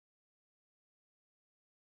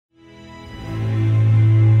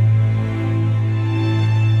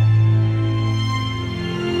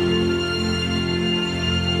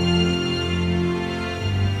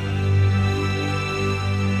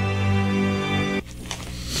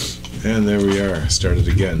And there we are, started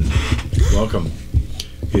again. Welcome.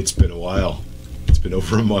 It's been a while. It's been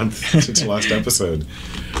over a month since the last episode.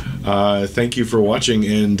 Thank you for watching,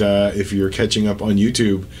 and if you're catching up on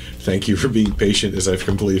YouTube, thank you for being patient, as I've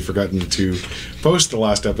completely forgotten to post the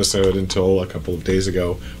last episode until a couple of days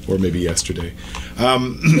ago, or maybe yesterday.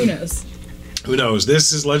 Who knows? Who knows?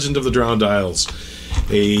 This is Legend of the Drowned Isles,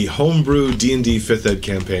 a homebrew D&D 5th ed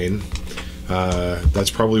campaign. That's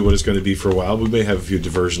probably what it's going to be for a while. We may have a few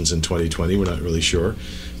diversions in 2020. We're not really sure.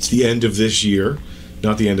 It's the end of this year,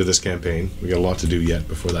 not the end of this campaign. We got a lot to do yet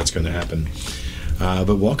before that's going to happen.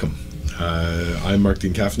 But welcome. I'm Mark the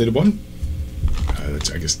Encaffeinated One.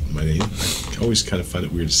 That's, I guess, my name. I always kind of find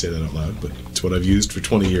it weird to say that out loud, but it's what I've used for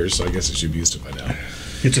 20 years, so I guess I should be used to it by now.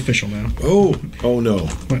 It's official now. Oh no.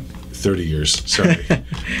 What? 30 years. Sorry.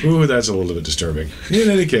 Ooh, that's a little bit disturbing. In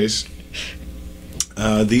any case,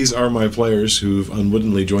 these are my players who've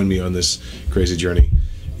unwittingly joined me on this crazy journey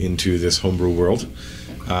into this homebrew world.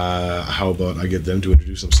 How about I get them to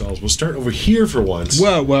introduce themselves? We'll start over here for once.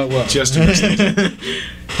 Whoa. Just to listen.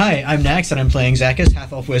 Hi, I'm Nax, and I'm playing Zacchus,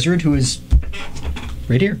 half-elf wizard, who is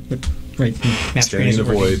right here. Right, map screen Standing in is the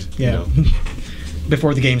working. void. Yeah. You know.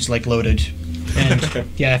 Before the game's loaded. And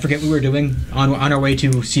yeah, I forget what we were doing on our way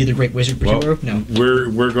to see the Great Wizard Paturo. No,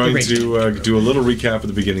 we're going to do a little recap at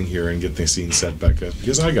the beginning here and get the scene set back up,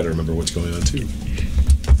 because I got to remember what's going on too.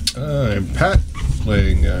 I'm Pat,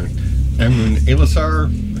 playing Amrun Elisar,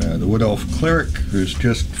 the Wood Elf cleric who's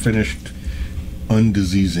just finished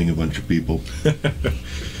undiseasing a bunch of people.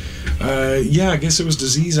 Yeah, I guess it was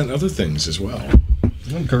disease and other things as well.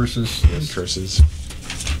 And curses. And curses.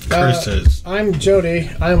 Curses. I'm Jody.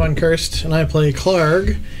 I'm uncursed, and I play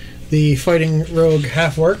Clarg, the fighting rogue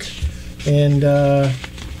half-orc. And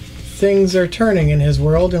things are turning in his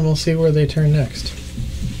world, and we'll see where they turn next.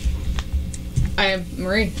 I am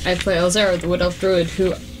Marie. I play Elzara, the Wood Elf Druid,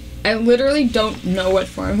 who I literally don't know what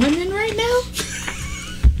form I'm in right now.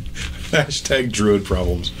 Hashtag druid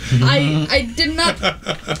problems. I did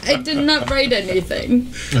not write anything.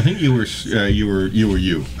 I think you were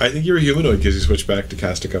you. I think you're a humanoid because you switched back to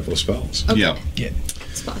cast a couple of spells. Okay. Yeah.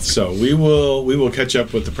 It's possible. So we will catch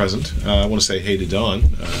up with the present. I want to say hey to Dawn.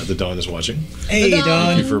 The Dawn is watching. Hey, Dawn.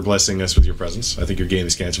 Thank you for blessing us with your presence. I think your game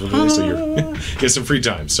is canceled for today, so you're get some free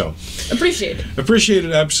time. So Appreciate it. appreciate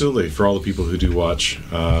it absolutely for all the people who do watch,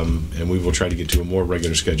 and we will try to get to a more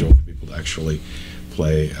regular schedule for people to actually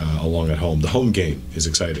play along at home. The home game is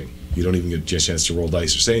exciting. You don't even get a chance to roll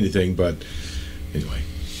dice or say anything, but anyway.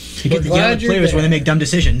 you get the glad yell at you're players there. when they make dumb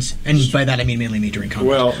decisions, and by that I mean mainly me during combat.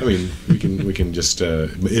 Well, I mean, we can just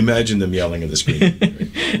imagine them yelling at the screen.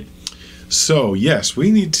 Right? So, yes, we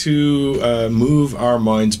need to move our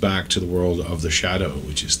minds back to the world of the Shadow,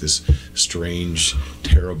 which is this strange,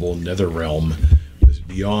 terrible nether realm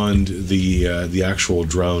beyond the actual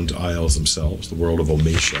drowned isles themselves, the world of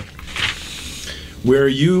Omatia, where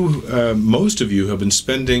you, most of you, have been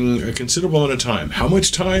spending a considerable amount of time. How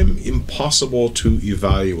much time? Impossible to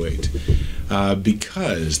evaluate,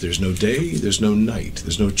 because there's no day, there's no night,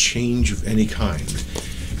 there's no change of any kind.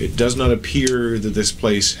 It does not appear that this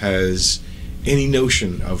place has any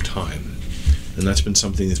notion of time, and that's been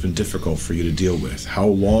something that's been difficult for you to deal with. How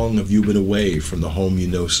long have you been away from the home you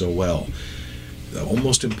know so well?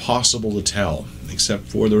 Almost impossible to tell, except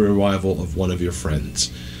for the arrival of one of your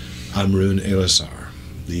friends, Amrun Elisar,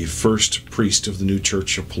 the first priest of the new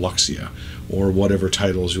church of Paluxia, or whatever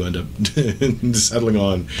titles you end up settling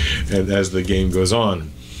on as the game goes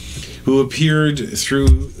on, who appeared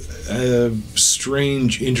through a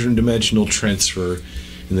strange interdimensional transfer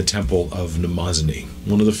in the temple of Namazani,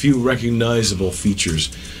 one of the few recognizable features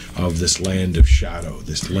of this land of shadow,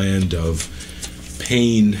 this land of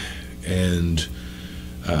pain and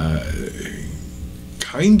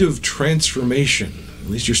kind of transformation. At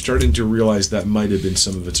least you're starting to realize that might have been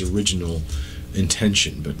some of its original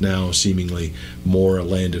intention, but now seemingly more a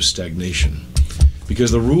land of stagnation.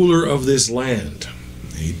 Because the ruler of this land,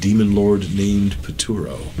 a demon lord named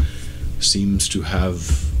Paturo, seems to have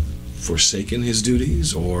forsaken his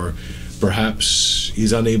duties, or perhaps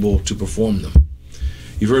he's unable to perform them.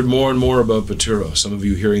 You've heard more and more about Paturo, some of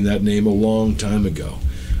you hearing that name a long time ago,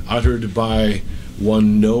 uttered by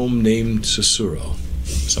one gnome named Susuro,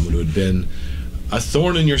 someone who had been a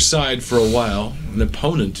thorn in your side for a while, an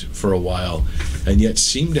opponent for a while, and yet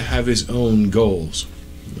seemed to have his own goals.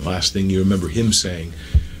 The last thing you remember him saying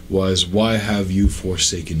was, "Why have you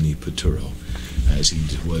forsaken me, Paturo?" As he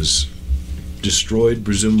was destroyed,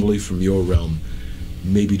 presumably from your realm,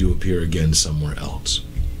 maybe to appear again somewhere else.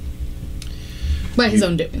 By his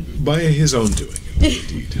own doing. By his own doing,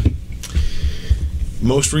 indeed.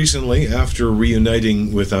 Most recently, after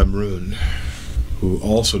reuniting with Amrun, who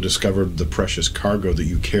also discovered the precious cargo that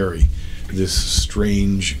you carry. This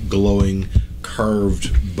strange, glowing,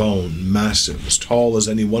 carved bone, massive, as tall as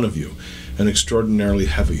any one of you, and extraordinarily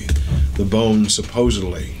heavy. The bone,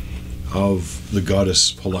 supposedly, of the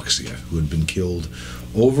goddess Polyxia, who had been killed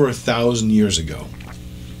over 1,000 years ago.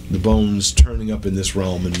 The bones turning up in this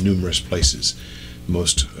realm in numerous places.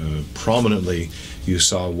 Most prominently, you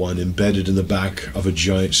saw one embedded in the back of a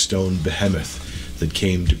giant stone behemoth that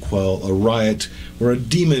came to quell a riot where a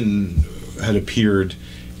demon had appeared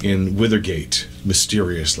in Withergate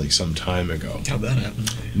mysteriously some time ago. How'd that happen?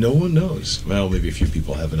 No one knows. Well, maybe a few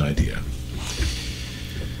people have an idea.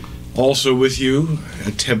 Also with you,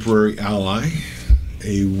 a temporary ally,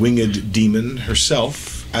 a winged demon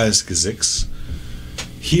herself, Azkazix,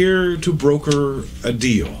 here to broker a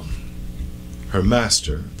deal. Her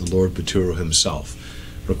master, the Lord Peturo himself,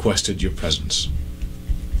 requested your presence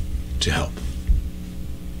to help.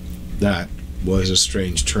 That was a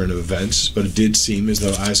strange turn of events, but it did seem as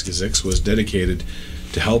though Azkazix was dedicated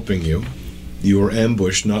to helping you. You were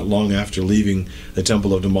ambushed not long after leaving the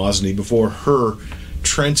Temple of Demostheny before her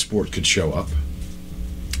transport could show up.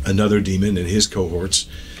 Another demon and his cohorts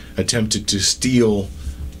attempted to steal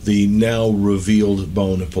the now revealed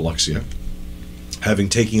bone of Polyxia, having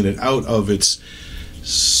taken it out of its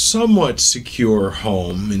somewhat secure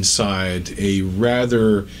home inside a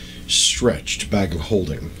rather stretched bag of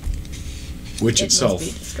holding, which itself,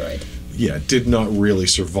 must be destroyed. Yeah, did not really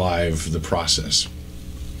survive the process.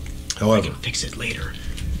 However, I can fix it later.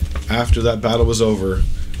 after that battle was over,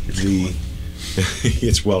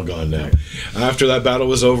 it's well gone now. After that battle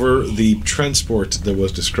was over, the transport that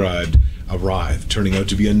was described arrived, turning out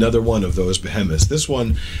to be another one of those behemoths. This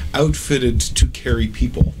one outfitted to carry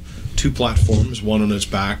people. 2 platforms, one on its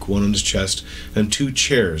back, one on its chest, and 2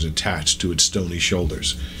 chairs attached to its stony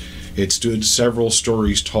shoulders. It stood several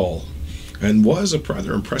stories tall, and was a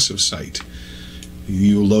rather impressive sight.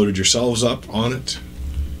 You loaded yourselves up on it.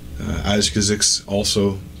 Azkazix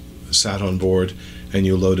also sat on board, and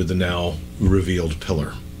you loaded the now revealed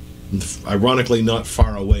pillar. Ironically, not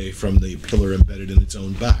far away from the pillar embedded in its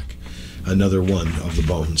own back, another one of the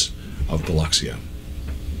bones of Polyxia.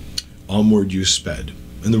 Onward you sped.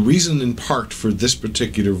 And the reason in part for this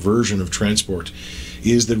particular version of transport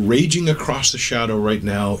is that raging across the shadow right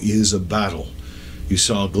now is a battle. You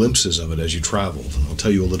saw glimpses of it as you traveled, and I'll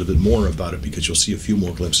tell you a little bit more about it because you'll see a few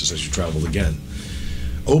more glimpses as you travel again.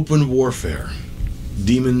 Open warfare.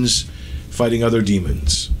 Demons fighting other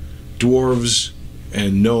demons. Dwarves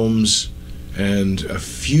and gnomes and a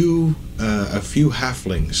few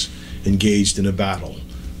halflings engaged in a battle.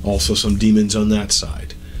 Also some demons on that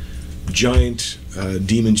side. Giant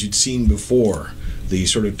demons you'd seen before. The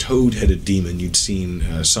sort of toad-headed demon you'd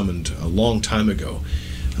seen summoned a long time ago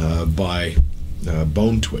by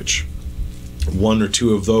Bone Twitch. 1 or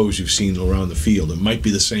 2 of those you've seen around the field. It might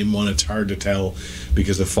be the same one. It's hard to tell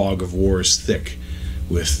because the fog of war is thick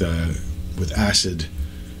with acid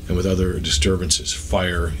and with other disturbances,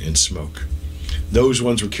 fire and smoke. Those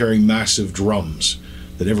ones were carrying massive drums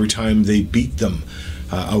that every time they beat them,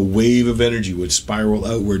 a wave of energy would spiral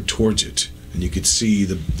outward towards it, and you could see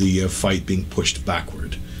the fight being pushed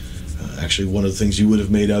backward. Actually, one of the things you would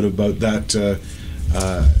have made out about that,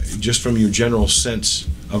 just from your general sense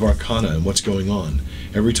of Arcana and what's going on,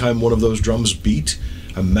 every time one of those drums beat,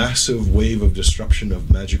 a massive wave of disruption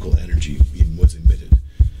of magical energy was emitted,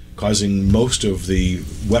 causing most of the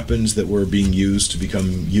weapons that were being used to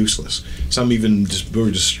become useless. Some even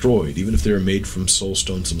were destroyed, even if they were made from soul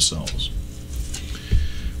stones themselves.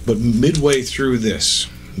 But midway through this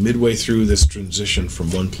transition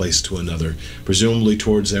from one place to another, presumably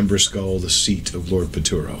towards Ember Skull, the seat of Lord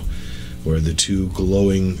Peturo, where the 2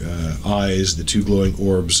 glowing eyes, the 2 glowing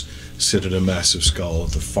orbs, sit in a massive skull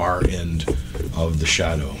at the far end of the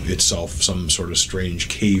shadow, itself some sort of strange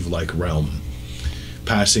cave-like realm.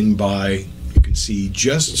 Passing by, you can see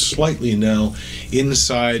just slightly now,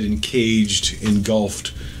 inside, encaged,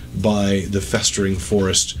 engulfed by the festering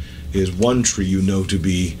forest, is one tree you know to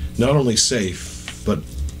be not only safe, but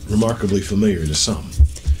remarkably familiar to some.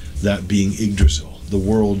 That being Yggdrasil, the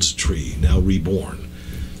world's tree, now reborn.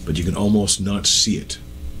 But you can almost not see it.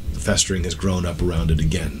 The festering has grown up around it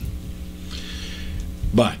again.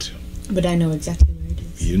 But I know exactly where it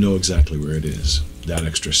is. You know exactly where it is. That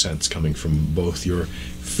extra sense coming from both your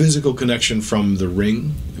physical connection from the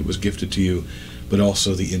ring that was gifted to you, but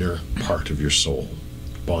also the inner part of your soul,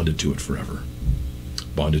 bonded to it forever.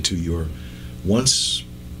 Bonded to your once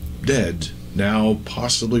dead, now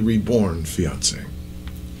possibly reborn fiancé.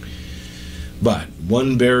 But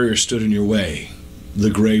one barrier stood in your way, the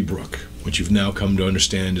Grey Brook, which you've now come to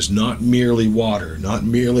understand is not merely water, not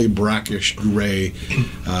merely brackish gray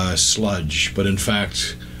sludge, but in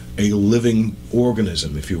fact a living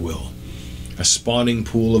organism, if you will, a spawning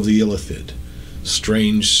pool of the illithid,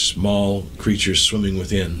 strange small creatures swimming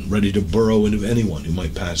within, ready to burrow into anyone who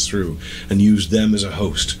might pass through and use them as a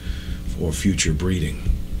host for future breeding.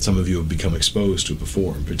 Some of you have become exposed to it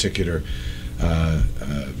before, in particular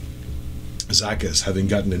Zakas having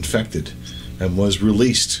gotten infected and was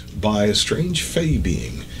released by a strange fey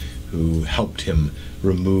being who helped him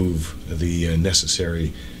remove the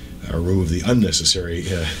unnecessary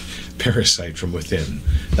parasite from within.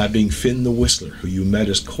 That being Finn the Whistler, who you met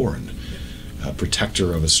as Corin, a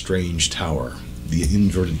protector of a strange tower, the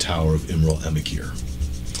inverted tower of Imral Emikir.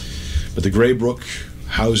 But the Grey Brook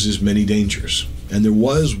houses many dangers, and there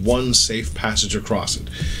was one safe passage across it,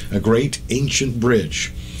 a great ancient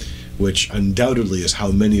bridge, which undoubtedly is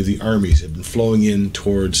how many of the armies had been flowing in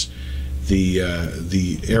towards the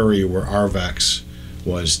area where Arvax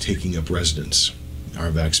was taking up residence.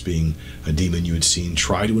 Arvax being a demon you had seen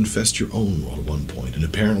try to infest your own world at one point, and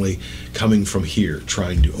apparently coming from here,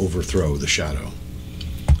 trying to overthrow the Shadow.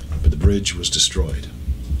 But the bridge was destroyed,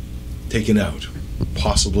 taken out,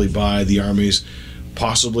 possibly by the armies,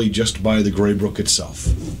 possibly just by the Grey Brook itself.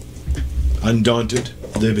 Undaunted,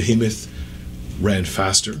 the behemoth ran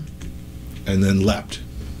faster, and then leapt,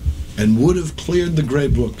 and would have cleared the Grey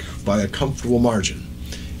Brook by a comfortable margin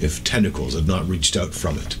if tentacles had not reached out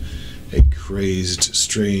from it. A crazed,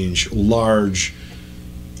 strange, large,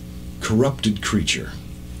 corrupted creature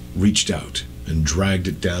reached out and dragged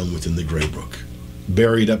it down within the Grey Brook.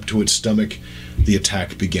 Buried up to its stomach, the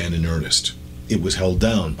attack began in earnest. It was held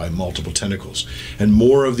down by multiple tentacles, and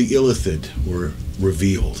more of the illithid were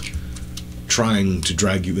revealed, trying to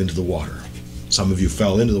drag you into the water. Some of you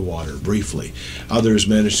fell into the water briefly. Others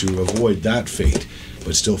managed to avoid that fate,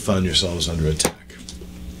 but still found yourselves under attack.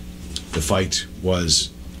 The fight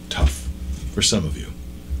was tough for some of you.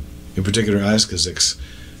 In particular, Askazix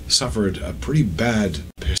suffered a pretty bad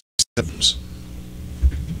symptoms.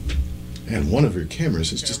 And one of your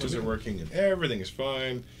cameras is just isn't working, and everything is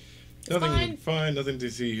fine. Nothing fine, nothing to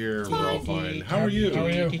see here. We're all fine. How are you? How are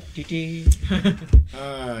you?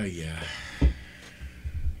 Yeah.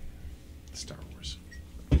 Star Wars.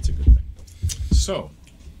 It's a good thing. So,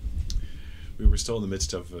 we were still in the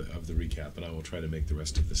midst of the recap, and I will try to make the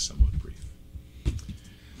rest of this somewhat brief.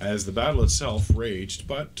 As the battle itself raged,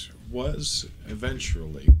 but was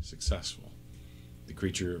eventually successful. The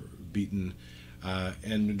creature beaten, and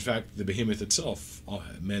in fact the behemoth itself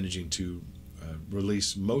managing to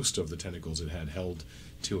release most of the tentacles it had held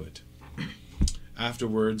to it.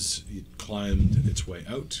 Afterwards, it climbed its way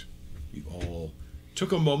out. You all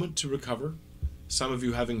took a moment to recover, some of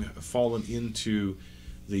you having fallen into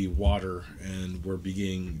the water and were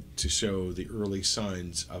beginning to show the early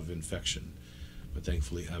signs of infection. But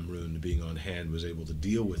thankfully Amrun, being on hand, was able to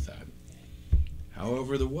deal with that.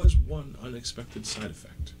 However, there was one unexpected side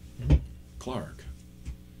effect. Clark,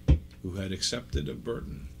 who had accepted a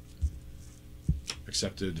burden,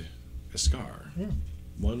 accepted a scar,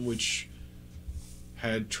 one which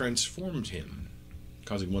had transformed him,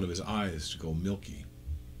 causing one of his eyes to go milky,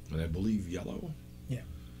 and I believe yellow. Yeah.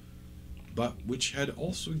 But which had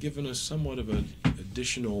also given us somewhat of an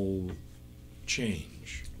additional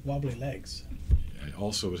change. Wobbly legs. I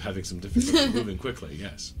also was having some difficulty moving quickly,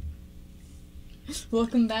 yes.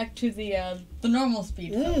 Welcome back to the normal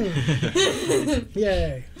speed.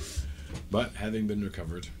 Yay. But having been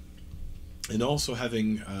recovered, and also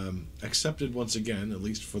having accepted once again, at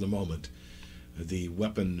least for the moment, the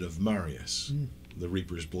weapon of Marius, the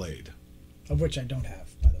Reaper's Blade. Of which I don't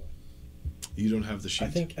have, by the way. You don't have the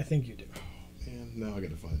sheet? I think you do. Oh, man, now I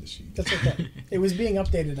gotta find the sheet. That's okay. It was being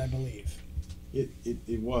updated, I believe.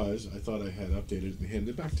 It was. I thought I had updated it and handed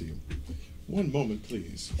it back to you. One moment,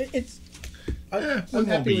 please. I'm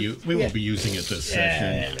happy we won't be using it this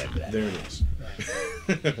session. There it is.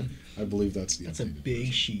 I believe that's the That's a updated big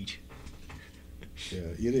version. sheet. Yeah,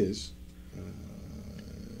 it is.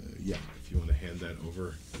 Yeah, if you want to hand that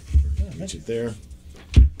over, reach it there.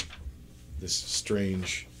 This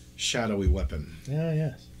strange, shadowy weapon, Yeah,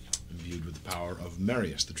 yes. imbued with the power of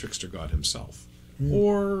Marius, the trickster god himself,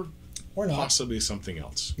 or Or not. possibly something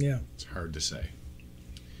else. Yeah. It's hard to say.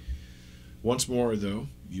 Once more, though,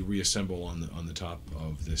 you reassemble on the top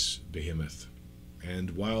of this behemoth,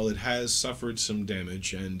 and while it has suffered some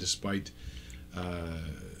damage, and despite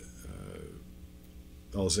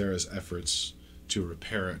Alzera's efforts to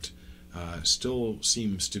repair it, still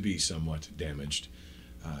seems to be somewhat damaged,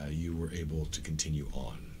 you were able to continue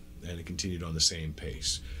on, and it continued on the same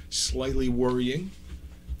pace. Slightly worrying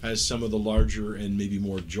as some of the larger and maybe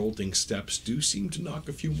more jolting steps do seem to knock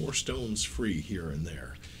a few more stones free here and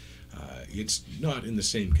there. It's not in the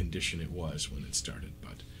same condition it was when it started,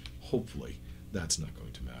 but hopefully that's not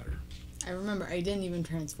going to matter. I remember I didn't even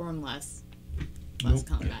transform last Nope.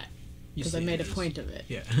 combat You because I see, made a it is. point of it.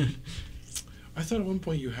 Yeah. I thought at one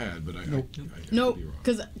point you had, but I Nope, could be wrong.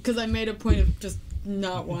 because I made a point of just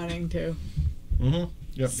not wanting to. Mm-hmm.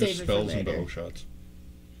 Yep, Save just it for spells and later. battle shots.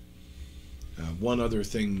 One other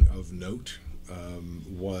thing of note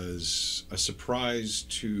was a surprise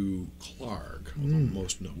to Clark, although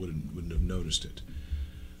most wouldn't have noticed it.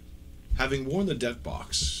 Having worn the debt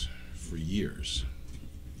box for years,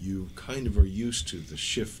 you kind of are used to the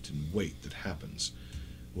shift in weight that happens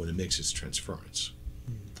when it makes its transference.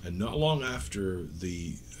 And not long after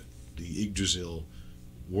the Yggdrasil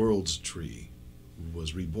Worlds Tree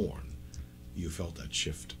was reborn, you felt that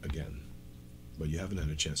shift again. But you haven't had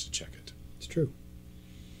a chance to check it. It's true.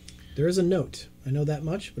 There is a note. I know that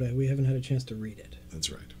much, but we haven't had a chance to read it. That's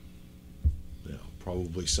right. Now,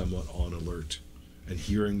 probably somewhat on alert and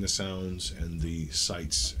hearing the sounds and the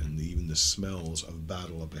sights and even the smells of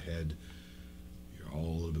battle up ahead. You're all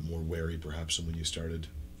a little bit more wary perhaps than when you started.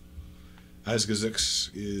 Asgazix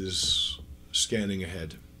is scanning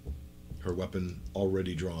ahead, her weapon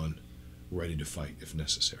already drawn, ready to fight if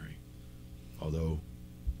necessary. Although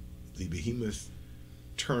the behemoth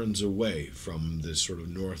turns away from this sort of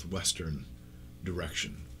northwestern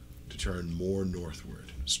direction to turn more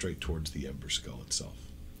northward, straight towards the Ember Skull itself,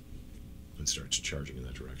 and starts charging in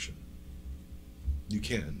that direction. You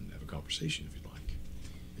can have a conversation if you'd like.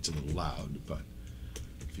 It's a little loud, but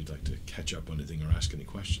if you'd like to catch up on anything or ask any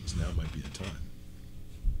questions, now might be the time.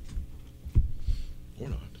 Or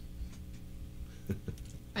not.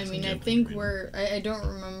 I It's mean, a I gambling think arena. I don't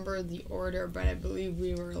remember the order, but I believe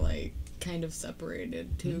we were like kind of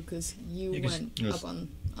separated too, because you Yeah, 'cause went yes. up on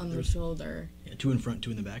the There's- shoulder. Yeah, 2 in front,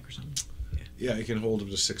 2 in the back, or something. Yeah, it can hold up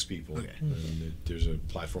to 6 people. Okay. And there's a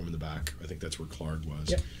platform in the back. I think that's where Clark was.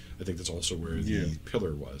 Yep. I think that's also where the Yeah.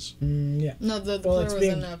 pillar was. Yeah. No, the Well, pillar it's was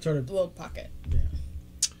being in a sort of- little pocket.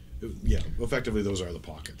 Yeah, effectively those are the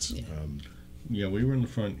pockets. Yeah. Yeah, we were in the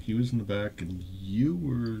front. He was in the back, and you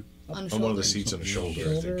were. On On one of the shoulder. seats on the shoulder,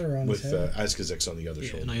 Shoulder I think, or on with his head? Azkazix on the other Yeah,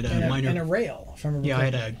 shoulder. and I had And a a, minor. and a rail, if I remember Yeah, I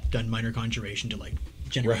had correctly. done minor conjuration to like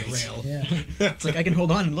generate a Right. rail. Yeah. It's like I can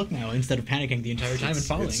hold on and look now instead of panicking the entire time and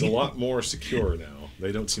falling. It's a lot more secure now.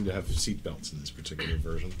 They don't seem to have seat belts in this particular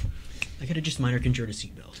version. I could have just minor conjured a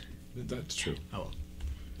seatbelt. That's true. Oh well,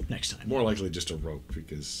 next time. More likely just a rope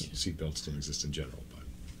because seat belts don't exist in general, but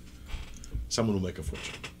someone will make a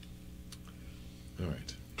fortune. All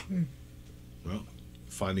right. Well,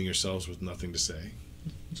 finding yourselves with nothing to say.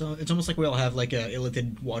 So it's almost like we all have like a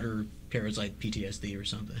illithid water parasite PTSD or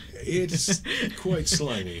something. It's quite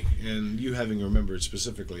slimy, and you having remembered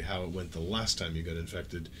specifically how it went the last time you got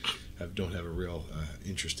infected, don't have a real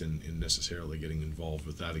interest in necessarily getting involved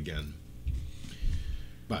with that again.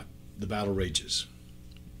 But the battle rages,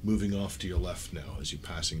 moving off to your left now as you're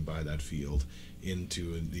passing by that field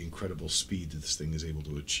into the incredible speed that this thing is able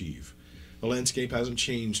to achieve. The landscape hasn't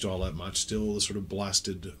changed all that much, still the sort of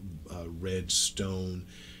blasted red stone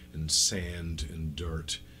and sand and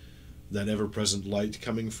dirt. That ever-present light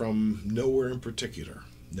coming from nowhere in particular.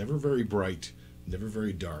 Never very bright, never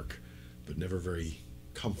very dark, but never very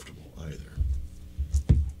comfortable either.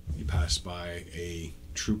 You pass by a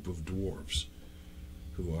troop of dwarves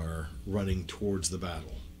who are running towards the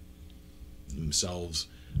battle, themselves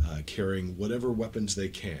carrying whatever weapons they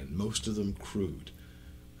can, most of them crude,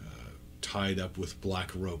 tied up with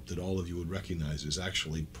black rope that all of you would recognize is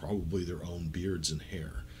actually probably their own beards and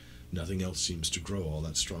hair. Nothing else seems to grow all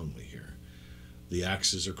that strongly here. The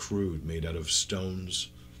axes are crude, made out of stones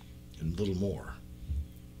and little more.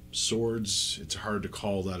 Swords, it's hard to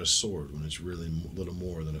call that a sword when it's really little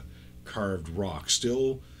more than a carved rock.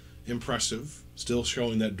 Still impressive, still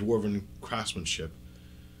showing that dwarven craftsmanship,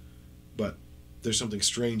 but there's something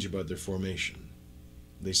strange about their formation.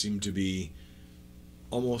 They seem to be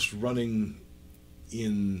almost running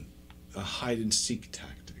in a hide-and-seek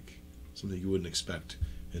tactic, something you wouldn't expect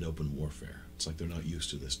in open warfare. It's like they're not used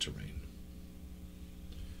to this terrain.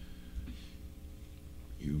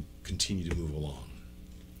 You continue to move along.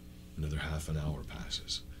 Another half an hour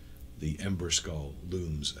passes. The Ember Skull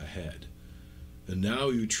looms ahead. And now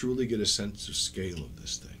you truly get a sense of scale of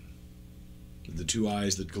this thing. The 2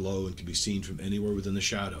 eyes that glow and can be seen from anywhere within the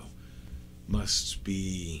shadow must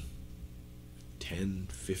be 10,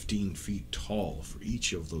 15 feet tall for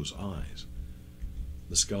each of those eyes.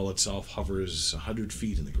 The skull itself hovers 100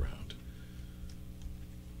 feet in the ground,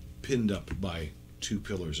 pinned up by 2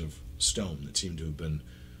 pillars of stone that seem to have been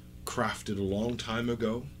crafted a long time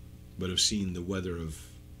ago, but have seen the weather of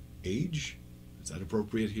age. Is that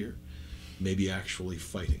appropriate here? Maybe actually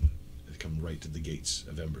fighting. They come right to the gates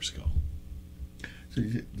of Ember Skull. So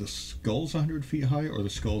the skull's 100 feet high, or the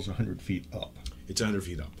skull's 100 feet up? It's 100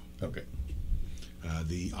 feet up. Okay.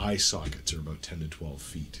 The eye sockets are about 10 to 12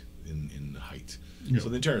 feet in height. Yeah. So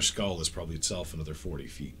the entire skull is probably itself another 40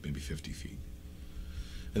 feet, maybe 50 feet.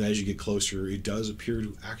 And as you get closer, it does appear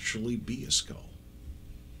to actually be a skull,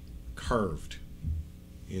 carved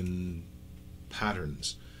in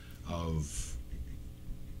patterns of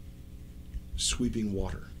sweeping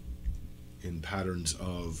water, in patterns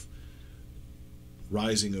of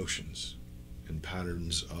rising oceans, in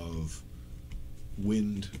patterns of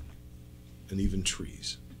wind, and even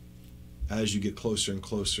trees. As you get closer and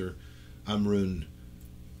closer, Amrun,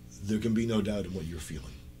 there can be no doubt in what you're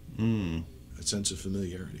feeling. A sense of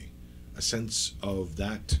familiarity, a sense of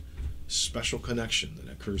that special connection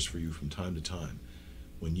that occurs for you from time to time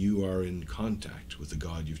when you are in contact with the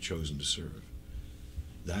god you've chosen to serve.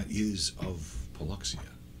 That is of Paluxia.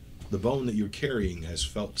 The bone that you're carrying has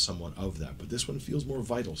felt somewhat of that, but this one feels more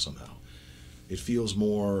vital somehow. It feels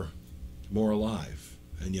more alive,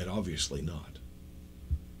 and yet obviously not.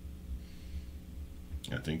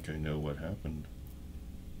 I think I know what happened.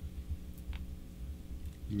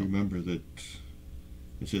 You remember that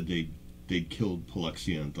it said they'd killed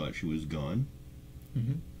Paluxia and thought she was gone?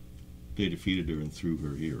 Mm-hmm. They defeated her and threw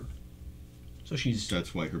her here. So she's...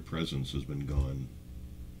 That's why her presence has been gone.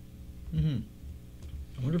 Mm-hmm.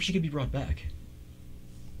 I wonder if she could be brought back.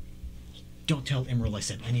 Don't tell Emerald I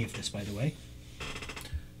said any of this, by the way.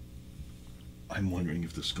 I'm wondering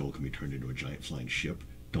if the skull can be turned into a giant flying ship.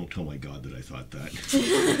 Don't tell my god that I thought that.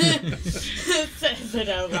 Says it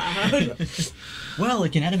out loud. Well,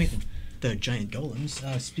 it can animate the giant golems.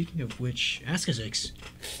 Speaking of which, Askazix,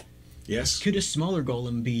 Yes? could a smaller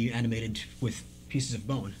golem be animated with pieces of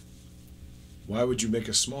bone? Why would you make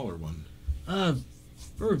a smaller one? Or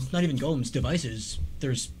not even golems, devices.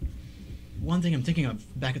 There's one thing I'm thinking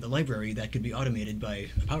of back at the library that could be automated by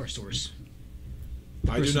a power source.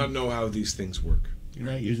 I do not know how these things work. You're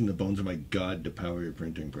not using the bones of my god to power your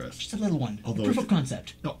printing press. Just a little one. Although Proof of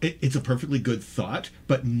concept. No, it's a perfectly good thought,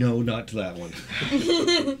 but no, not to that one.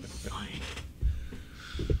 Fine.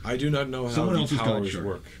 I do not know how Someone the else's god, powers sure.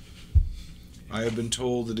 work. I have been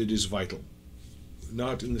told that it is vital.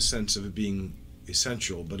 Not in the sense of it being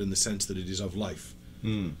essential, but in the sense that it is of life.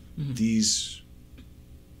 Mm-hmm. These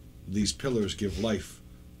pillars give life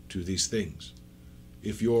to these things.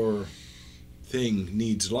 If your thing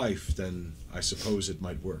needs life, then I suppose it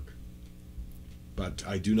might work. But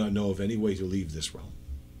I do not know of any way to leave this realm.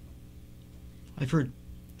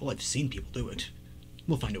 I've seen people do it.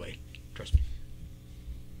 We'll find a way. Trust me.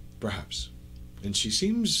 Perhaps. And she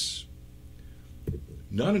seems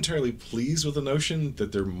not entirely pleased with the notion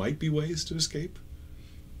that there might be ways to escape.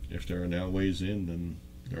 If there are now ways in, then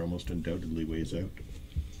there are almost undoubtedly ways out.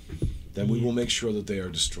 Then we will make sure that they are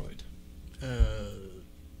destroyed.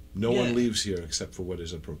 No Yeah. one leaves here except for what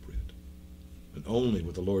is appropriate. And only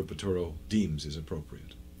what the Lord Patoro deems is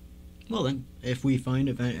appropriate. Well then, if we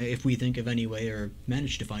think of any way or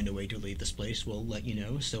manage to find a way to leave this place, we'll let you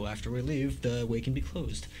know. So after we leave, the way can be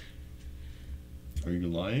closed. Are you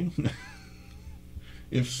lying?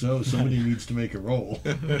 If so, somebody needs to make a roll.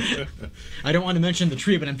 I don't want to mention the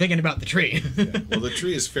tree, but I'm thinking about the tree. Yeah. Well, the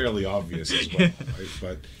tree is fairly obvious as well,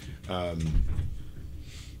 right?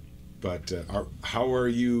 How are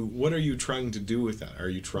you? What are you trying to do with that? Are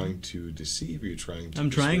you trying to deceive? Are you trying to? I'm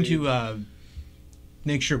trying persuade? to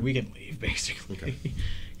make sure we can leave, basically. Okay.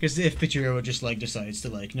 Because if Pachiro just decides to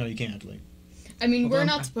no, you can't. I mean, we're Well,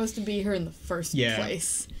 not supposed to be here in the first Yeah.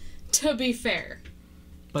 place. To be fair.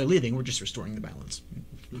 By leaving, we're just restoring the balance.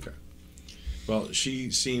 Okay. Well, she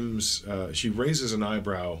seems. She raises an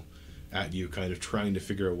eyebrow at you, kind of trying to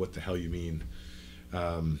figure out what the hell you mean,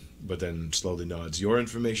 but then slowly nods. Your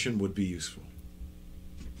information would be useful,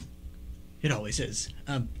 It always is.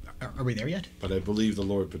 Are we there yet? but I believe the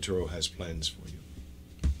Lord Paturo has plans for you.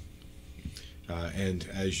 And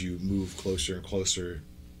as you move closer and closer,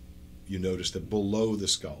 you notice that below the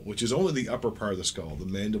skull, which is only the upper part of the skull, the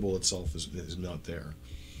mandible itself is not there,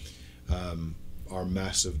 are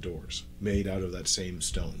massive doors made out of that same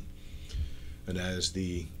stone. And as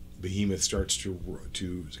the behemoth starts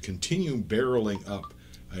to continue barreling up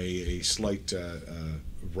a slight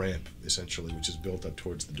ramp, essentially, which is built up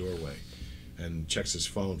towards the doorway, and checks his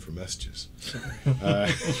phone for messages.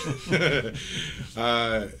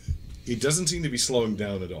 It doesn't seem to be slowing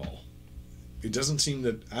down at all. It doesn't seem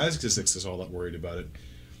that Askazix is all that worried about it.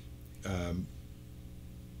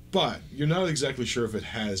 But you're not exactly sure if it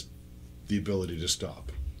has the ability to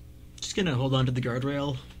stop. Just gonna hold on to the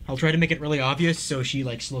guardrail. I'll try to make it really obvious so she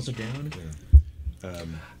like slows it down.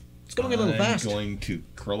 It's going a little fast. I'm going to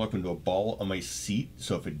curl up into a ball on my seat,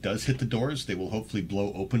 so if it does hit the doors, they will hopefully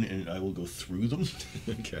blow open and I will go through them.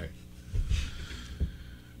 Okay.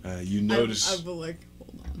 You notice. I will like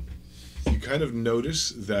hold on. You kind of notice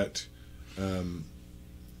that,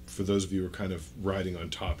 for those of you who are kind of riding on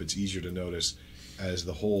top, it's easier to notice as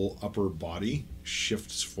the whole upper body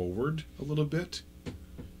shifts forward a little bit.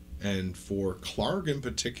 And for Clark in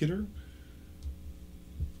particular,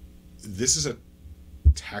 this is a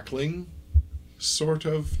tackling sort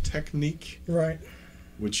of technique, Right.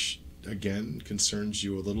 which again concerns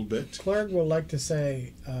you a little bit. Clark will like to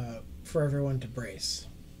say for everyone to brace,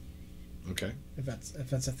 Okay. if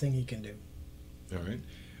that's a thing he can do. All right.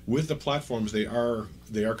 With the platforms, they are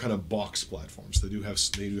kind of box platforms. They do have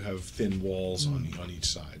thin walls on each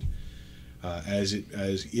side. As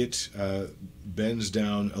it bends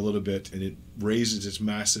down a little bit and it raises its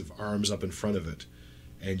massive arms up in front of it,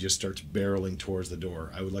 and just starts barreling towards the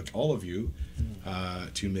door. I would like all of you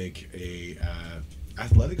to make a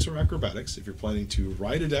athletics or acrobatics. If you're planning to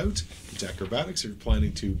ride it out, it's acrobatics. If you're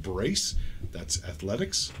planning to brace, that's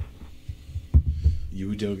athletics.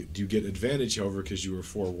 You get advantage, however, because you were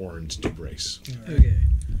forewarned to brace. Okay.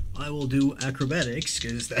 I will do acrobatics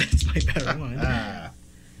because that's my better one.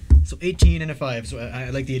 So 18 and a 5. So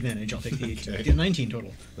I like the advantage. I'll take the 18. Okay. I get 19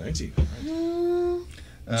 total. 19. All right.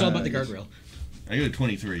 It's all about the guardrail. I got a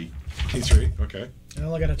 23. 23. Okay. I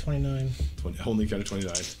only got a 29. Only got a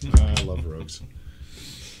 29. I love rogues.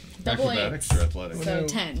 Double Acrobatics eights. or athletics? So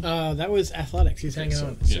 10. That was athletics. He's hanging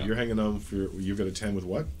on. So Yeah. you're hanging on for you've got a 10 with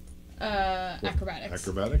what? Acrobatics.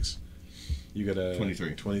 Acrobatics. You got a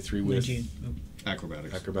 23. 23 with 19. Nope.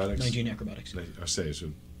 Acrobatics. acrobatics. 19 acrobatics. I say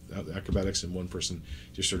so. Acrobatics and one person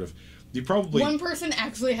just sort of. You probably. One person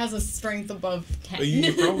actually has a strength above 10.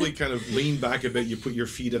 You probably kind of lean back a bit. You put your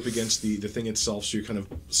feet up against the thing itself, so you're kind of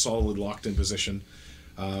solid locked in position.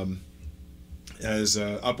 As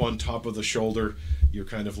up on top of the shoulder, you're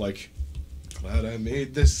kind of like, glad I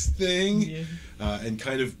made this thing, Yeah. and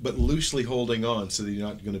kind of, but loosely holding on so that you're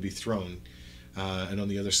not going to be thrown. And on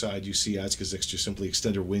the other side, you see Azkazik just simply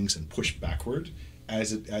extend her wings and push backward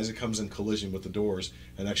as it comes in collision with the doors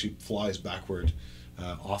and actually flies backward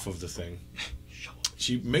off of the thing.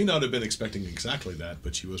 She may not have been expecting exactly that,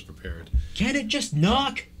 but she was prepared. Can it just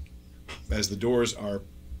knock? As the doors are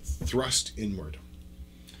thrust inward.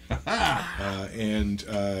 And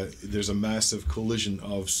there's a massive collision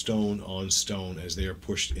of stone on stone as they are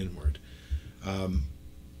pushed inward.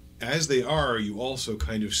 As they are, you also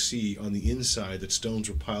kind of see on the inside that stones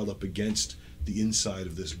were piled up against the inside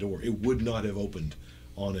of this door. It would not have opened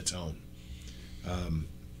on its own.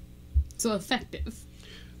 So effective.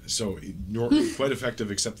 So quite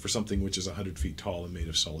effective, except for something which is 100 feet tall and made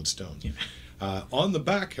of solid stone. Yeah. On the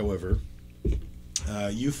back, however,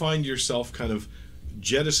 you find yourself kind of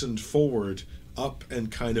jettisoned forward up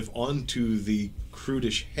and kind of onto the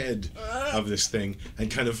crudish head of this thing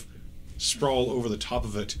and kind of sprawl over the top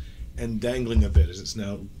of it and dangling a bit as it's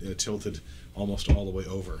now tilted almost all the way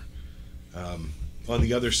over. On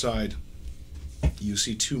the other side, you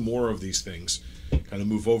see two more of these things kind of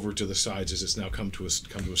move over to the sides as it's now come to a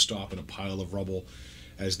stop in a pile of rubble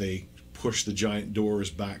as they push the giant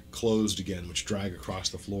doors back closed again, which drag across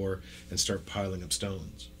the floor and start piling up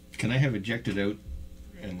stones. Can I have ejected out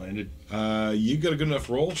and landed? You got a good enough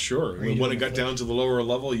roll, sure. you When it doing got a down to the lower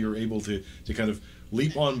level, you're able to kind of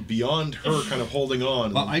leap on beyond her, kind of holding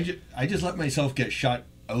on. Well, I just let myself get shot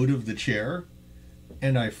out of the chair,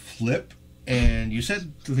 and I flip. And you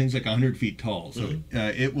said the thing's like 100 feet tall, so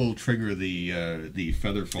it will trigger the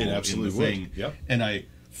feather fall It in the absolutely thing. would. Yep. And I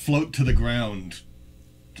float to the ground.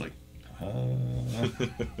 It's like,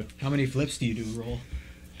 How many flips do you do, roll?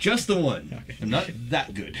 just the one. Okay. I'm not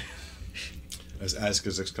that good. As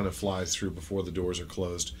Azkazik kind of flies through before the doors are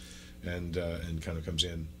closed, and kind of comes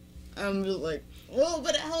in. I'm just like, a little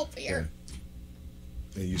bit of help here.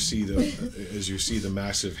 And you see as you see the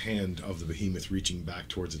massive hand of the behemoth reaching back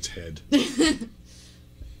towards its head.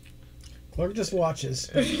 Clark just watches.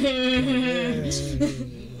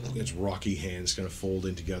 Its rocky hands kind of fold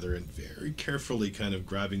in together and very carefully kind of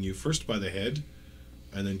grabbing you first by the head,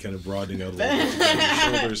 and then kind of broadening out a little bit to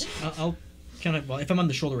your shoulders. I'll kind of. Well, if I'm on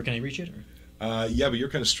the shoulder, can I reach it? Or? Yeah, but you're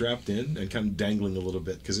kind of strapped in and kind of dangling a little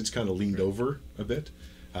bit because it's kind of leaned over a bit.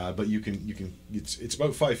 But you can. It's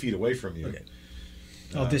about 5 feet away from you. Okay.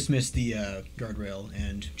 I'll dismiss the guardrail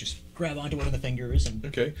and just grab onto one of the fingers and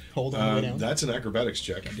Okay. hold on the way down. That's an acrobatics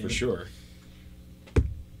check damn for it. sure.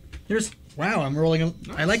 There's. Wow, I'm rolling.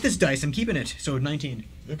 I like this dice. I'm keeping it. So 19.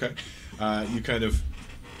 Okay. You kind of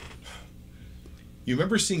You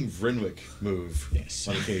remember seeing Vrinwick move Yes.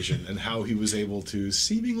 on occasion and how he was able to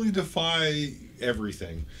seemingly defy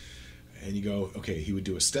everything. And you go, okay, he would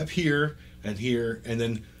do a step here, and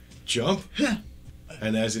then jump.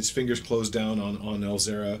 And as its fingers close down on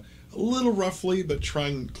Elzera, a little roughly, but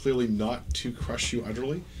trying clearly not to crush you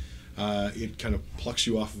utterly, it kind of plucks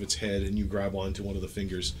you off of its head, and you grab onto one of the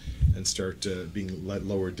fingers and start being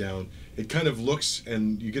lowered down. It kind of looks,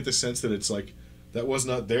 and you get the sense that it's like, that was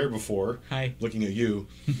not there before. Hi. Looking at you,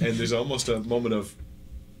 and there's almost a moment of,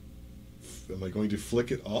 am I going to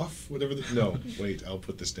flick it off? Whatever. No, wait, I'll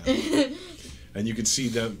put this down. And you can see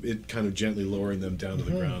them, it kind of gently lowering them down to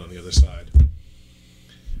the ground on the other side.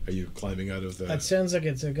 Are you climbing out of the... That sounds like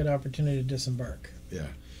it's a good opportunity to disembark. Yeah.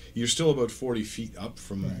 You're still about 40 feet up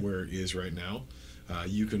from where it is right now.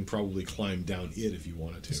 You can probably climb down it if you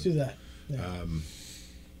wanted to. Let's do that. Yeah.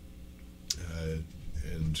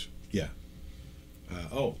 And, yeah.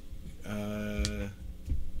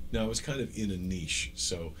 No, it was kind of in a niche.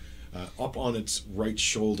 So up on its right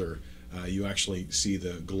shoulder, you actually see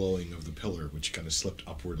the glowing of the pillar, which kind of slipped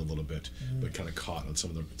upward a little bit, but kind of caught on some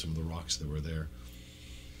of the rocks that were there.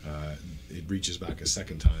 It reaches back a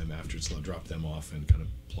second time after it's dropped them off and kind of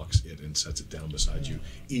plucks it and sets it down beside you,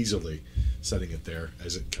 easily setting it there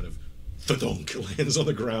as it kind of thudunk lands on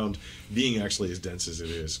the ground, being actually as dense as it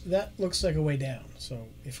is. That looks like a way down. So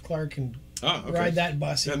if Clark can Okay. ride that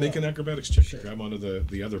bus, he Yeah, make will. an acrobatics check. Sure. Grab onto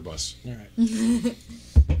the other bus. All right.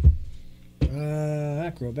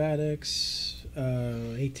 Acrobatics,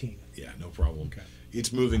 18. Yeah, no problem. Okay.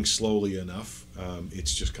 It's moving slowly enough.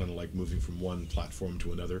 It's just kind of like moving from one platform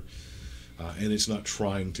to another, and it's not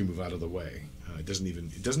trying to move out of the way. It doesn't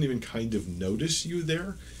even kind of notice you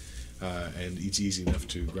there, and it's easy enough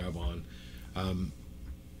to grab on.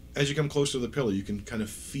 As you come close to the pillar, you can kind of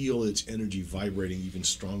feel its energy vibrating even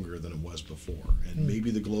stronger than it was before, and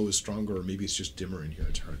maybe the glow is stronger, or maybe it's just dimmer in here.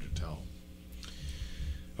 It's hard to tell.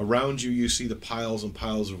 Around you, you see the piles and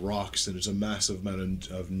piles of rocks, and there's a massive amount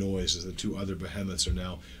of noise as the two other behemoths are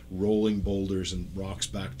now rolling boulders and rocks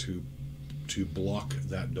back to block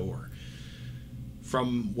that door.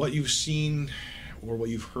 From what you've seen or what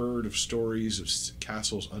you've heard of stories of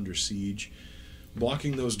castles under siege,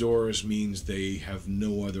 blocking those doors means they have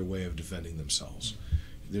no other way of defending themselves.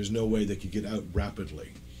 There's no way they could get out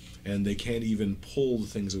rapidly, and they can't even pull the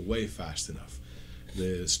things away fast enough.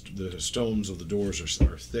 The stones of the doors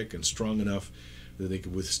are thick and strong enough that they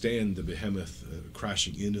could withstand the behemoth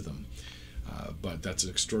crashing into them. But that's an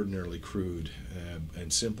extraordinarily crude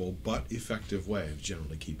and simple but effective way of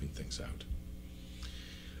generally keeping things out.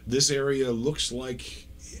 This area looks like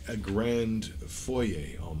a grand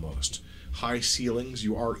foyer almost. High ceilings.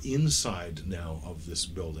 You are inside now of this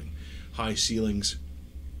building. High ceilings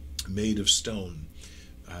made of stone.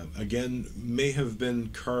 Again, may have been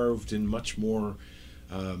carved in much more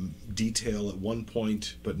detail at one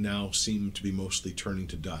point, but now seem to be mostly turning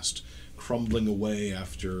to dust, crumbling away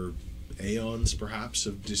after aeons, perhaps,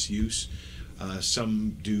 of disuse.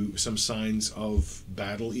 Some signs of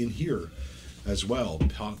battle in here as well.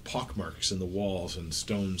 Pockmarks in the walls and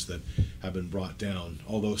stones that have been brought down,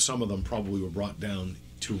 although some of them probably were brought down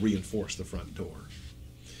to reinforce the front door.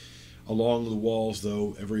 Along the walls,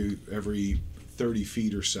 though, every 30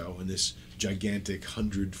 feet or so in this gigantic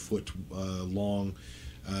 100-foot long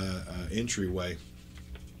entryway,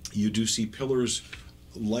 you do see pillars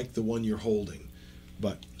like the one you're holding,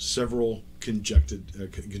 but several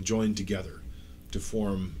conjoined together to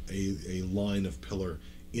form a line of pillar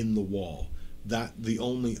in the wall. That the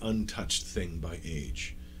only untouched thing by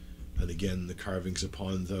age. And again, the carvings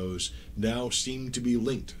upon those now seem to be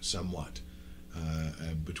linked somewhat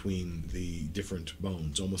between the different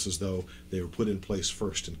bones, almost as though they were put in place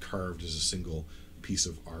first and carved as a single piece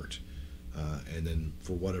of art, and then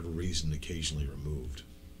for whatever reason occasionally removed.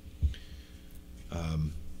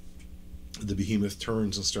 The behemoth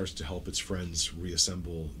turns and starts to help its friends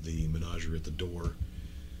reassemble the menagerie at the door.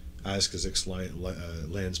 As Kazix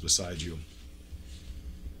lands beside you.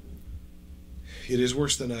 It is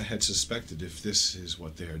worse than I had suspected if this is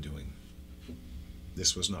what they are doing.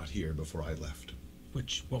 This was not here before I left.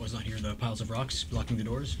 What was not here? The piles of rocks blocking the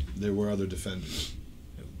doors? There were other defenders.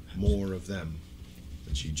 More of them.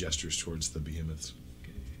 And she gestures towards the behemoths.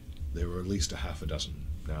 Okay. There were at least a half a dozen.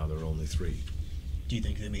 Now there are only 3. Do you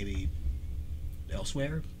think they may be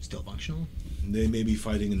elsewhere, still functional? They may be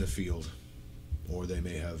fighting in the field, or they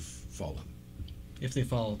may have fallen. If they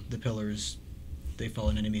fall, the pillars, they fall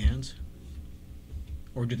in enemy hands?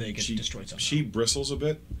 Or do they get destroyed somehow? She bristles a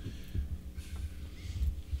bit.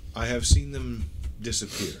 I have seen them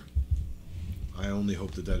disappear. I only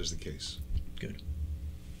hope that is the case. Good.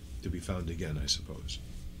 To be found again, I suppose.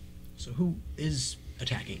 So who is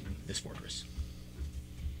attacking this fortress?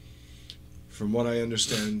 From what I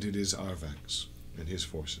understand, it is Arvax and his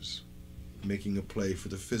forces, making a play for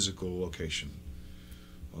the physical location,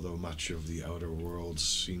 although much of the outer world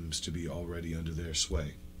seems to be already under their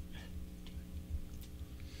sway.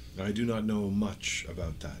 I do not know much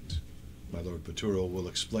about that. My Lord Paturo will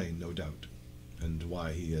explain, no doubt, and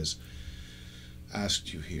why he has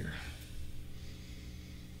asked you here.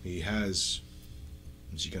 He has,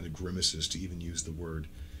 and she kind of grimaces to even use the word,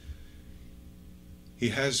 he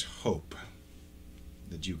has hope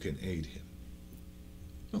that you can aid him.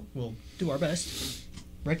 Oh, we'll do our best.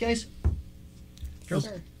 Right, guys? Sure.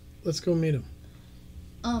 Let's go meet him.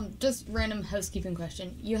 Just random housekeeping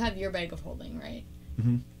question. You have your bag of holding, right?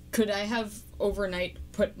 Mm-hmm. Could I have overnight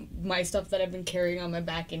put my stuff that I've been carrying on my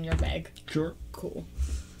back in your bag? Sure. Cool.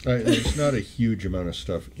 There's not a huge amount of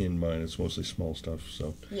stuff in mine. It's mostly small stuff.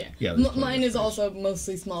 So Yeah. Yeah, there's plenty Mine of is space. also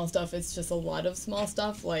mostly small stuff. It's just a lot of small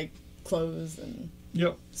stuff, like clothes and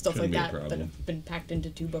Yep. stuff Shouldn't like be a that problem. have been packed into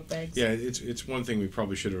 2 book bags. Yeah, it's one thing we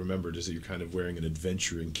probably should have remembered is that you're kind of wearing an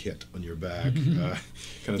adventuring kit on your back,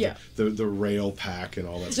 kind of Yeah. the rail pack and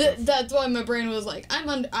all that stuff. That's why my brain was like,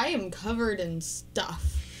 I am covered in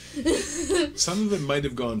stuff. Some of it might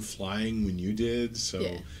have gone flying when you did, so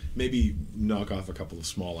Yeah. maybe knock off a couple of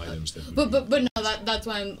small items. That would But be- no, that's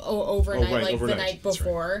why I'm overnight, right, like overnight. the night That's right.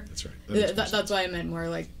 before. That's right. That makes more That's sense. why I meant more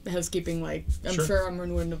like housekeeping. Like I'm Sure. sure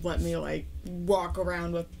Amrun wouldn't have let me like walk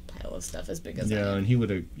around with a pile of stuff as big as Yeah, I am. and he would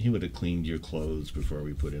have cleaned your clothes before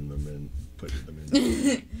we put them in.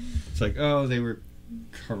 It's like, oh, they were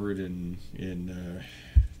covered in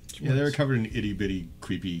yeah, they were covered in itty bitty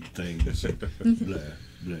creepy things. Blah blah.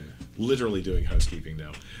 Literally doing housekeeping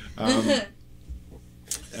now.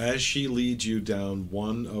 As she leads you down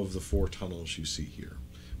one of the 4 tunnels you see here,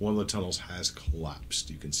 one of the tunnels has collapsed.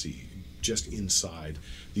 You can see just inside.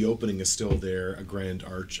 The opening is still there, a grand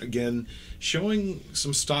arch. Again, showing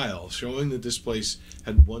some style, showing that this place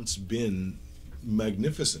had once been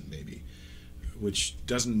magnificent, maybe, which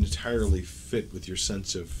doesn't entirely fit with your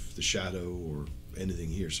sense of the shadow or anything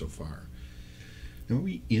here so far. Are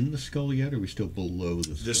we in the skull yet, or are we still below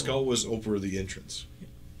the skull? The skull was over the entrance.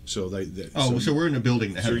 So So we're in a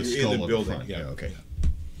building that so had the you're skull in the up building, front. yeah. Okay.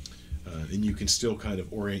 And you can still kind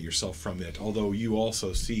of orient yourself from it, although you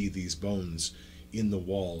also see these bones in the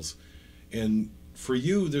walls. And for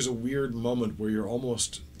you, there's a weird moment where you're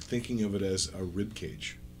almost thinking of it as a rib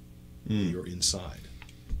cage. You're inside,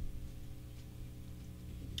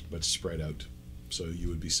 but spread out. So you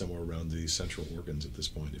would be somewhere around the central organs at this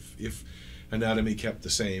point, if anatomy kept the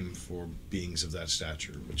same for beings of that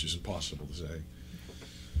stature, which is impossible to say.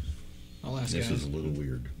 I'll ask. This is a little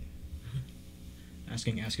weird.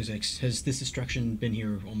 Asking Askazex, has this destruction been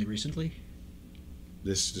here only recently?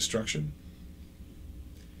 This destruction?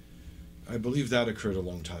 I believe that occurred a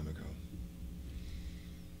long time ago.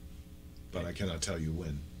 But I cannot tell you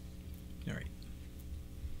when. All right.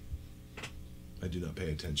 I do not pay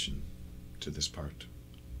attention to this part.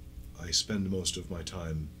 I spend most of my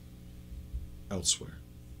time elsewhere.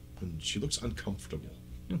 And she looks uncomfortable.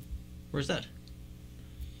 Where's that?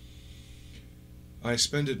 I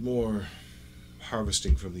spend it more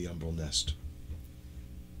harvesting from the umbral nest.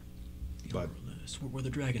 The But- Umbral Nest, where the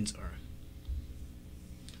dragons are.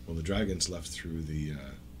 Well, the dragons left through the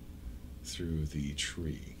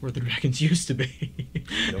tree. Where the dragons used to be.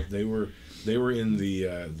 No, they were in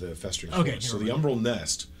the festering Okay, forest. So never the mind. umbral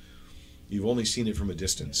nest, you've only seen it from a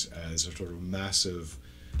distance as a sort of massive,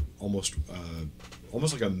 almost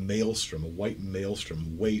like a maelstrom, a white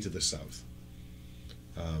maelstrom, way to the south.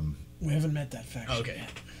 We haven't met that faction. Okay. yet.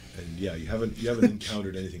 And yeah, you haven't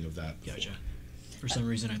encountered anything of that before. Gotcha. For some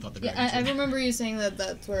reason, I thought the Yeah, dragons I were... remember you saying that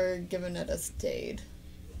that's where Givenetta stayed.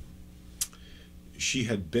 She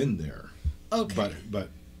had been there, Okay. but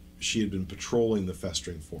she had been patrolling the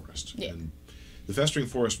festering forest. Yeah. And the festering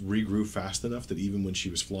forest regrew fast enough that even when she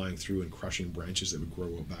was flying through and crushing branches, that would grow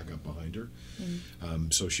back up behind her.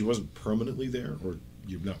 So she wasn't permanently there, or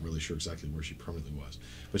you're not really sure exactly where she permanently was,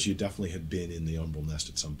 but she definitely had been in the umbral nest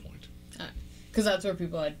at some point. Because that's where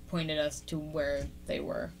people had pointed us to where they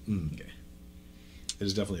were. Okay. It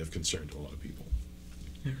is definitely of concern to a lot of people.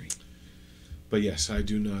 All right. But yes, I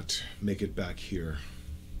do not make it back here,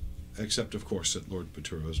 except of course at Lord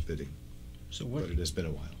Paturo's bidding. So But it has been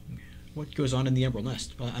a while. what goes on in the Umbral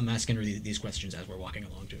Nest? Well, I'm asking her these questions as we're walking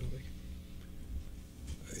along, too.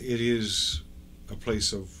 It is a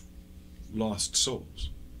place of lost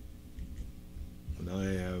souls. And I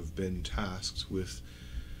have been tasked with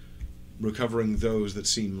recovering those that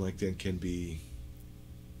seem like they can be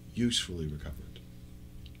usefully recovered.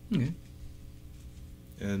 Okay.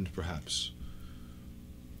 And perhaps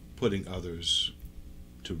putting others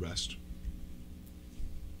to rest,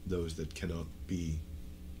 those that cannot be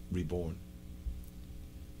reborn.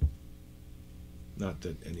 Not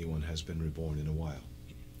that anyone has been reborn in a while.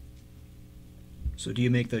 So do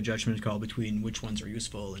you make the judgment call between which ones are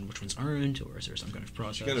useful and which ones aren't, or is there some kind of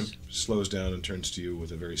process? She kind of slows down and turns to you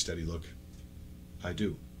with a very steady look. I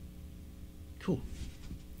do. Cool.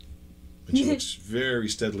 And she looks very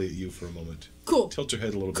steadily at you for a moment. Cool. Tilts her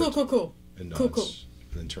head a little Cool, bit. cool, cool. And nods. Cool, cool.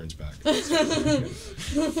 And then turns back.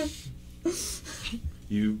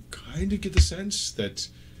 You kind of get the sense that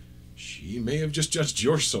she may have just judged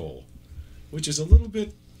your soul, which is a little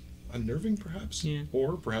bit unnerving, perhaps. Yeah.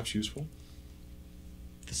 Or perhaps useful.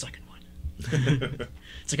 The second one.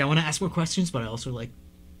 It's like, I want to ask more questions, but I also, like,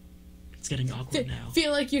 it's getting awkward now.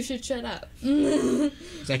 Feel like you should shut up.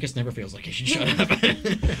 Zacchaeus never feels like he should shut up.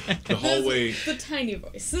 The hallway... The tiny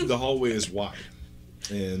voice. The hallway is wide,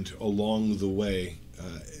 and along the way,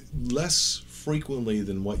 less frequently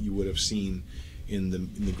than what you would have seen in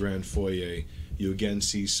the grand foyer, you again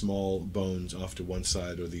see small bones off to one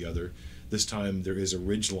side or the other. This time there is a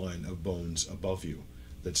ridgeline of bones above you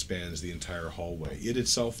that spans the entire hallway. It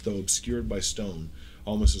itself, though obscured by stone,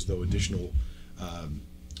 almost as though additional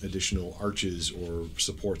arches or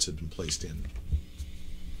supports had been placed in.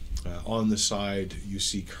 On the side, you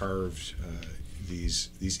see carved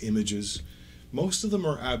these images. Most of them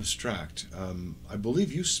are abstract. I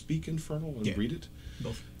believe you speak Infernal and read it.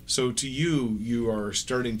 Both. So to you, you are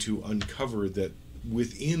starting to uncover that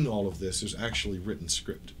within all of this, there's actually written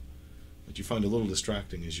script. But you find a little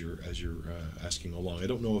distracting as you're asking along. I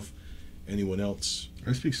don't know if anyone else.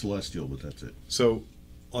 I speak Celestial, but that's it. So,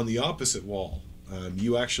 on the opposite wall,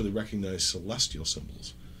 you actually recognize celestial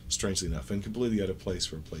symbols, strangely enough, and completely out of place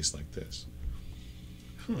for a place like this.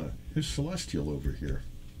 Huh. There's Celestial over here.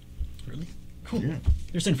 Really? Cool. Yeah.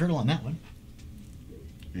 There's Infernal on that one.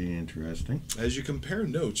 Interesting. As you compare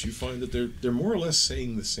notes, you find that they're more or less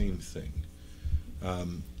saying the same thing.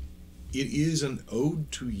 It is an ode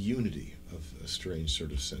to unity of a strange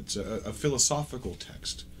sort of sense, a philosophical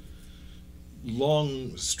text.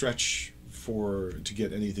 Long stretch to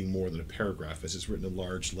get anything more than a paragraph, as it's written in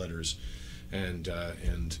large letters and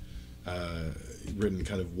written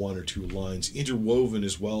kind of one or two lines, interwoven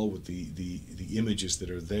as well with the images that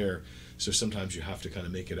are there. So sometimes you have to kind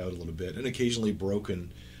of make it out a little bit, and occasionally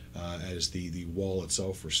broken as the wall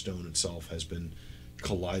itself or stone itself has been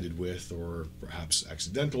collided with, or perhaps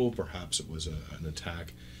accidental, perhaps it was an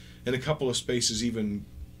attack. And a couple of spaces even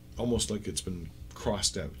almost like it's been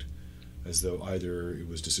crossed out, as though either it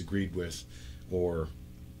was disagreed with or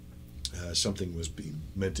something was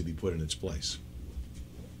meant to be put in its place.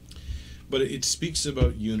 But it speaks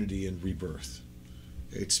about unity and rebirth.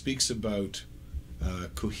 It speaks about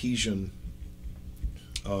cohesion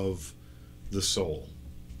of the soul.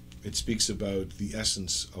 It speaks about the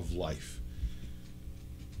essence of life.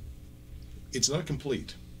 It's not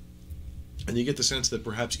complete. And you get the sense that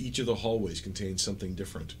perhaps each of the hallways contains something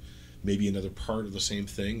different. Maybe another part of the same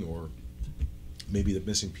thing, or maybe the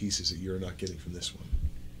missing pieces that you're not getting from this one.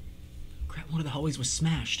 Crap, one of the hallways was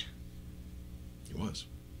smashed. It was.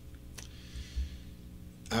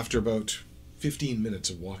 After about 15 minutes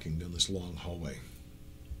of walking down this long hallway,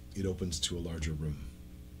 it opens to a larger room.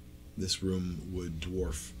 This room would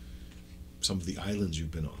dwarf some of the islands you've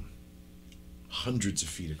been on. Hundreds of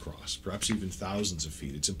feet across, perhaps even thousands of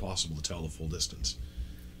feet. It's impossible to tell the full distance.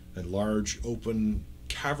 A large, open,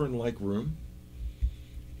 cavern-like room,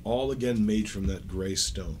 all again made from that gray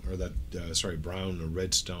stone, or that, brown or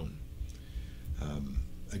red stone.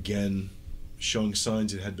 Again, showing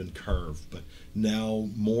signs it had been carved, but now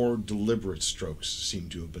more deliberate strokes seem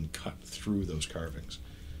to have been cut through those carvings,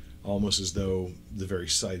 almost as though the very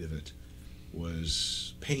sight of it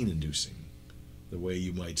was pain-inducing, the way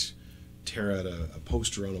you might tear out a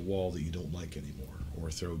poster on a wall that you don't like anymore,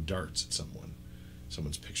 or throw darts at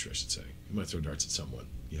someone's picture, I should say. You might throw darts at someone.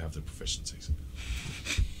 You have the proficiencies.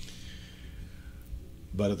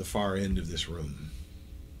 But at the far end of this room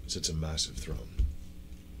sits a massive throne,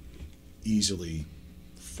 easily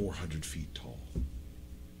 400 feet tall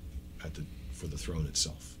for the throne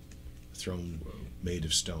itself. A throne made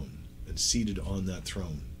of stone. And seated on that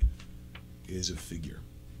throne is a figure,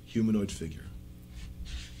 humanoid figure,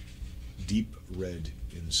 deep red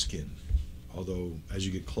in skin. Although, as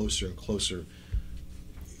you get closer and closer,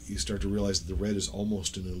 you start to realize that the red is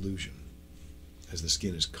almost an illusion, as the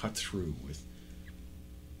skin is cut through with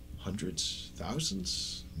hundreds,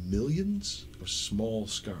 thousands, millions of small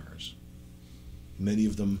scars, many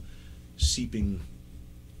of them seeping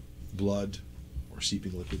blood or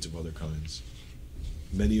seeping liquids of other kinds,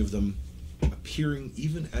 many of them appearing,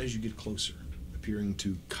 even as you get closer, appearing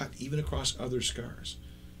to cut even across other scars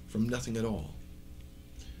from nothing at all.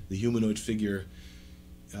 The humanoid figure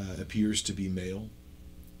appears to be male.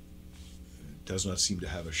 It does not seem to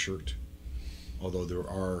have a shirt, although there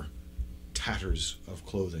are tatters of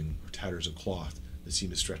clothing or tatters of cloth that seem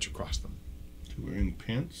to stretch across them. Is he wearing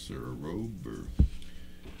pants or a robe or?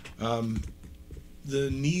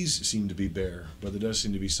 The knees seem to be bare, but there does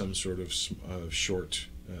seem to be some sort of short,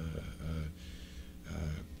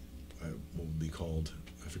 what would be called?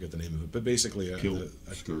 I forget the name of it, but basically Kilt,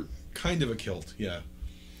 skirt. kind of a kilt, yeah.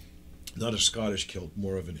 Not a Scottish kilt,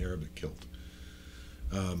 more of an Arabic kilt,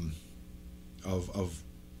 of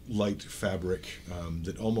light fabric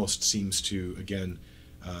that almost seems to, again,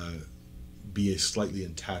 be slightly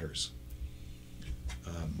in tatters.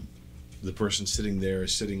 The person sitting there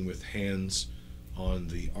is sitting with hands on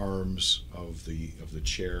the arms of the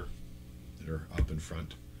chair that are up in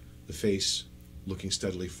front. The face looking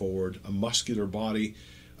steadily forward. A muscular body,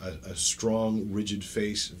 a strong, rigid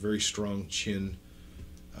face, a very strong chin,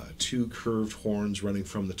 two curved horns running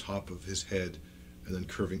from the top of his head and then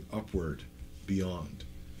curving upward beyond.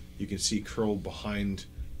 You can see curled behind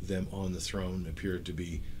them on the throne appear to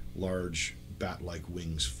be large bat-like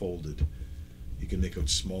wings folded. You can make out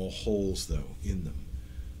small holes, though, in them.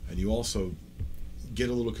 And you also get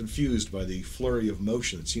a little confused by the flurry of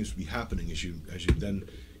motion that seems to be happening as you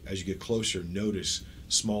get closer, notice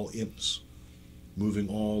small imps moving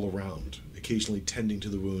all around, occasionally tending to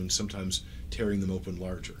the wounds, sometimes tearing them open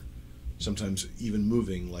larger, sometimes even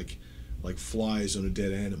moving like flies on a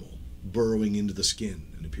dead animal, burrowing into the skin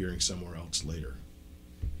and appearing somewhere else later.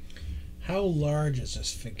 How large is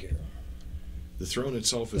this figure? The throne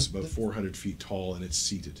itself is about 400 feet tall, and it's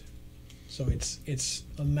seated. So it's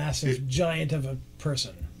a massive giant of a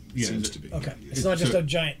person. It seems to be. Okay. It's not just a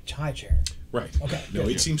giant high chair. Right. Okay. No,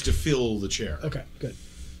 good. it seems to fill the chair. Okay, good.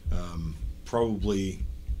 Probably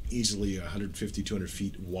easily 150, 200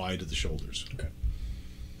 feet wide at the shoulders. Okay.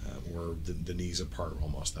 Or the knees apart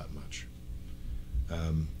almost that much.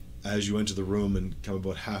 As you enter the room and come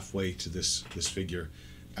about halfway to this figure,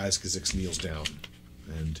 Azkazix kneels down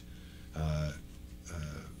and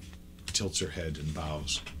tilts her head and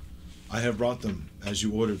bows. I have brought them as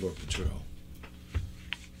you ordered, Lord Petruo.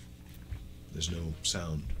 There's no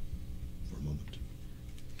sound for a moment.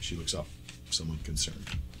 She looks up, somewhat concerned.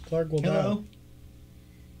 Clark will Hello. bow.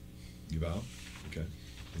 You bow? Okay.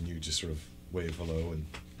 And you just sort of wave hello and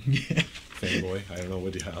fanboy. I don't know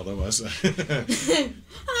what the hell that was.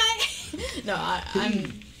 Hi. No,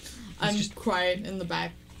 I'm just quiet in the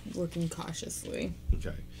back, looking cautiously.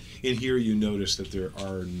 Okay. In here you notice that there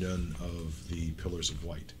are none of the pillars of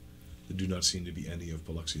white. There do not seem to be any of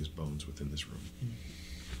Biluxia's bones within this room.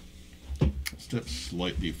 Step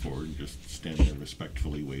slightly forward and just stand there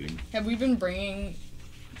respectfully waiting. Have we been bringing?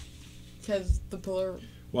 Because the pillar.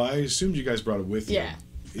 Well, I assumed you guys brought it with you. Yeah.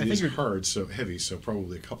 It is hard, so heavy, so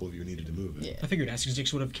probably a couple of you needed to move it. Yeah. I figured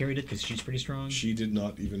Azkazix would have carried it because she's pretty strong. She did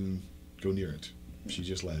not even go near it. She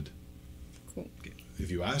just led. Cool.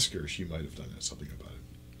 If you ask her, she might have done something about it.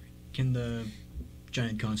 Can the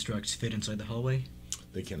giant constructs fit inside the hallway?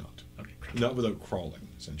 They cannot. Okay, crap. Not without crawling,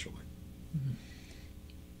 essentially.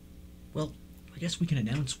 Well, I guess we can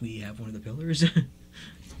announce we have one of the pillars.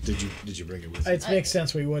 Did you bring it with you? It makes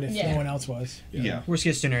sense we would if Yeah. no one else was. Yeah. Worst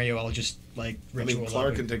case scenario, I'll just I ritual. mean,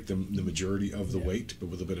 Clark up can take the majority of the Yeah. weight, but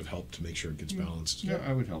with a bit of help to make sure it gets balanced. Yeah,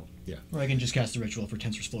 I would help. or I can just cast the ritual for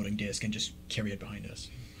Tensor's floating disc and just carry it behind us.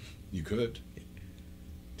 You could.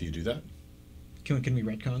 Do you do that? Can we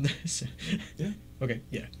retcon this? Yeah. Okay.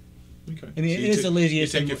 Yeah. Okay. I mean, it is the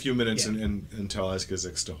laziest You take and- a few minutes yeah. and tell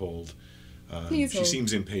Azkazix to hold. Please she hold.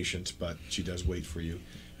 seems impatient, but she does wait for you,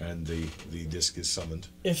 and the disc is summoned.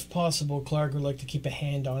 If possible, Clark would like to keep a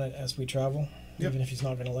hand on it as we travel, Yep. even if he's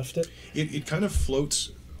not going to lift it. It kind of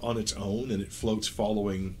floats on its own, and it floats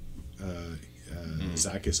following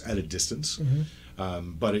Zakis at a distance,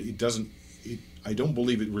 but it doesn't. I don't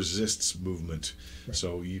believe it resists movement,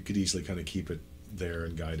 so you could easily kind of keep it there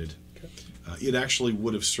and guided. Okay. It actually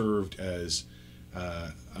would have served as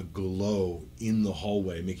a glow in the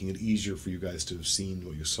hallway, making it easier for you guys to have seen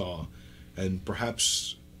what you saw, and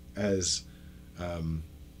perhaps as I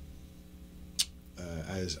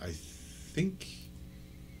think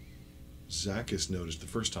Zakis noticed the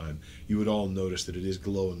first time, you would all notice that it is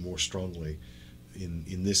glowing more strongly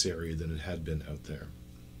in this area than it had been out there.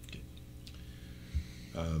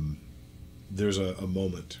 There's a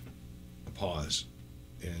moment, a pause,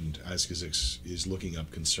 and Azkazix is looking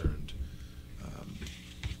up concerned.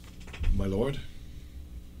 My lord?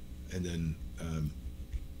 And then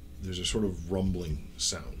there's a sort of rumbling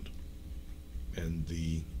sound, and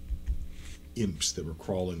the imps that were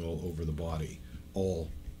crawling all over the body all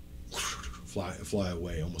fly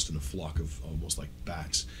away, almost in a flock of almost like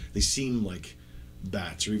bats. They seem like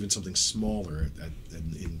bats, or even something smaller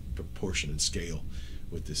in proportion and scale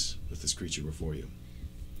with this creature before you.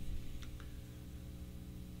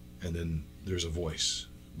 And then there's a voice,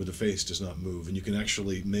 but the face does not move, and you can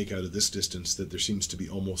actually make out of this distance that there seems to be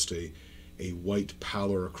almost a white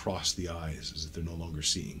pallor across the eyes, as if they're no longer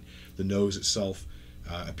seeing. The nose itself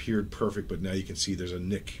appeared perfect, but now you can see there's a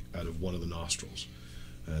nick out of one of the nostrils.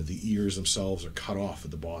 The ears themselves are cut off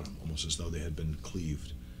at the bottom, almost as though they had been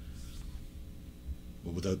cleaved.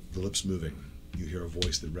 But without the lips moving, you hear a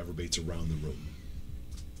voice that reverberates around the room.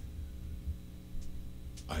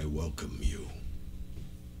 I welcome you.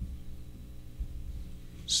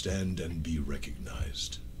 Stand and be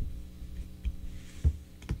recognized.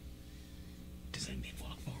 Does that mean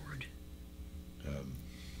walk forward?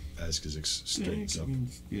 As Kazix straightens up.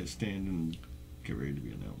 Yeah, stand and get ready to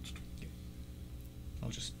be announced. I'll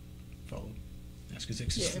just follow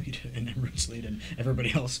Askazix's lead and Emerald's lead and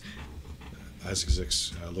everybody else.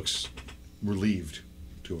 Askazix looks relieved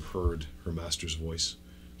to have heard her master's voice,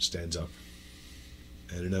 stands up,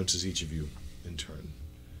 and announces each of you in turn.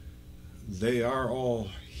 They are all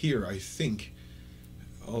here, I think,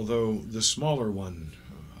 although the smaller one,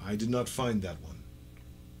 I did not find that one.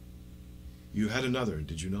 You had another,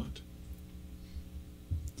 did you not?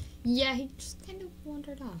 Yeah, he just kind of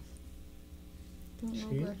wandered off. Don't know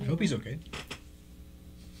where I hope he's okay.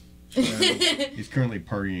 He's currently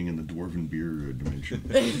partying in the dwarven beer dimension.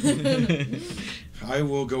 I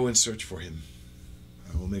will go and search for him.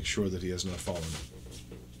 I will make sure that he has not fallen.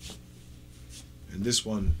 And this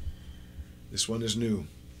one is new,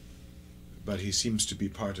 but he seems to be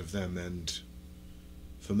part of them and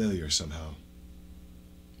familiar somehow.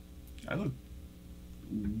 I look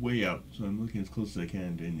way up, so I'm looking as close as I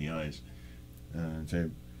can in the eyes. And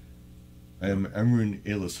say, I am Emryn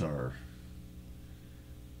Elisar,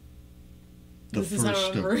 the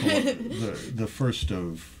first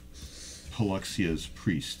of Paluxia's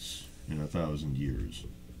priests in 1,000 years.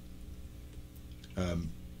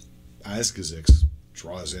 Askazix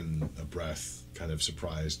draws in a breath, kind of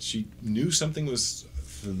surprised. She knew something was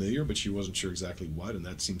familiar, but she wasn't sure exactly what, and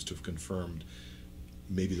that seems to have confirmed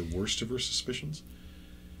maybe the worst of her suspicions.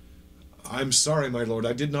 I'm sorry, my lord,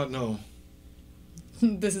 I did not know.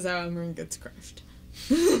 This is how Emryn gets crushed.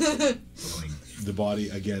 The body,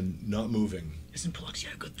 again, not moving. Isn't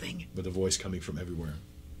Paluxia a good thing? But the voice coming from everywhere.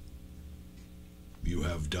 You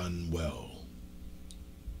have done well.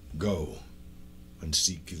 Go and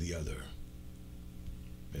seek the other.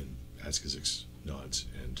 And Askazix nods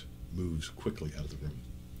and moves quickly out of the room.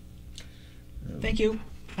 Thank you.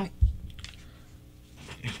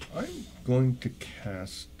 I'm going to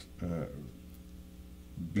cast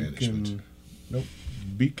Banishment.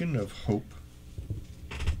 Beacon of Hope.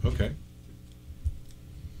 Okay.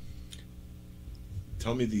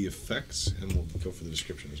 Tell me the effects, and we'll go for the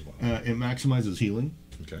description as well. It maximizes healing,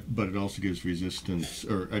 Okay. but it also gives resistance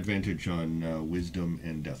or advantage on wisdom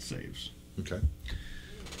and death saves. Okay.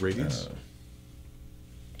 Radius?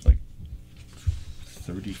 Like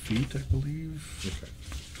 30 feet, I believe. Okay.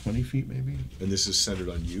 20 feet, maybe. And this is centered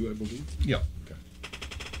on you, I believe? Yeah. Okay.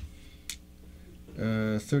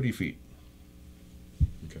 30 feet.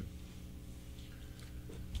 Okay.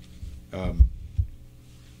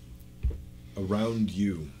 Around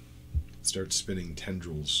you start spinning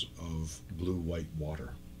tendrils of blue-white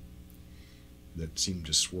water that seem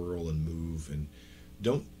to swirl and move and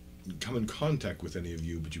don't come in contact with any of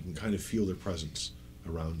you, but you can kind of feel their presence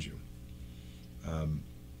around you.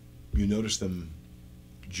 You notice them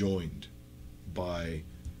joined by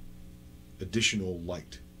additional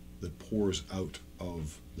light that pours out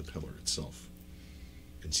of the pillar itself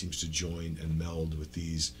and seems to join and meld with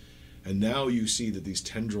these. And now you see that these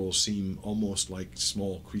tendrils seem almost like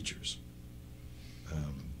small creatures,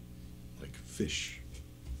 like fish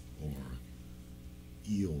or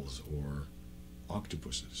eels or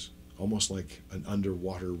octopuses, almost like an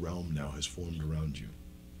underwater realm now has formed around you.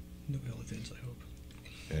 No elephants, I hope.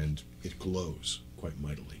 And it glows quite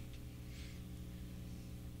mightily.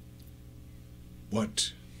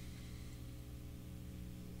 What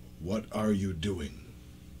are you doing?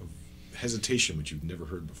 Hesitation, which you've never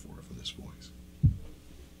heard before from this voice.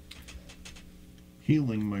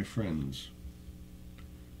 Healing my friends.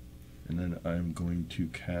 And then I'm going to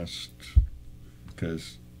cast,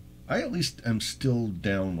 because I at least am still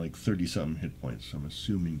down like 30-something hit points. So I'm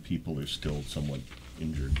assuming people are still somewhat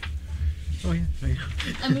injured. Oh yeah.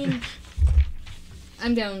 I mean,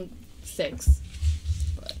 I'm down 6.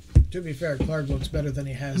 But To be fair, Clark looks better than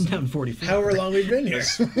he has. I'm down 44. However long we've been here.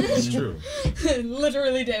 That's true.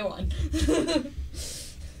 Literally day one.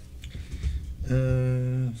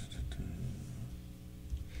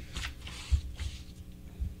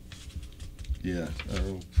 Yeah,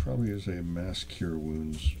 I'll probably say mass cure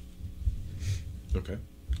wounds. Okay.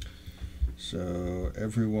 So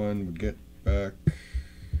everyone would get back.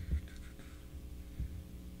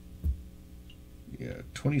 Yeah,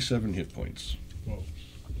 27 hit points. Whoa.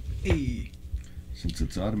 Hey. Since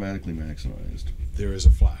it's automatically maximized. There is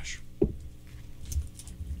a flash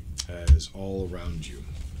as all around you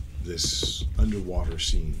this underwater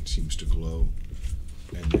scene seems to glow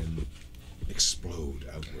and then explode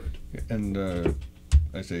outward. And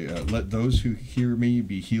I say, let those who hear me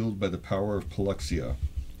be healed by the power of Paluxia.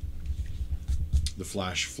 The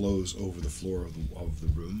flash flows over the floor of the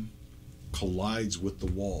room, collides with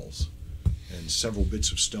the walls, and several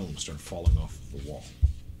bits of stone start falling off of the wall.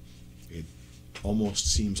 It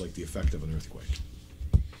almost seems like the effect of an earthquake.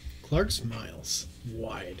 Clark smiles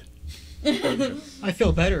wide. I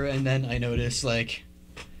feel better, and then I notice, like,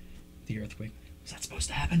 the earthquake. Is that supposed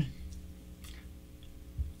to happen?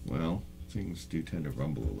 Well, things do tend to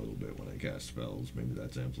rumble a little bit when I cast spells. Maybe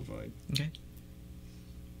that's amplified. Okay.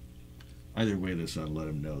 Either way, this ought to let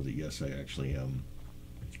him know that, yes, I actually am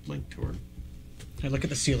linked to her. I look at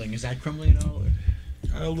the ceiling. Is that crumbling at all? Or?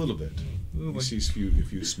 A little bit. Ooh, You boy. see a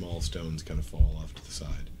few small stones kind of fall off to the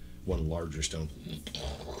side. One larger stone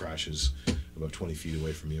crashes about 20 feet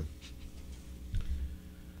away from you.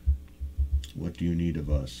 What do you need of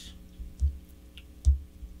us?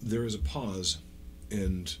 There is a pause,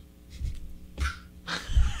 and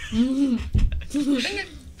an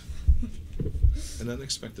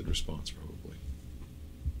unexpected response, probably.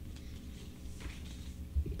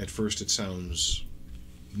 At first, it sounds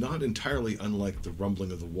not entirely unlike the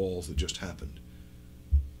rumbling of the walls that just happened,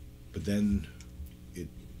 but then it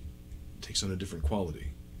takes on a different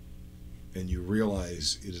quality, and you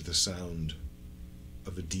realize it is the sound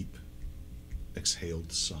of a deep,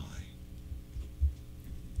 exhaled sigh.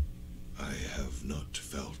 I have not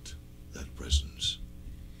felt that presence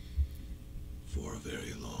for a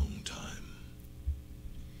very long time.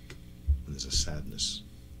 And there's a sadness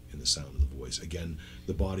in the sound of the voice. Again,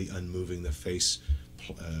 the body unmoving, the face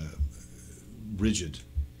rigid,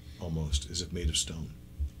 almost, as if made of stone.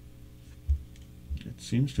 It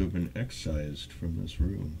seems to have been excised from this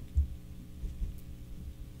room.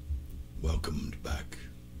 Welcomed back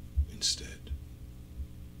instead.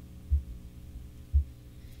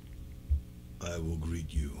 I will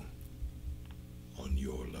greet you on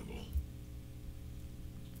your level.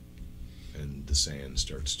 And the sand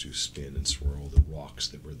starts to spin and swirl. The rocks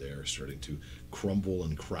that were there starting to crumble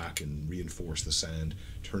and crack and reinforce the sand,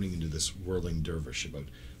 turning into this whirling dervish about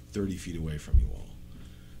 30 feet away from you all.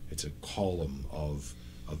 It's a column of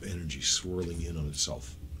energy swirling in on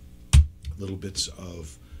itself. Little bits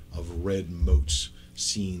of red motes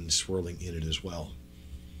seen swirling in it as well.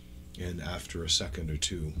 And after a second or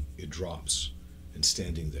two, it drops, and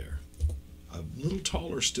standing there, a little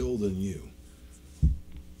taller still than you,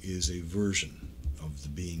 is a version of the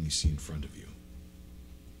being you see in front of you.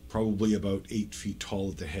 Probably about 8 feet tall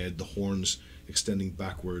at the head, the horns extending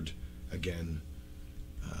backward again,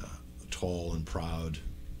 tall and proud,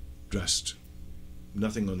 dressed,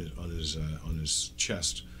 nothing on his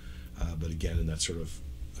chest, but again in that sort of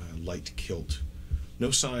light kilt. No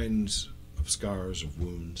signs of scars, of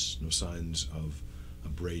wounds, no signs of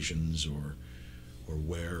abrasions or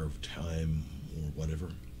wear of time or whatever.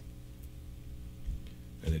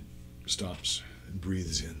 And it stops and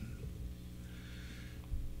breathes in.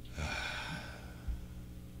 I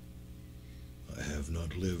have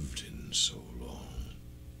not lived in so long.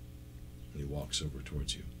 And he walks over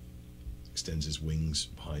towards you, extends his wings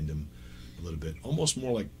behind him a little bit, almost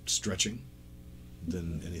more like stretching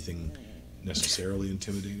than anything necessarily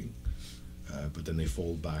intimidating. But then they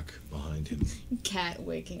fold back behind him. Cat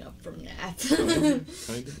waking up from nap. Kind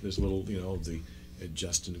of. There's a little, the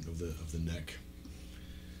adjusting of the neck.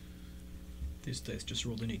 This dice just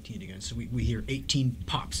rolled an 18 again, so we hear 18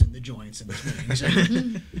 pops in the joints and the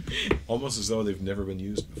swings. Almost as though they've never been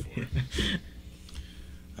used before.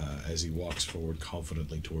 As he walks forward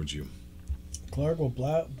confidently towards you. Clark will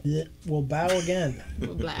bow again.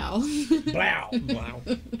 Blow. Blow. Wow.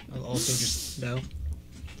 I'll also just bow.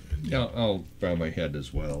 Yeah, I'll bow my head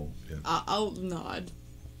as well. I'll nod.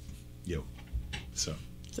 Yo. So.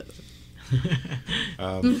 So,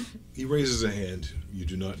 He raises a hand. You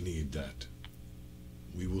do not need that.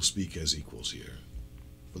 We will speak as equals here,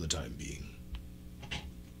 for the time being.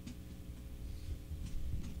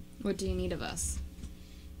 what do you need of us?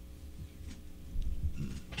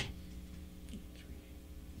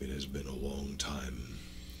 It has been a long time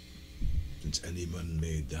since anyone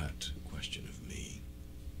made that question of me.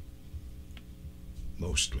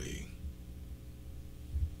 Mostly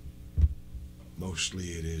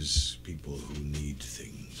it is people who need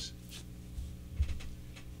things.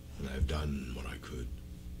 And I've done what I could.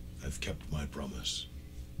 I've kept my promise,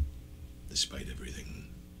 despite everything.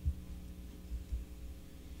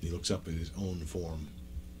 He looks up at his own form.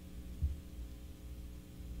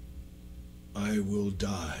 I will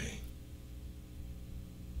die.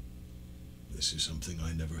 This is something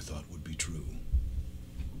I never thought would be true.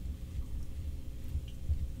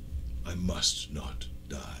 I must not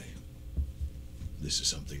die. This is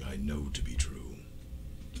something I know to be true.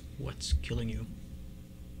 What's killing you?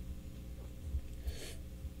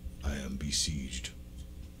 I am besieged,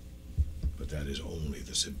 but that is only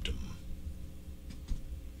the symptom.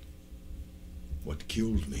 What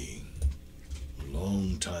killed me a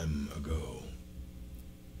long time ago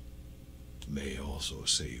may also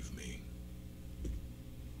save me.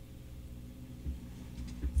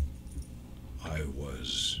 I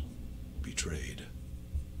was betrayed.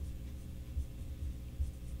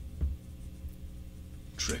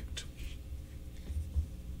 Tricked.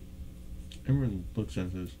 Everyone looks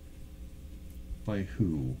at this. By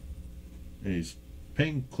who? And he's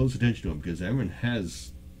paying close attention to him because Emran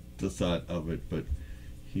has the thought of it, but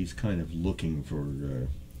he's kind of looking for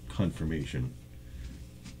confirmation.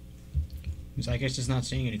 Zygus is not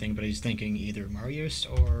seeing anything, but he's thinking either Marius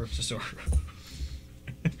or Cesaro.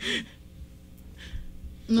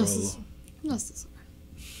 No, Cesaro.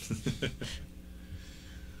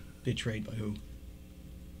 Betrayed by who?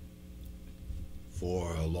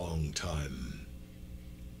 For a long time,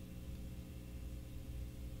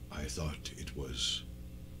 I thought it was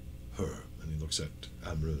her. And he looks at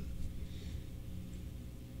Amrun.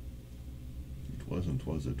 It wasn't,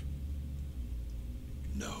 was it?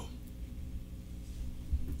 No.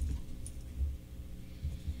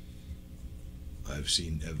 I've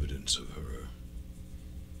seen evidence of her.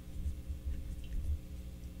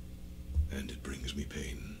 And it brings me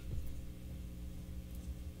pain.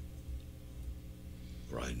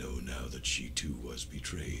 For I know now that she too was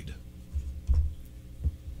betrayed.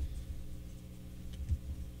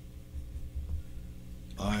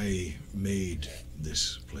 I made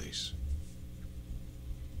this place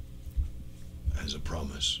as a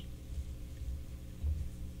promise.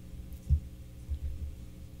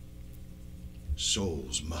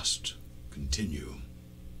 Souls must continue.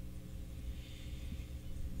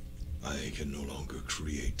 I can no longer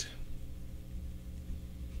create,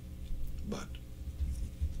 but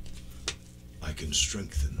I can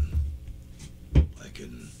strengthen. I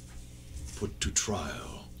can put to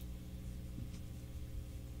trial.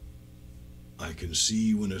 I can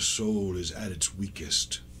see when a soul is at its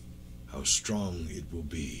weakest, how strong it will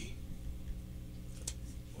be.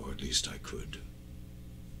 Or at least I could.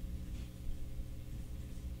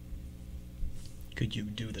 Could you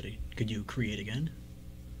do that? Could you create again?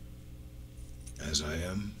 As I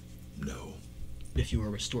am? No. If you were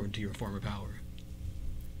restored to your former power?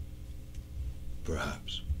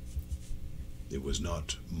 Perhaps. It was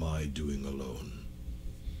not my doing alone.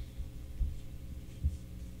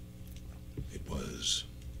 It was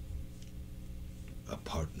a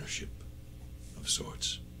partnership of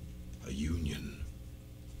sorts, a union.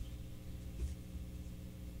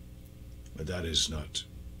 But that is not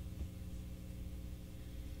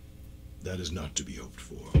to be hoped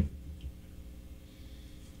for.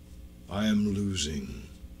 I am losing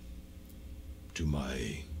to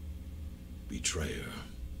my betrayer.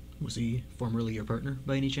 Was he formerly your partner,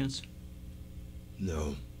 by any chance?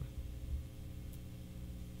 No.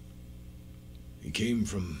 He came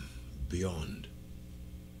from beyond,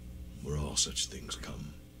 where all such things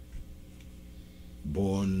come.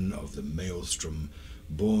 Born of the maelstrom,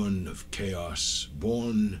 born of chaos,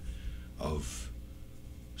 born of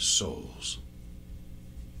souls.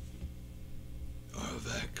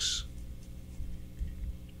 Arvex.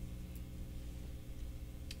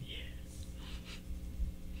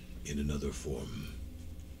 In another form,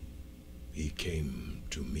 he came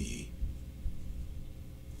to me,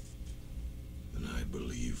 and I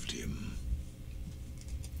believed him,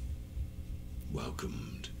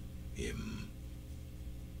 welcomed him,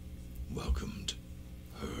 welcomed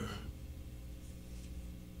her.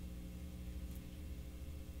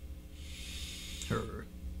 Her.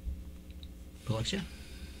 Alexia?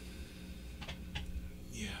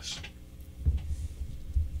 Yes.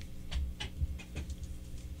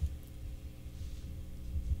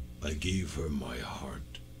 I gave her my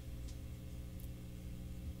heart,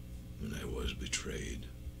 and I was betrayed.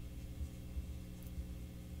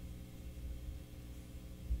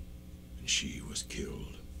 she was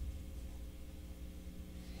killed.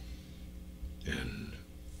 And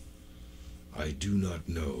I do not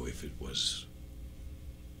know if it was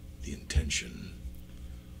the intention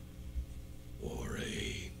or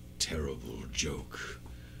a terrible joke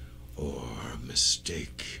or a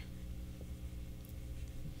mistake.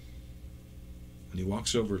 And he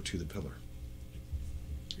walks over to the pillar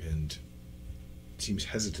and seems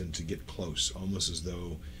hesitant to get close, almost as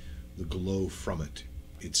though the glow from it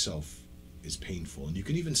itself is painful. And you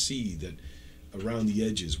can even see that around the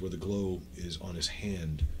edges where the glow is on his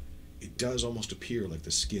hand, it does almost appear like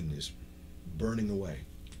the skin is burning away.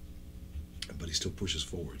 But he still pushes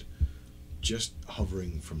forward, just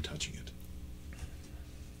hovering from touching it.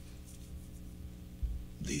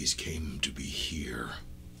 These came to be here.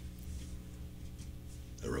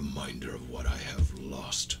 A reminder of what I have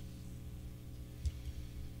lost.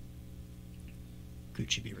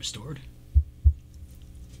 Could she be restored?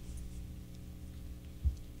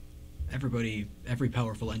 Every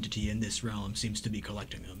powerful entity in this realm seems to be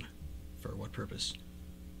collecting them. For what purpose?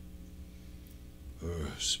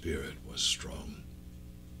 Her spirit was strong.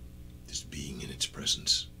 Just being in its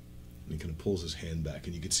presence. And he kind of pulls his hand back,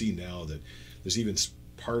 and you can see now that there's even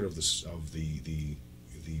part of the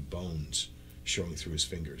bones showing through his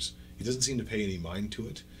fingers. He doesn't seem to pay any mind to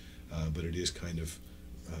it, but it is kind of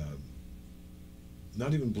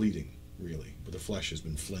not even bleeding, really, but the flesh has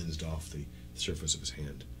been flensed off the surface of his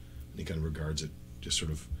hand. And he kind of regards it just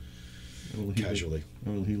sort of casually. A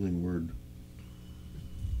little healing word.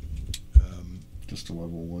 Just a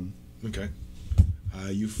level 1. Okay.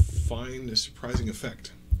 You find a surprising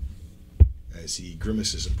effect as he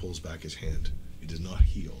grimaces and pulls back his hand. It does not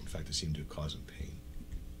heal. In fact, it seemed to cause him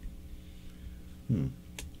pain.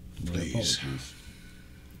 My Please. apologies.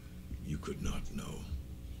 You could not know.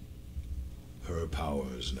 Her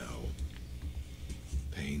powers now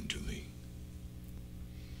pain to me.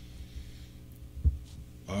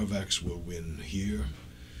 Arvax will win here,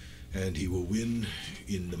 and he will win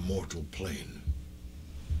in the mortal plane.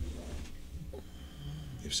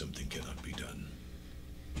 If something cannot be done.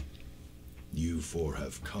 You four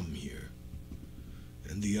have come here,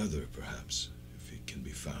 and the other, perhaps, if it can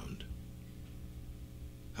be found.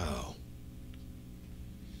 How?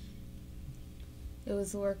 It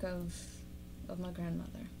was the work of my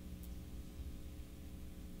grandmother.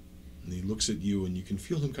 And he looks at you, and you can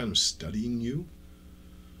feel him kind of studying you,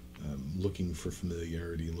 looking for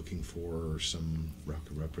familiarity, looking for some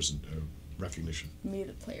recognition. Me,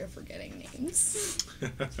 the player, forgetting names.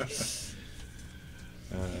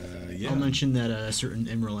 Yeah. I'll mention that a certain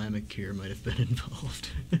Imralamic here might have been involved.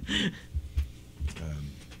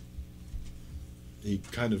 He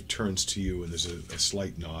kind of turns to you, and there's a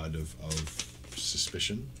slight nod of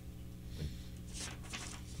suspicion.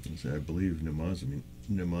 I believe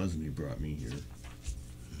Namazani brought me here.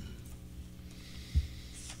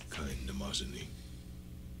 Kind Namazani.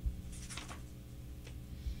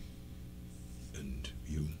 And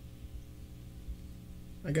you?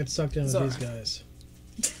 I got sucked in with Zora. these guys.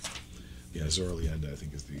 Yeah, Zoralianda, I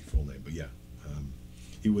think is the full name. But yeah,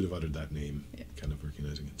 he would have uttered that name, Yeah. kind of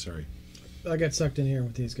recognizing it. Sorry. I got sucked in here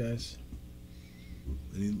with these guys.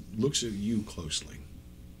 And he looks at you closely.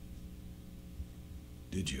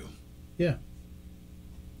 Did you? Yeah.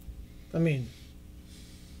 I mean,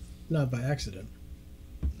 not by accident.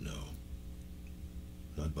 No.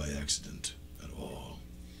 Not by accident at all.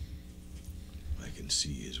 I can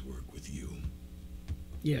see his work with you.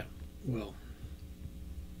 Yeah, well.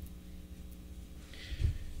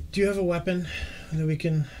 Do you have a weapon that we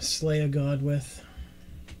can slay a god with?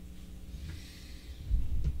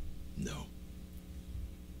 No.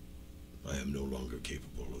 I am no longer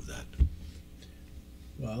capable of that.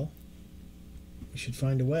 Well, we should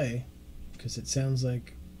find a way, because it sounds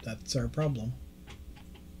like that's our problem.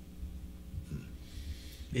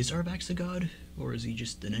 Is Arvax a god, or is he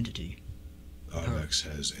just an entity? Arvax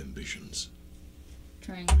has ambitions.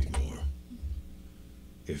 Trying To be to. more.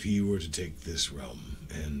 If he were to take this realm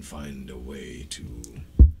and find a way to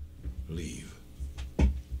leave,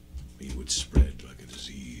 he would spread like a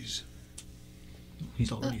disease.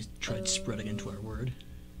 He's already tried spreading into our world.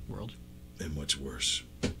 And what's worse,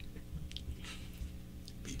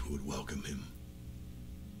 people would welcome him.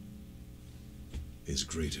 His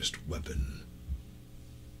greatest weapon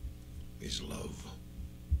is love.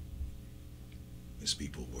 His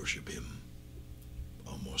people worship him,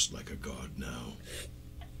 almost like a god now.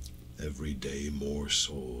 Every day more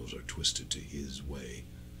souls are twisted to his way,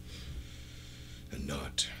 and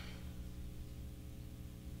not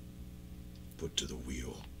put to the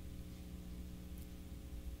wheel.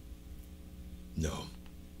 No.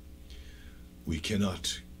 We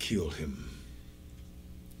cannot kill him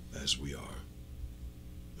as we are.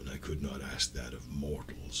 And I could not ask that of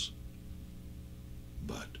mortals.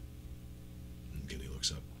 But, again he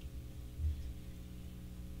looks up.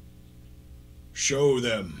 Show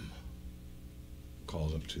them,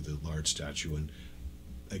 calls up to the large statue, and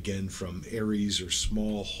again from areas or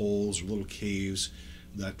small holes or little caves,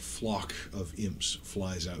 that flock of imps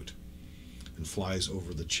flies out and flies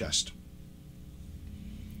over the chest,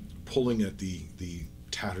 pulling at the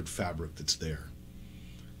tattered fabric that's there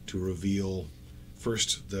to reveal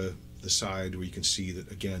first the side where you can see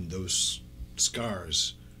that again those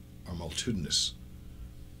scars are multitudinous.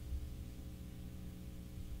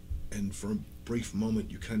 And for a brief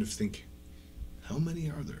moment you kind of think, how many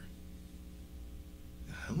are there?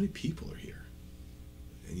 How many people are here?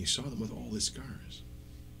 And you saw them with all these scars.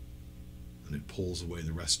 And it pulls away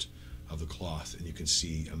the rest of the cloth, and you can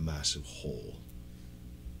see a massive hole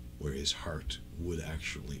where his heart would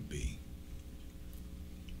actually be.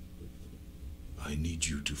 I need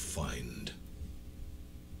you to find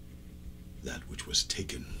that which was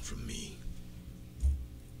taken from me.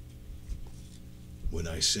 When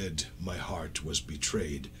I said my heart was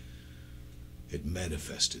betrayed, it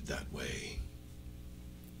manifested that way.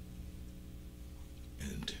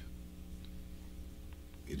 And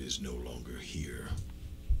it is no longer here.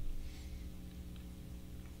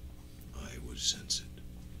 I would sense it.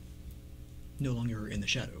 No longer in the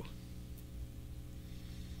shadow.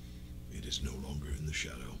 It is no longer in the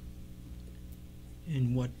shadow.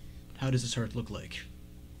 And how does this heart look like?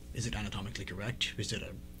 Is it anatomically correct? Is it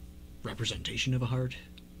a representation of a heart?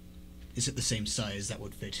 Is it the same size that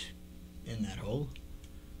would fit in that hole?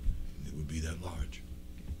 It would be that large.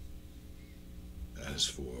 As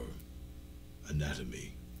for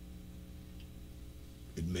anatomy,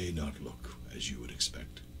 it may not look as you would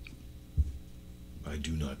expect. I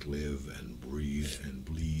do not live and breathe and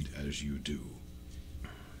bleed as you do.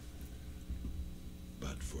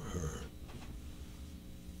 But for her,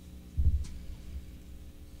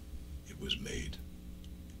 it was made.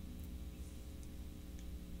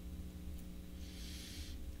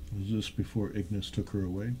 Was this before Ignis took her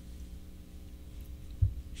away?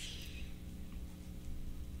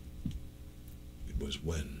 It was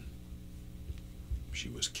when she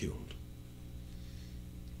was killed.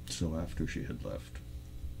 So after she had left.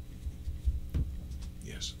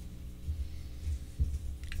 Yes.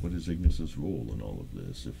 What is Ignis's role in all of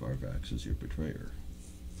this if Arvax is your betrayer?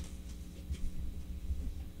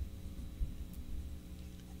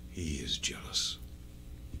 He is jealous.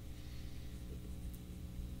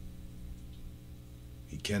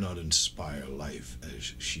 He cannot inspire life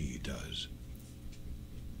as she does.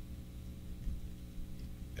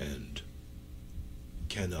 And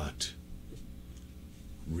cannot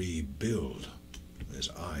rebuild as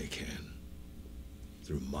I can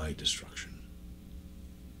through my destruction.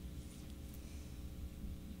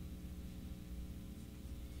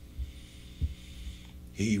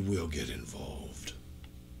 He will get involved,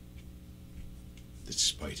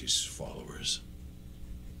 despite his followers.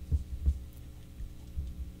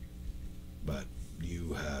 But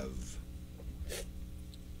you have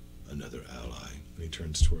another ally. And he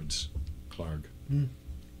turns towards Clark.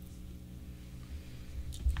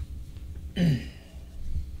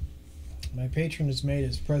 My patron has made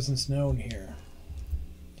his presence known here.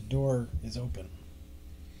 The door is open,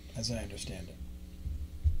 as I understand it.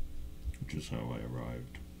 Which is how I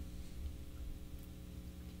arrived.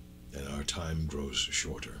 And our time grows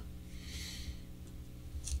shorter.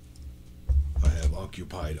 I have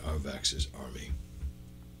occupied Arvax's army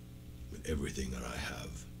with everything that I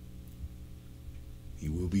have. He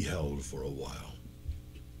will be held for a while.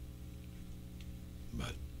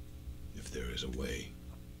 But if there is a way,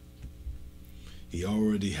 he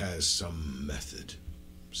already has some method,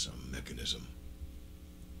 some mechanism.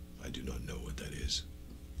 I do not know what that is.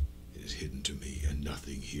 It is hidden to me, and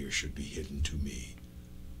nothing here should be hidden to me.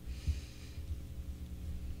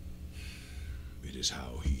 It is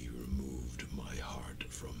how he removed my heart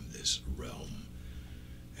from this realm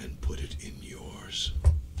and put it in yours.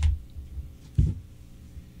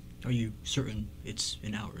 Are you certain it's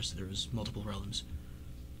in ours? There's multiple realms.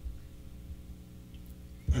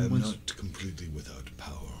 I am not completely without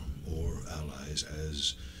power or allies,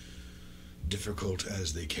 as difficult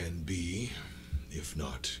as they can be, if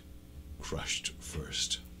not crushed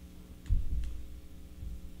first.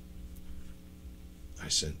 I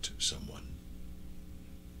sent someone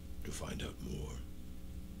to find out more.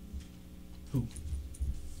 Who?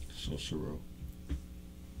 Cicero.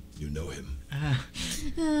 You know him.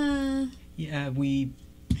 Yeah, we...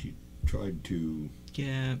 He tried to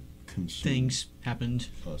Yeah, consume things happened.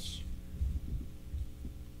 us.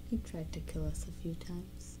 He tried to kill us a few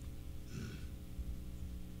times.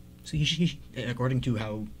 So he, according to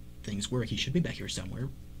how things work, he should be back here somewhere.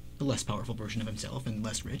 A less powerful version of himself and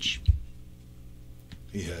less rich.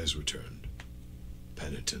 He has returned.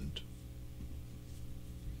 Penitent.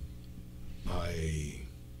 I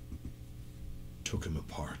took him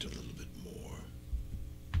apart a little bit more.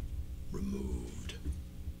 Removed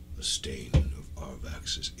the stain of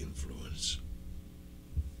Arvax's influence.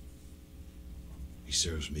 He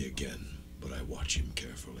serves me again, but I watch him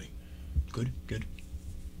carefully. Good, good.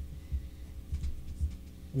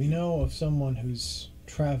 We know of someone who's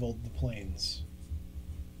traveled the plains.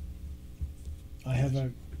 I have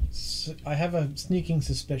a sneaking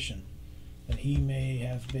suspicion that he may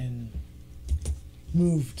have been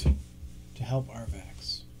moved to help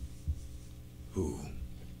Arvax. Who?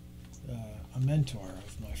 A mentor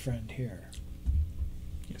of my friend here.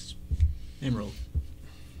 Yes. Emerald.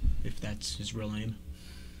 If that's his real name.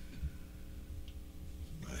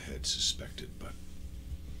 I had suspected, but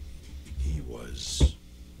he was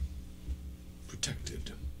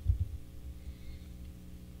protected.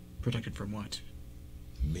 Protected from what?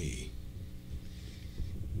 Me.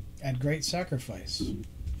 At great sacrifice,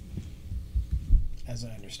 as I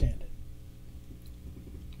understand it.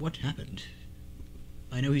 What happened?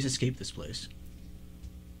 I know he's escaped this place.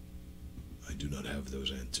 I do not have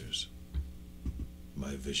those answers.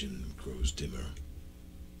 My vision grows dimmer.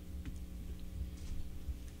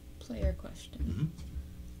 Player question. Mm-hmm.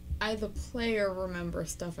 I, the player, remember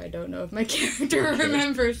stuff. I don't know if my character Okay.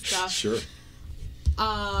 remembers stuff. Sure.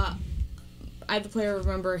 I, the player,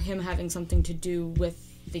 remember him having something to do with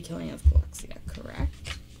the killing of Calexia,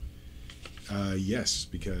 correct? Yes,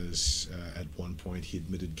 because at one point he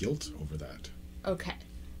admitted guilt over that. Okay.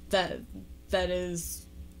 That is...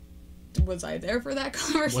 Was I there for that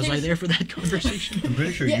conversation? Was I there for that conversation? I'm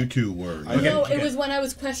pretty sure Yeah. you two were. Okay. No, Okay. it was when I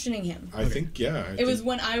was questioning him. I think, yeah. It was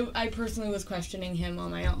when I personally was questioning him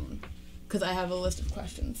on my own. Because I have a list of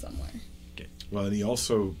questions somewhere. Well, and he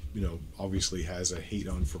also, obviously has a hate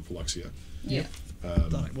on for Paluxia. Yeah.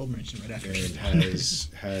 Thought I will mention right after. And has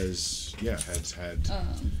had...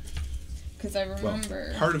 Because I Well,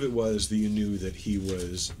 remember... part of it was that you knew that he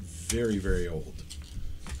was very, very old.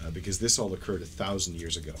 Because this all occurred 1,000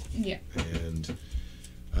 years ago. Yeah. And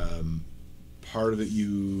part of it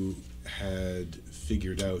you had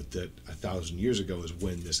figured out that 1,000 years ago is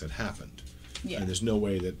when this had happened. Yeah. And there's no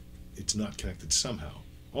way that it's not connected somehow.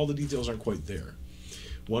 All the details aren't quite there.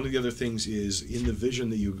 One of the other things is, in the vision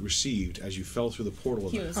that you received as you fell through the portal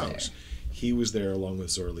of He the was house, there. he was there along with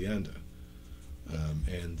Zorlianda.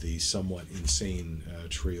 And the somewhat insane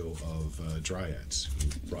trio of dryads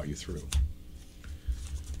who brought you through.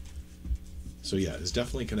 So yeah, there's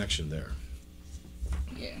definitely a connection there.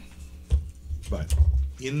 Yeah. But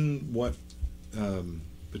in what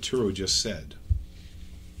Baturo just said,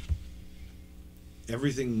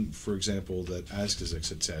 everything, for example, that Azkazax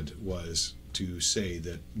had said was to say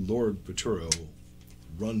that Lord Baturo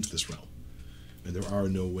runs this realm, and there are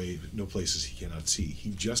no places he cannot see.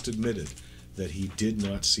 He just admitted that he did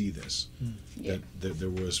not see this, Yeah. that there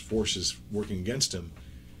was forces working against him,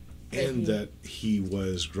 That and that he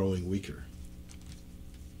was growing weaker.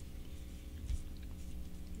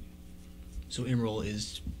 So Emerald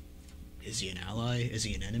is he an ally? Is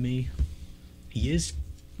he an enemy? He is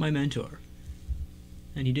my mentor.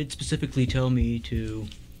 And he did specifically tell me to,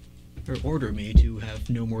 or order me to have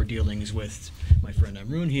no more dealings with my friend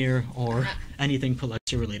Amrun here, or anything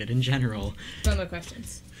Paluxia related in general. Some of the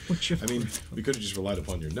questions. Which, of I mean, course, we could have just relied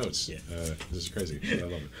upon your notes. Yeah. This is crazy, but I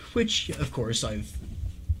love it. which, of course, it's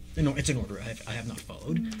an order I have not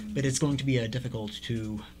followed, but it's going to be difficult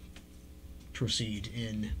to proceed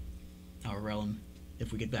in our realm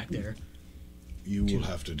if we get back there. You will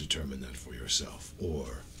have to determine that for yourself, or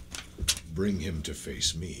bring him to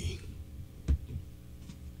face me.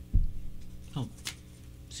 I'll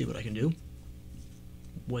see what I can do.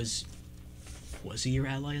 Was he your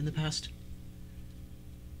ally in the past?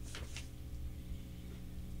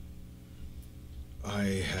 I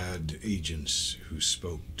had agents who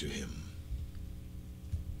spoke to him.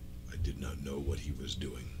 I did not know what he was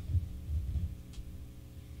doing.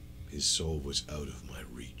 His soul was out of my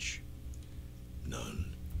reach.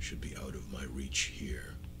 None should be out of my reach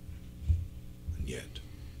here. And yet,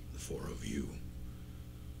 the four of you...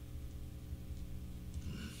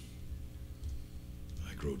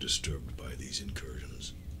 I grow disturbed by these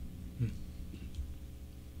incursions.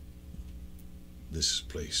 This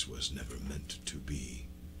place was never meant to be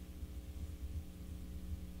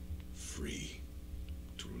free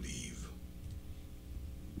to leave.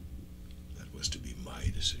 That was to be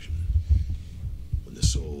my decision when the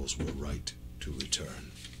souls were right to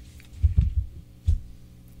return.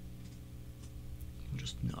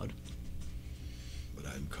 just nod. But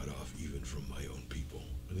I'm cut off even from my own people.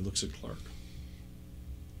 And he looks at Clark.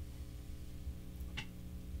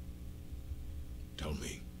 Tell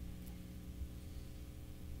me,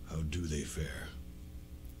 how do they fare?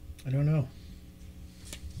 I don't know.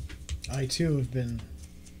 I too have been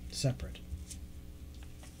separate.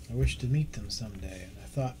 I wish to meet them someday, and I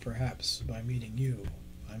thought perhaps by meeting you,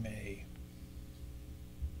 I may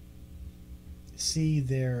see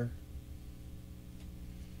their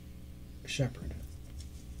shepherd,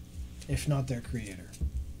 if not their creator.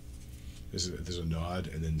 There's a nod,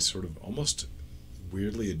 and then sort of almost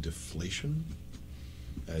weirdly a deflation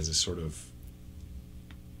as a sort of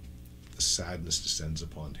sadness descends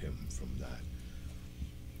upon him from that.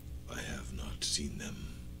 I have not seen them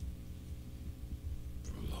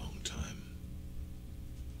for a long time.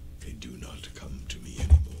 They do not come to me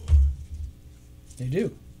anymore. They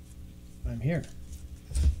do. I'm here.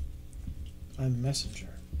 I'm a messenger.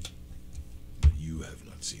 But you have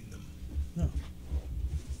not seen them. No.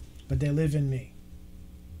 But they live in me.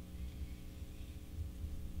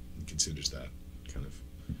 He considers that, kind of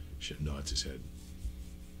nods his head,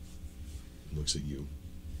 and looks at you.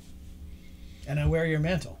 And I wear your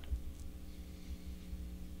mantle.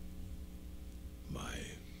 My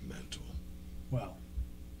mantle. Well,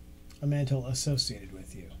 a mantle associated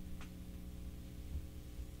with you.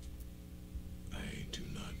 I do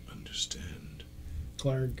not understand.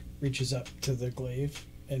 Clark reaches up to the glaive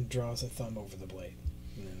and draws a thumb over the blade.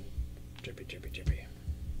 And then drippy, drippy, drippy.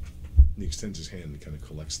 He extends his hand and kind of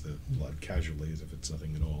collects the blood casually as if it's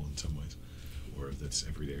nothing at all in some ways, or if it's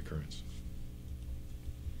everyday occurrence.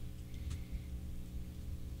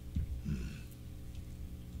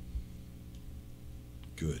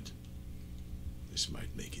 Good. This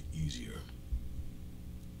might make it easier.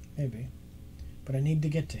 Maybe. But I need to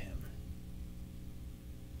get to him.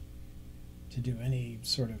 To do any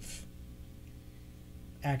sort of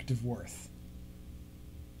act of worth.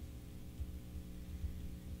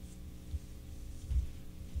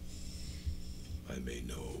 I may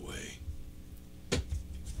know a way.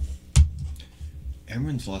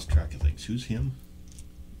 Amron's lost track of things. Who's him?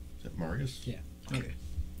 Is that Marius? Yeah. Okay.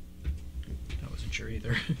 I wasn't sure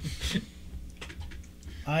either.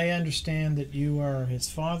 I understand that you are his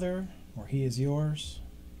father, or he is yours,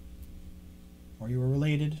 or you were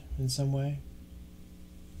related in some way.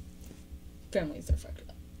 Families are fucked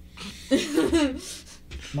up.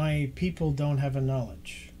 My people don't have a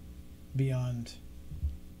knowledge beyond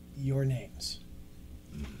your names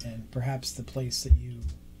and perhaps the place that you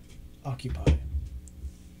occupy.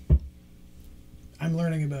 I'm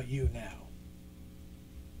learning about you now.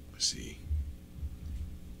 I see.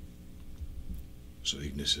 So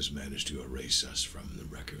Ignis has managed to erase us from the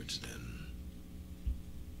records then.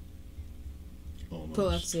 Almost.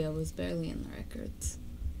 Polexia was barely in the records.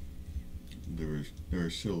 There are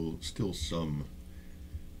still some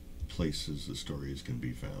places the stories can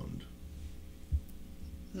be found.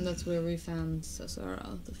 And that's where we found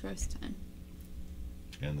Sosoro the first time.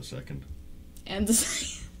 And the second. And the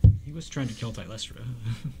second. He was trying to kill Tylestra.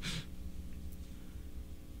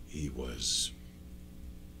 He was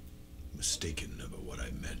mistaken about what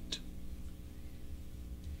I meant.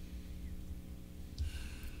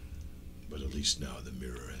 But at least now the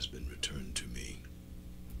mirror has been returned to me.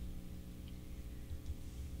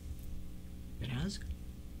 It has?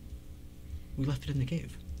 We left it in the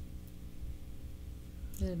cave.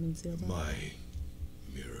 It had been sealed up. My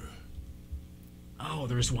mirror. Oh,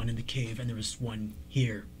 there was one in the cave and there was one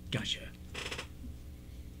here. Gotcha.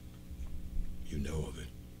 You know of it.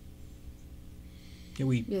 Yeah,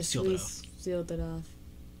 we Yes, sealed we it off. sealed it off.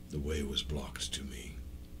 The way was blocked to me.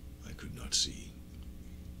 I could not see.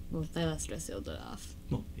 Well, Tylestra sealed it off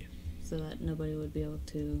Well, yeah. so that nobody would be able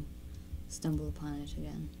to stumble upon it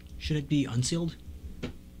again. Should it be unsealed?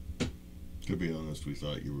 To be honest, we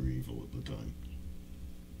thought you were evil at the time.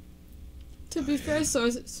 To be fair,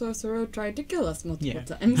 Sorcerer tried to kill us multiple Yeah.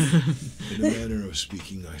 times. In a manner of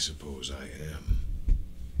speaking, I suppose I am.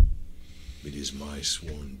 It is my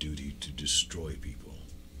sworn duty to destroy people.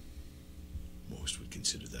 Most would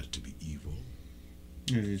consider that to be evil.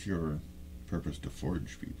 It is your purpose to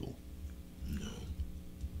forge people. No.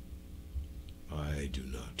 I do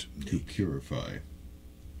not To make... purify.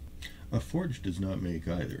 A forge does not make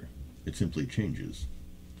either. It simply changes.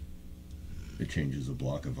 It changes a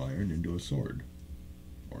block of iron into a sword.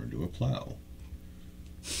 Or into a plow.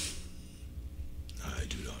 I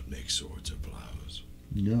do not make swords or plows.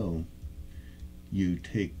 No. You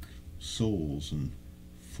take souls and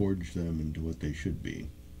forge them into what they should be.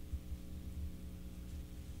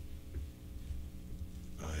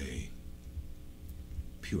 I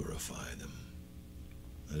purify them.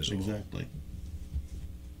 That is all. Exactly.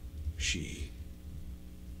 She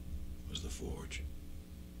was the forge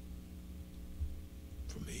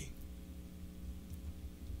for me.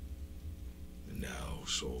 And now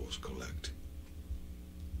souls collect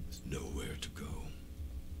with nowhere to go.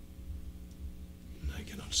 And I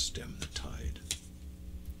cannot stem the tide.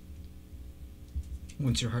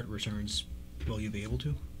 Once your heart returns, will you be able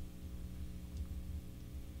to?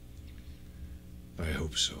 I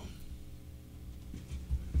hope so.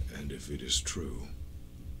 And if it is true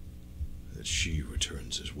that she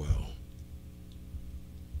returns as well,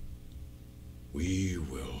 we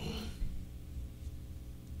will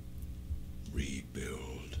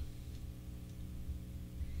rebuild.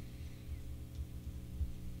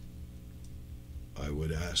 I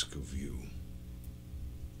would ask of you,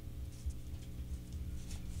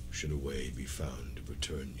 should a way be found to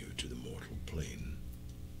return you to the mortal plane,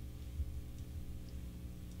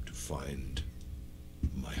 to find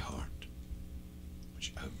my heart,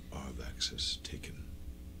 which Arvax has taken.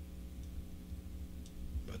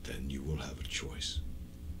 But then you will have a choice.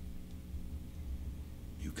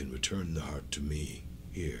 You can return the heart to me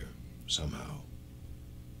here, somehow,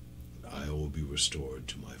 and I will be restored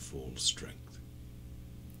to my full strength,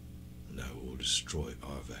 and I will destroy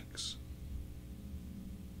Arvax.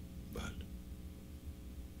 But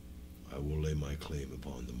I will lay my claim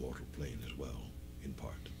upon the mortal plane as well, in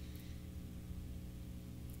part.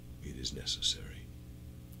 It is necessary.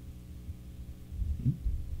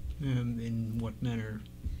 In what manner?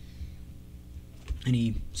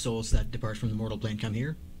 Any souls that depart from the mortal plane come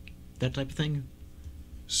here? That type of thing?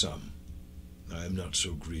 Some. I am not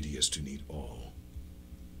so greedy as to need all.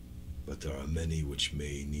 But there are many which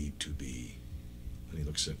may need to be, and he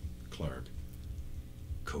looks at Clark,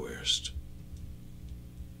 coerced.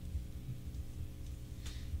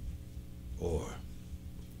 Or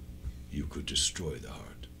you could destroy the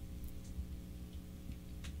heart.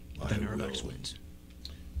 Then Arvax wins.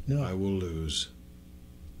 No, I will lose,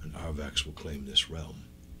 and Arvax will claim this realm.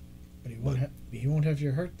 but he won't have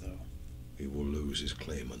your heart, though. He will lose his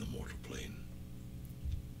claim on the mortal plane.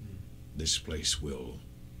 This place will,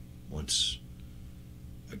 once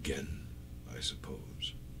again, I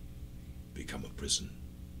suppose, become a prison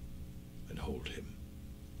and hold him.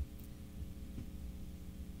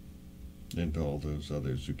 And all those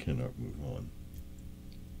others who cannot move on.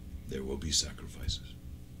 There will be sacrifices.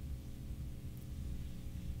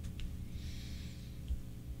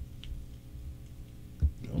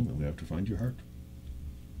 Well, then we have to find your heart.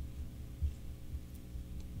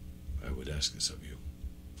 I would ask this of you.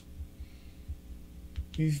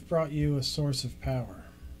 We've brought you a source of power.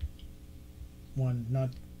 One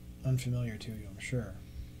not unfamiliar to you, I'm sure.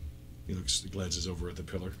 He glances over at the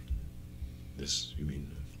pillar. This, you mean?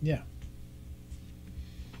 Yeah.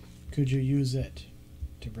 Could you use it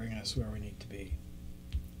to bring us where we need to be?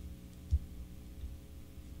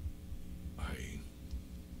 I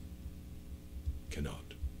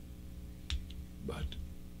cannot. But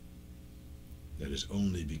that is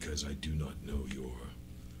only because I do not know your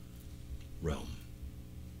realm.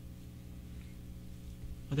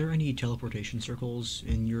 Are there any teleportation circles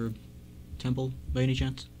in your temple, by any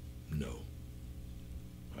chance? No.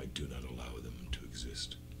 I do not allow them to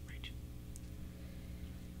exist. Right.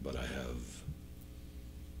 But I have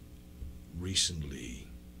recently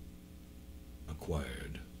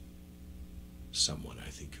acquired someone I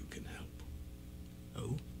think who can help.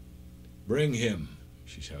 Oh? Bring him,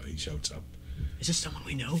 he shouts up, Is this someone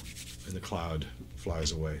we know? and the cloud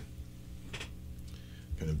flies away.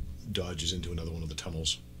 Kind of dodges into another one of the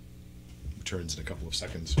tunnels. Returns in a couple of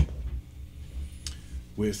seconds.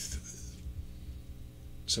 With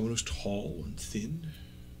someone who's tall and thin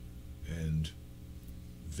and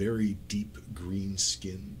very deep green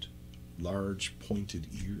skinned, large pointed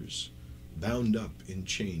ears, bound up in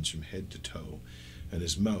chains from head to toe, and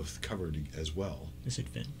his mouth covered as well. Is it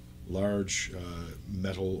Finn? Large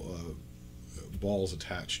metal balls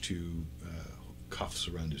attached to cuffs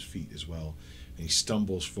around his feet as well, and he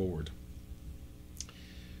stumbles forward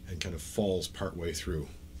and kind of falls partway through,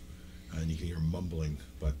 and you can hear him mumbling,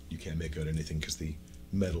 but you can't make out anything because the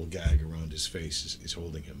metal gag around his face is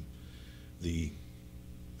holding him. The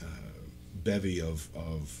bevy of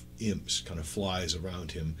imps kind of flies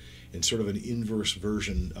around him in sort of an inverse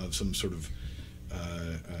version of some sort of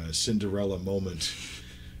Cinderella moment,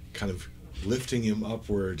 kind of lifting him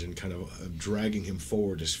upward and kind of dragging him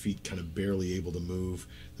forward, his feet kind of barely able to move,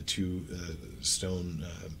 the two stone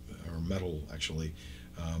or metal actually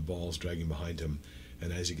balls dragging behind him.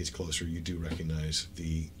 And as he gets closer, you do recognize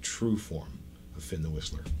the true form of Finn the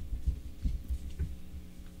Whistler.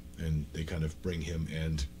 And they kind of bring him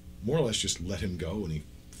and more or less just let him go, and he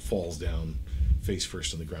falls down face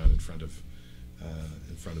first on the ground in front of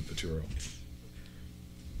Peturo.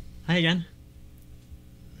 Hi again.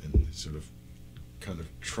 And sort of kind of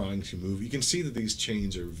trying to move. You can see that these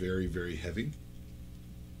chains are very, very heavy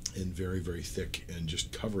and very, very thick and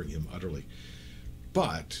just covering him utterly.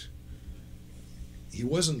 But he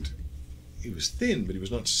was thin, but he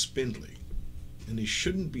was not spindly. And he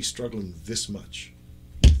shouldn't be struggling this much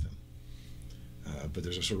with them. But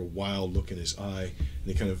there's a sort of wild look in his eye,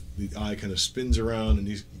 and the eye kind of spins around, and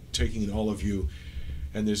he's taking in all of you,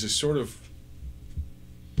 and there's this sort of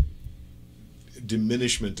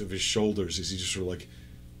diminishment of his shoulders as he just sort of like,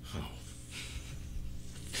 oh.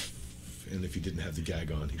 And if he didn't have the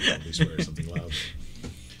gag on, he'd probably swear something loud.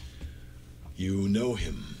 You know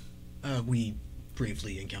him. We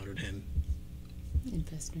briefly encountered him. In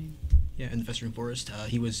Festering. Yeah, in the Festering Forest.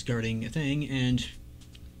 He was guarding a thing, and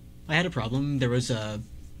I had a problem. There was a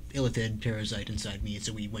illithid parasite inside me,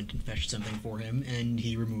 so we went and fetched something for him, and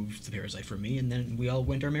he removed the parasite from me, and then we all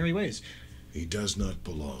went our merry ways. He does not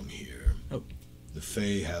belong here. Oh. The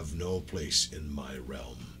Fae have no place in my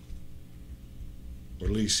realm.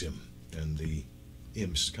 Release him. And the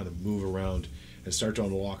imps kind of move around and start to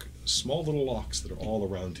unlock small little locks that are all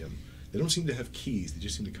around him. They don't seem to have keys. They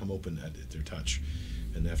just seem to come open at their touch.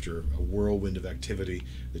 And after a whirlwind of activity,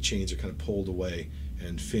 the chains are kind of pulled away,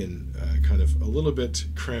 and Finn, kind of a little bit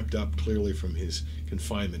cramped up, clearly from his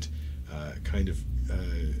confinement,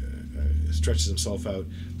 stretches himself out.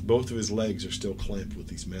 Both of his legs are still clamped with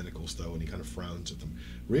these manacles, though, and he kind of frowns at them.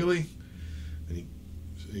 Really? And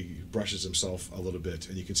he brushes himself a little bit,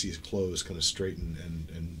 and you can see his clothes kind of straighten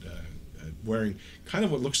and wearing kind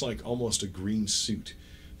of what looks like almost a green suit.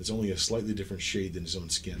 It's only a slightly different shade than his own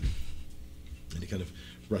skin. And he kind of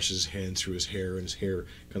brushes his hand through his hair, and his hair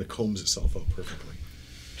kind of combs itself out perfectly.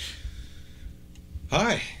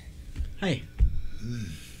 Hi. Hi.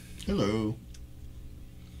 Hello.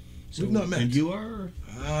 We've not met. And you are?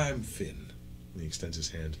 I'm Finn. And he extends his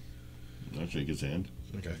hand. I'll shake his hand.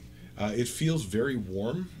 Okay. It feels very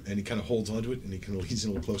warm, and he kind of holds onto it, and he kind of leans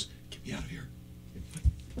in a little close. Get me out of here.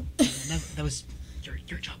 That was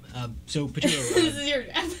your job. So, Peturo, This is your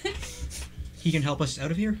job. he can help us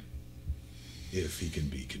out of here? If he can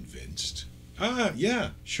be convinced.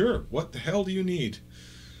 Yeah, sure. What the hell do you need?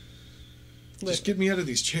 Just get me out of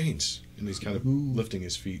these chains. And he's kind of lifting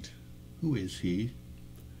his feet. Who is he?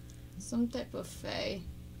 Some type of fae.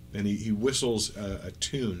 And he whistles a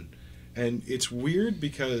tune. And it's weird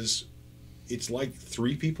because it's like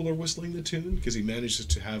three people are whistling the tune, because he manages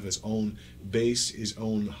to have his own bass, his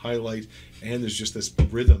own highlight, and there's just this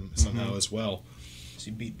rhythm somehow as well. Is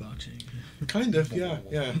he beatboxing? Kind of, yeah.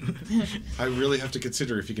 I really have to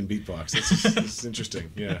consider if he can beatbox. This is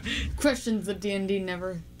interesting, yeah. Questions that D&D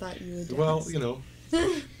never thought you would ask. Well, you know,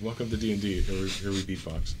 welcome to D&D. Here we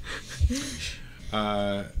beatbox.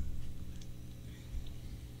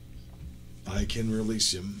 I can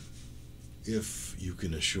release him if you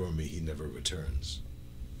can assure me he never returns.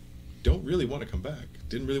 Don't really want to come back.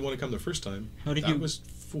 Didn't really want to come the first time. How did that you was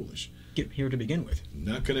foolish. get here to begin with?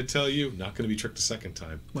 Not going to tell you. Not going to be tricked the second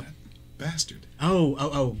time. What? That bastard.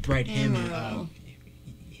 Oh, right, him. Emerald.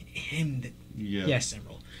 Him that... Yeah. Yes,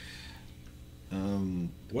 Emerald.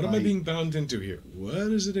 What am I being bound into here? What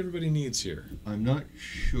is it everybody needs here? I'm not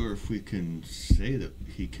sure if we can say that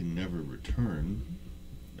he can never return.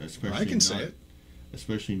 Especially I can say it.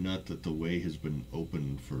 Especially not that the way has been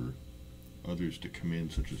open for others to come in,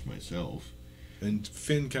 such as myself. And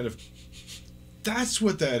Finn kind of... That's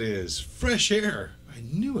what that is. Fresh air. I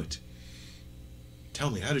knew it. Tell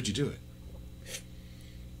me, how did you do it?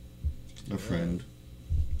 A friend.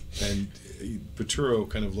 And Peturo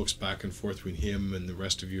kind of looks back and forth between him and the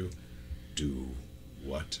rest of you. Do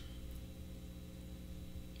what?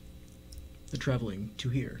 The traveling to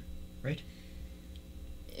here, right?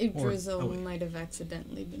 Yggdrasil wait. might have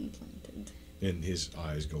accidentally been planted. And his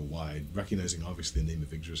eyes go wide, recognizing obviously the name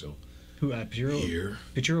of Yggdrasil. Who, Peturo? Here.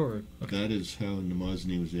 Peturo or... Okay. That is how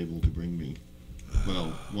Namazni was able to bring me.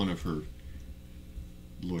 Well, one of her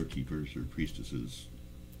lord keepers or priestesses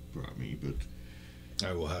brought me, but...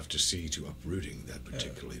 I will have to see to uprooting that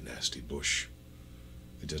particularly nasty bush.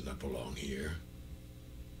 It does not belong here.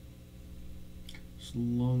 As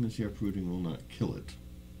long as the uprooting will not kill it.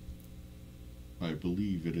 I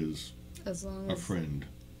believe it is As long a as friend.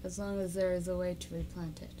 As long as there is a way to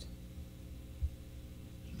replant it.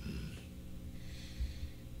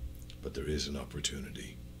 But there is an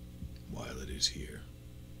opportunity while it is here.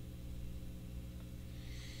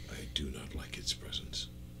 I do not like its presence.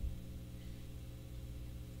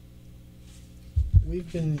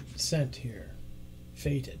 We've been sent here,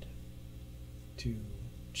 fated, to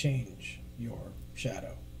change your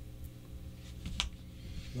shadow.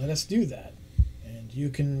 let us do that. And you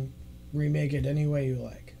can remake it any way you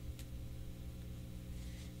like.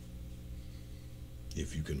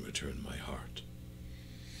 If you can return my heart.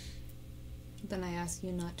 Then I ask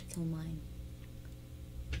you not to kill mine.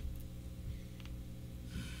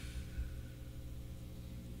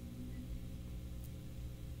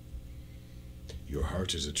 Your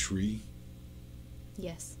heart is a tree?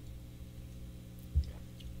 Yes.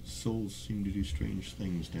 Souls seem to do strange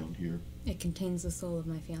things down here. It contains the soul of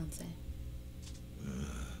my fiancé.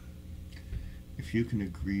 If you can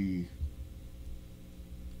agree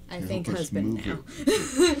I to think help us husband move now.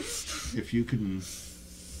 it, if you can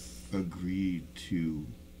agree to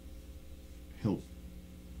help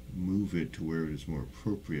move it to where it is more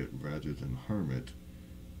appropriate rather than harm it,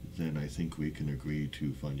 then I think we can agree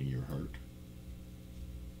to finding your heart.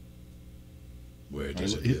 Where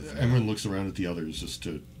does it live? Everyone looks around at the others just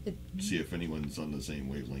to It- see if anyone's on the same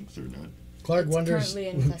wavelength or not. Clark It's wonders. currently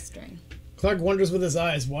in festering. Clark wonders with his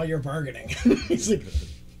eyes while you're bargaining. He's like,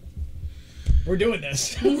 "We're doing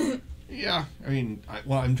this." Yeah, I mean,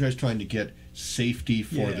 I'm just trying to get safety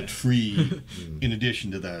for the Yeah. tree. In addition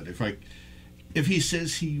to that, if he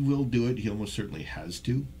says he will do it, he almost certainly has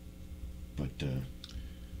to. But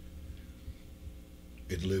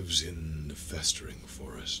It lives in the festering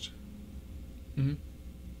forest. Mhm.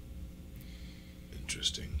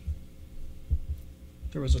 Interesting.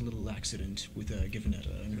 There was a little accident with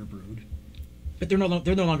Givenetta and her brood. But they're no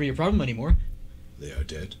longer your problem anymore. They are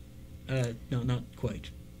dead. No, not quite.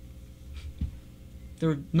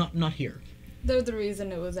 They're not here. They're the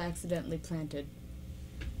reason it was accidentally planted.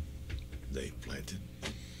 They planted.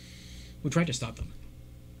 We tried to stop them.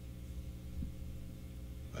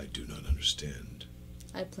 I do not understand.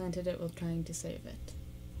 I planted it while trying to save it.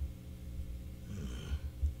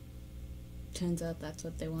 Turns out that's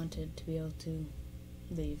what they wanted, to be able to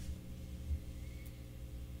leave.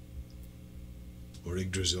 For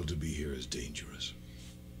Yggdrasil to be here is dangerous.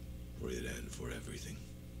 For it and for everything.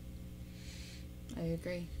 I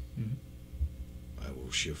agree. I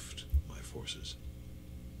will shift my forces.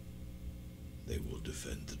 They will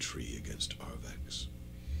defend the tree against Arvex.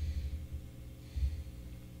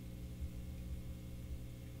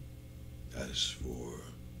 As for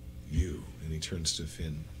you, and he turns to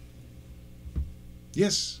Finn.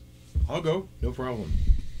 Yes, I'll go. No problem.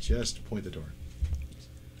 Just point the door.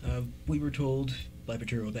 We were told by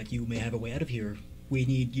Petero that you may have a way out of here. We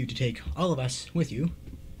need you to take all of us with you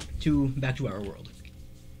back to our world.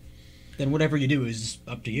 Then whatever you do is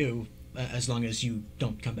up to you, as long as you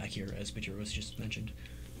don't come back here, as Petero was just mentioned.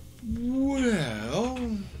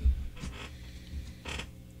 Well,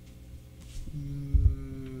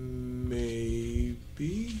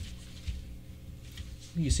 maybe.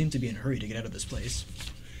 You seem to be in a hurry to get out of this place.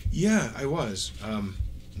 Yeah, I was.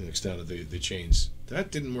 Next down to the chains.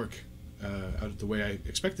 That didn't work out the way I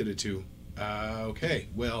expected it to. Okay,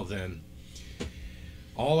 well then.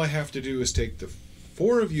 All I have to do is take the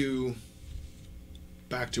 4 of you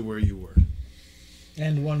back to where you were.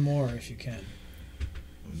 And one more if you can.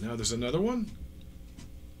 Oh, now there's another one?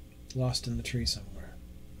 Lost in the tree somewhere.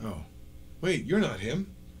 Oh. Wait, you're not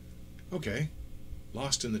him. Okay.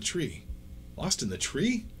 Lost in the tree. Lost in the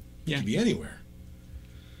tree? Yeah. It could be anywhere.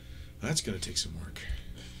 That's going to take some work.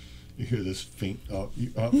 you hear this faint, far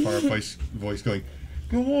voice going,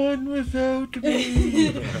 "Go on without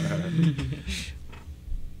me."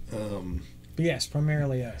 But yes,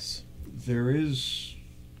 primarily us. There's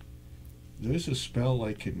a spell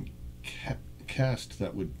I can cast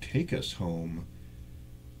that would take us home,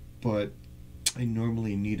 but I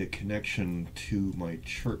normally need a connection to my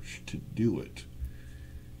church to do it.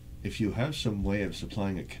 If you have some way of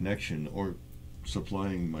supplying a connection or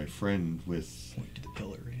supplying my friend with... Point to the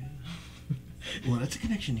pillar, yeah. Well, that's a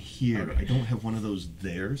connection here. Okay. I don't have one of those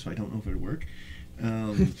there, so I don't know if it'd work.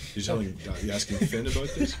 You asking Finn about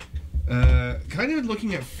this? Kind of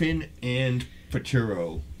looking at Finn and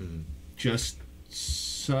Paturo, Mhm. just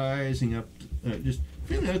sizing up, just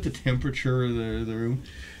feeling out the temperature of the room.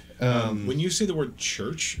 When you say the word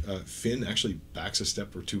church, Finn actually backs a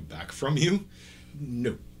step or two back from you.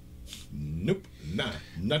 Nope. Not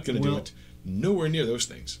gonna do Well- it. Nowhere near those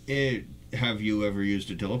things. Have you ever used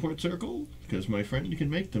a teleport circle? Because my friend can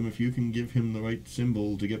make them if you can give him the right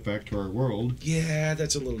symbol to get back to our world. Yeah,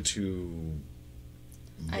 that's a little too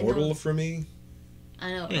I mortal know. for me.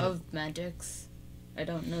 I know Yeah. of magics. I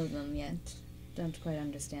don't know them yet. Don't quite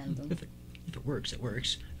understand them. If it works, it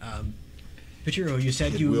works. Petero, you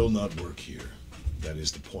said It you... will not work here. That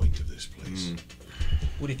is the point of this place.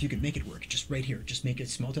 What if you could make it work? Just right here. Just make a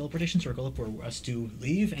small teleportation circle for us to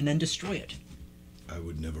leave and then destroy it. I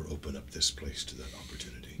would never open up this place to that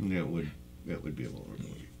opportunity. That would That would be a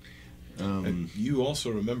vulnerability. And you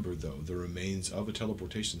also remember, though, the remains of a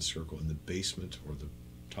teleportation circle in the basement or the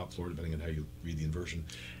top floor, depending on how you read the inversion,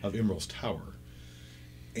 of Emerald's Tower.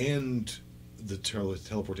 And the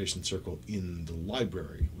teleportation circle in the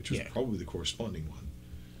library, which was probably the corresponding one.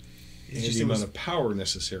 And the amount of power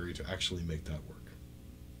necessary to actually make that work.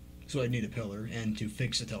 So I'd need a pillar, and to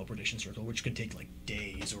fix a teleportation circle, which could take like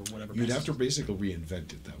days or whatever. You'd have to basically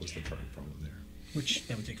reinvent it. That was the problem there. Which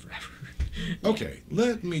that would take forever. Okay,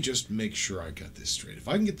 let me just make sure I got this straight. If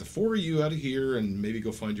I can get the four of you out of here and maybe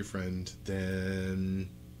go find your friend, then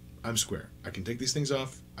I'm square. I can take these things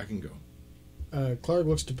off. I can go. Clark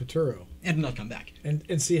looks to Peturo And not come back.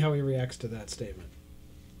 and see how he reacts to that statement.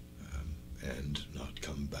 And not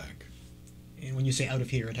come back. And when you say out of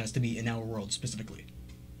here, it has to be in our world specifically.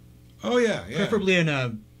 Oh, yeah. Preferably in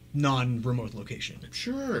a non-remote location.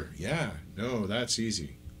 Sure, yeah. No, that's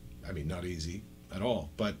easy. I mean, not easy at all,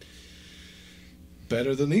 but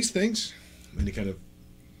better than these things. And he kind of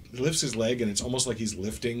lifts his leg, and it's almost like he's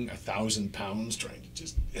lifting 1,000 pounds, trying to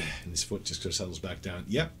just... And his foot just settles back down.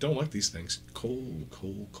 Yep, don't like these things. Cold,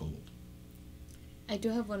 cold, cold. I do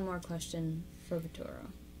have one more question for Vitoro.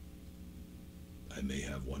 I may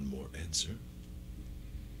have one more answer.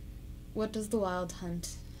 What does the Wild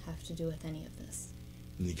Hunt have to do with any of this?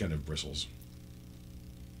 And he kind of bristles.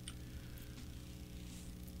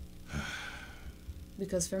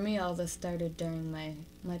 Because for me, all this started during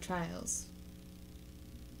my trials.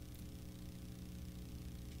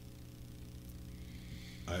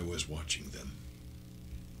 I was watching them.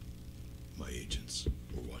 My agents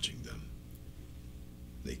were watching them.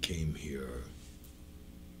 They came here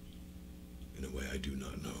in a way I do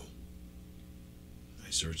not know. I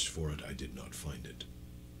searched for it, I did not find it.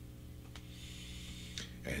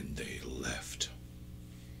 And they left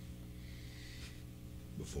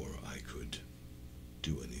before I could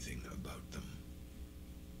do anything about them.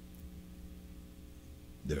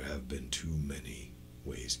 There have been too many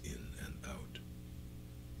ways in and out,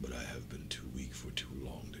 but I have been too weak for too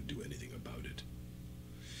long to do anything about it.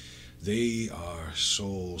 They are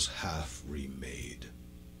souls half remade.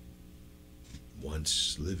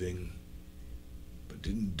 Once living, but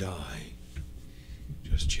didn't die,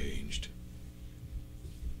 just changed.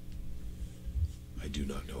 I do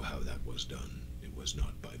not know how that was done. It was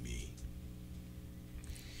not by me.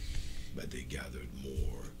 But they gathered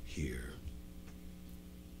more here.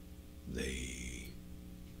 They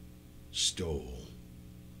stole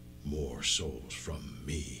more souls from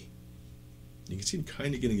me. You can see him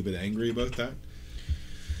kind of getting a bit angry about that.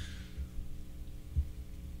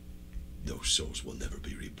 Those souls will never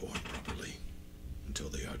be reborn properly until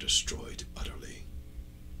they are destroyed utterly.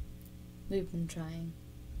 We've been trying.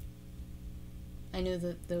 I knew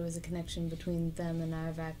that there was a connection between them and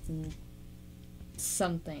Arvax and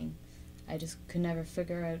something. I just could never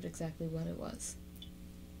figure out exactly what it was.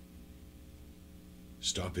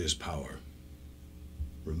 Stop his power.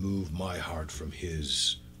 Remove my heart from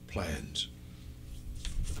his plans.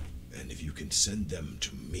 And if you can send them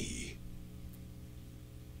to me,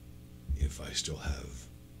 if I still have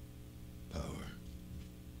power,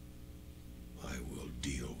 I will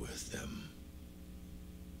deal with them.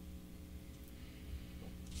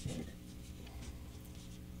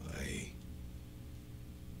 I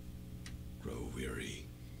grow weary.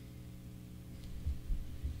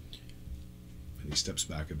 And he steps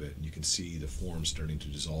back a bit, and you can see the form starting to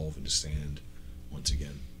dissolve into sand once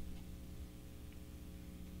again.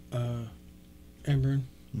 Embern,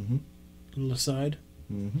 Mm-hmm. a little aside.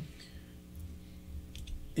 Mm-hmm.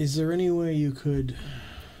 Is there any way you could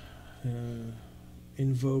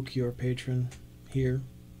invoke your patron here,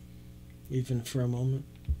 even for a moment?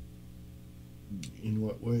 In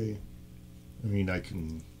what way? I mean, I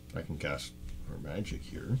can cast her magic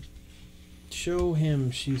here. Show him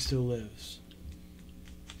she still lives.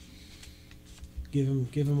 Give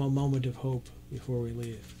him a moment of hope before we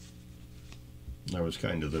leave. That was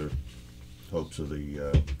kind of the hopes of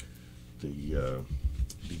the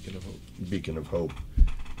Beacon of Hope. beacon of hope,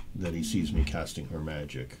 that he sees me casting her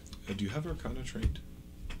magic. Do you have Arcana trained?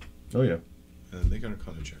 Oh yeah. Make an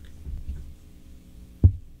Arcana check.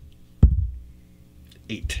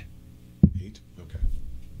 8. 8? Okay.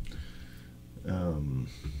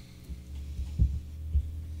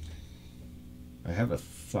 I have a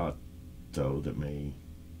thought, though, that may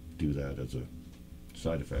do that as a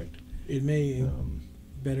side effect. It may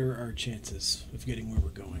better our chances of getting where we're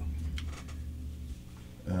going.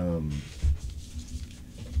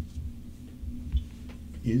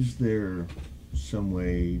 Is there some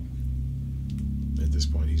way... At this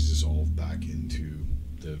point, he's dissolved back into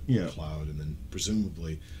the Yeah. cloud, and then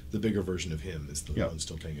presumably the bigger version of him is the Yeah. one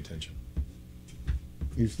still paying attention.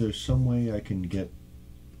 Is there some way I can get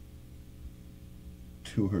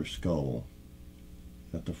to her skull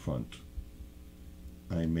at the front?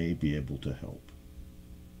 I may be able to help.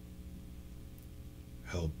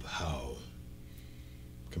 Help how?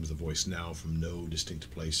 Comes the voice now from no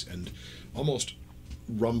distinct place and almost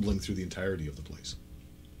rumbling through the entirety of the place.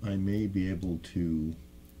 I may be able to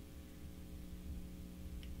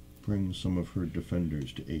bring some of her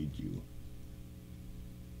defenders to aid you.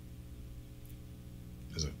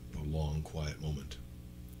 There's a long, quiet moment.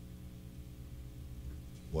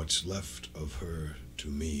 What's left of her to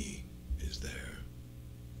me is there.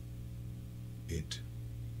 It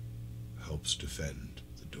helps defend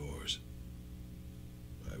the doors.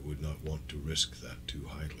 I would not want to risk that too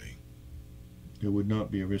highly. It would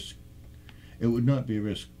not be a risk. It would not be a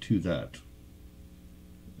risk to that.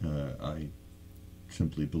 I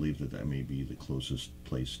simply believe that that may be the closest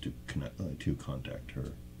place to to contact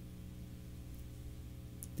her.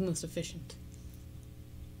 The most efficient.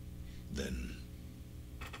 Then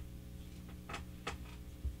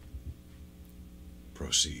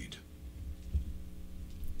proceed.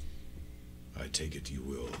 I take it you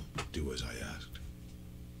will do as I asked.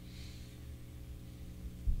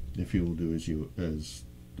 If you will do as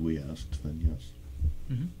we asked, then yes.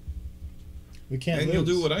 Mm-hmm. We can't And lose. you'll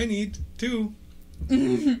do what I need too.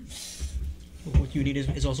 What you need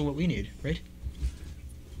is also what we need, right?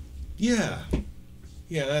 Yeah.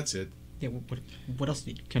 Yeah, that's it. Yeah. What else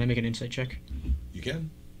need? Can I make an insight check? You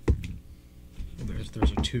can. Well, there's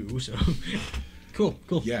a 2, so cool.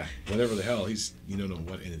 Yeah, whatever the hell. You don't know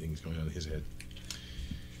what anything's going on in his head.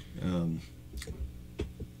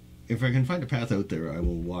 If I can find a path out there, I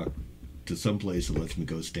will walk to some place that lets me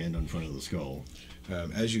go stand on front of the skull.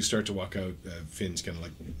 As you start to walk out, Finn's kind of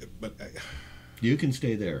like, but You can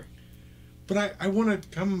stay there. I want to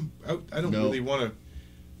come out. I don't No. really want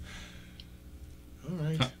to. All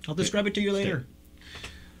right. I'll describe it to you later.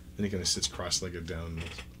 Then he kind of sits cross-legged down,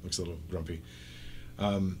 looks a little grumpy.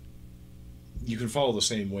 You can follow the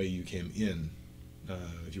same way you came in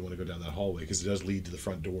if you want to go down that hallway, because it does lead to the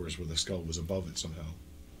front doors where the skull was above it somehow.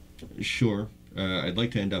 Sure. I'd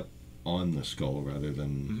like to end up on the skull rather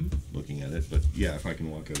than looking at it, but yeah, if I can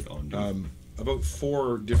walk out onto it. About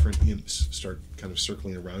 4 different imps start kind of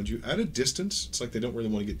circling around you at a distance. It's like they don't really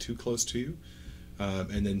want to get too close to you,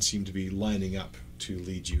 and then seem to be lining up to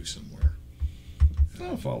lead you somewhere.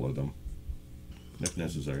 I'll follow them. If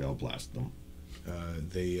necessary, I'll blast them.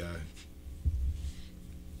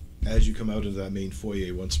 As you come out into that main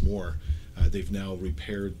foyer once more, they've now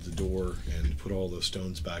repaired the door and put all those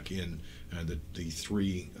stones back in, and the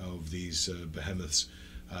 3 of these behemoths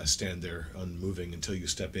stand there unmoving until you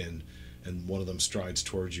step in, and one of them strides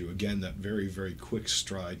towards you. Again, that very, very quick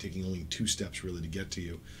stride, taking only 2 steps really to get to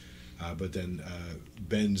you, but then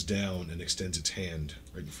bends down and extends its hand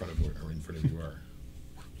right in front of where you are.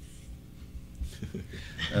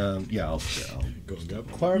 Yeah, I'll Going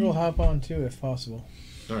up. Clark will hop on too if possible.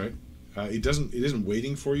 All right. It isn't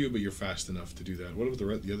waiting for you, but you're fast enough to do that. What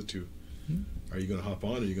about the other 2? Are you going to hop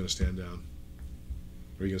on, or are you going to stand down?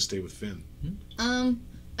 Or are you going to stay with Finn?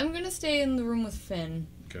 I'm gonna stay in the room with Finn.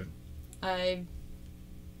 Okay. I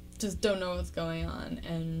just don't know what's going on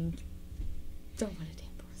and don't want to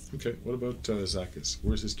tamper with it. Okay. What about Zakis?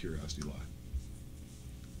 Where's his curiosity lie?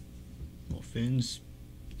 Well, Finn's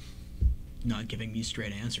not giving me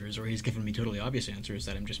straight answers, or he's giving me totally obvious answers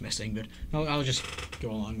that I'm just missing, but I'll just go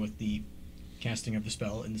along with the casting of the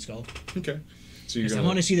spell in the skull. Okay. So Because I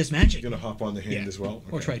want to see this magic. You're going to hop on the hand as well?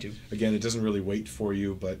 Or try to. Again, it doesn't really wait for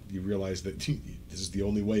you, but you realize that this is the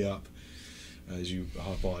only way up as you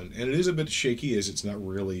hop on. And it is a bit shaky, as it's not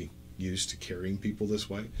really used to carrying people this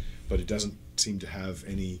way, but it doesn't seem to have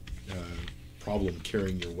any problem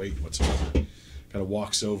carrying your weight whatsoever. Kind of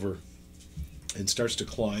walks over and starts to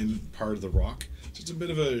climb part of the rock. So it's a bit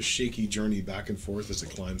of a shaky journey back and forth as it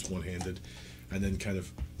climbs one-handed, and then kind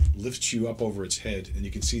of lifts you up over its head, and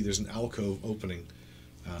you can see there's an alcove opening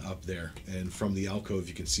up there, and from the alcove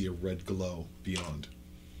you can see a red glow beyond,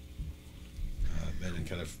 and it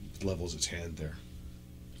kind of levels its hand there.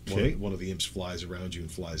 Okay. One of the imps flies around you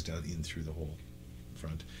and flies down in through the hole in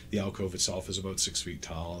front. The alcove itself is about 6 feet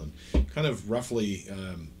tall and kind of roughly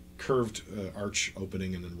curved arch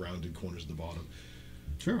opening and then rounded corners at the bottom.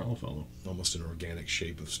 Sure, I'll follow. Almost an organic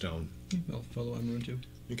shape of stone. I'll follow Amrun too.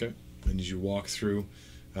 Okay. And as you walk through,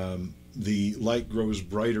 the light grows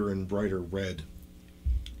brighter and brighter red,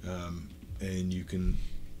 and you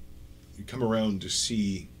come around to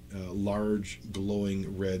see large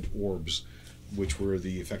glowing red orbs, which were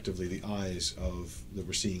effectively the eyes that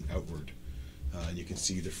we're seeing outward. And you can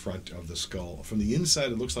see the front of the skull. From the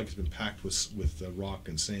inside, it looks like it's been packed with rock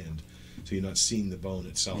and sand, so you're not seeing the bone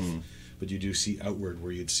itself. But you do see outward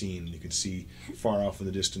where you'd seen. You can see far off in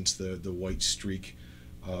the distance the white streak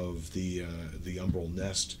of the umbral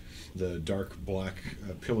nest, the dark black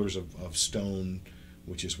pillars of stone,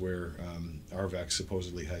 which is where Arvax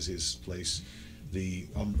supposedly has his place. The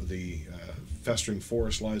festering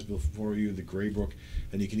forest lies before you, the Greybrook,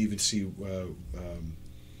 and you can even see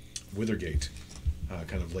Withergate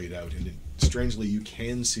kind of laid out. And strangely, you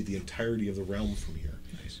can see the entirety of the realm from here.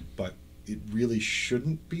 Nice. But it really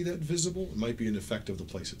shouldn't be that visible. It might be an effect of the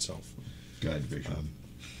place itself. Guide vision.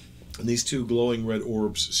 And these two glowing red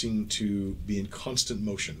orbs seem to be in constant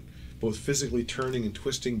motion, both physically turning and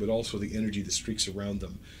twisting, but also the energy that streaks around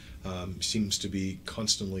them seems to be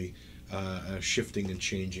constantly shifting and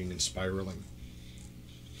changing and spiraling.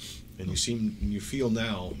 And you feel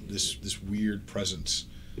now this weird presence.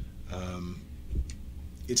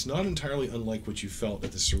 It's not entirely unlike what you felt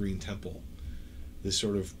at the Serene Temple. This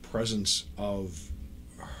sort of presence of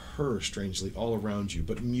her, strangely, all around you,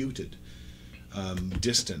 but muted,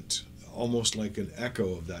 distant, almost like an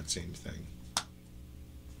echo of that same thing.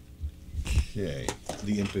 Okay.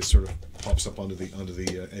 The imp is sort of pops up onto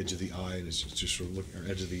the edge of the eye and is just sort of looking, or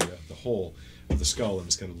edge of the hole of the skull, and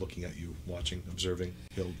is kind of looking at you, watching, observing.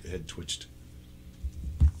 Head twitched.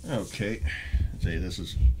 Okay. Say this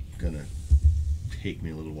is gonna take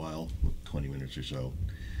me a little while, 20 minutes or so.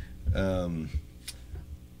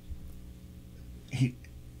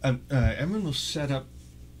 Emran will set up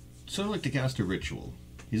sort of like to cast a ritual.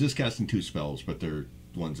 He's just casting 2 spells, but they're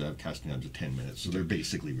ones that have casting times of 10 minutes, so they're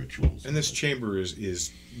basically rituals. And this chamber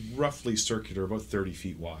is roughly circular, about 30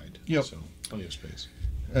 feet wide. Yep. So plenty of space.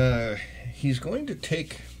 He's going to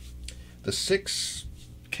take the 6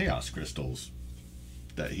 chaos crystals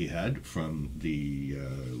that he had from the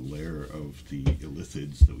lair of the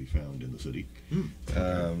Illithids that we found in the city.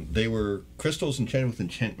 They were crystals enchanted with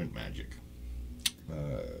enchantment magic.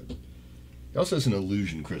 He also has an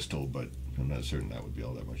illusion crystal, but I'm not certain that would be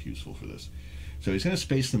all that much useful for this. So he's going to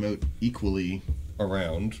space them out equally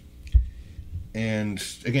around. And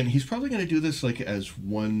again, he's probably going to do this like as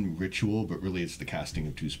one ritual, but really it's the casting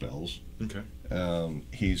of 2 spells. Okay.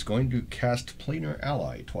 He's going to cast Planar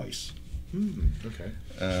Ally twice. Okay.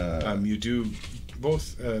 You do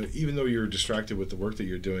both, even though you're distracted with the work that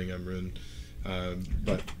you're doing, Emrun,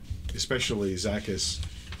 but especially Zakis,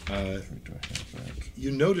 you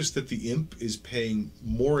notice that the imp is paying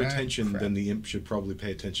more attention than the imp should probably pay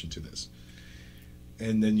attention to this.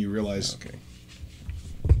 And then you realize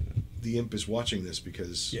the imp is watching this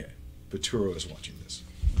because Baturo is watching this.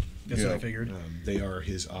 That's what I figured. They are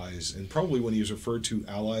his eyes. And probably when he was referred to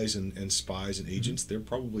allies and spies and agents, they're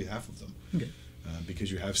probably half of them. Okay.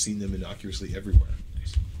 Because you have seen them innocuously everywhere.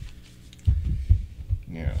 Nice.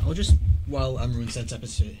 Yeah. I'll just, while Amrun sets up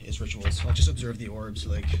his rituals, I'll just observe the orbs,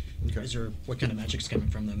 like, is there, what kind of magic's coming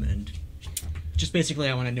from them, and just basically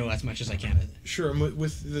I want to know as much as I can. Sure, and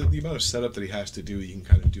with the amount of setup that he has to do, you can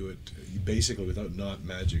kind of do it basically without not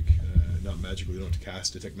magically, you don't have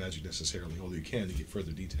to detect magic necessarily, although you can to get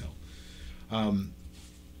further detail.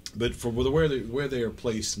 But for where they are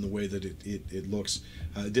placed and the way that it looks,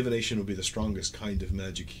 divination will be the strongest kind of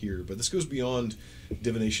magic here. But this goes beyond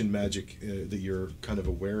divination magic that you're kind of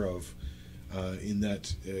aware of, in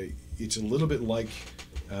that it's a little bit like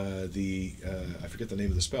I forget the name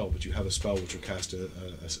of the spell, but you have a spell which will cast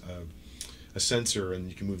a sensor, and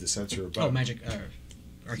you can move the sensor about. Oh, magic,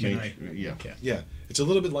 arcane. Yeah, it's a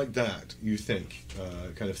little bit like that, you think,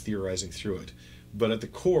 kind of theorizing through it. But at the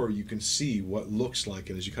core, you can see what looks like,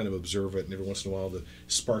 and as you kind of observe it, and every once in a while the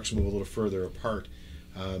sparks move a little further apart,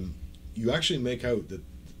 you actually make out that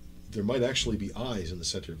there might actually be eyes in the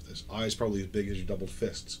center of this. Eyes probably as big as your doubled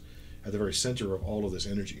fists at the very center of all of this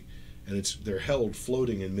energy. And they're held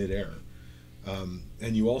floating in midair. And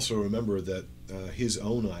you also remember that his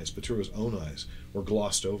own eyes, Baturo's own eyes, were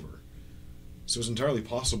glossed over. So it's entirely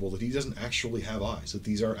possible that he doesn't actually have eyes, that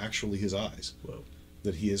these are actually his eyes. Whoa.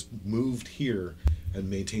 That he has moved here and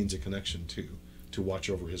maintains a connection to watch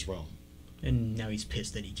over his realm. And now he's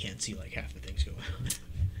pissed that he can't see like half the things going on.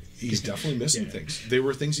 He's definitely missing things. They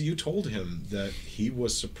were things that you told him that he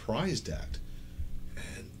was surprised at,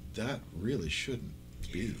 and that really shouldn't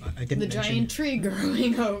be. I didn't the giant tree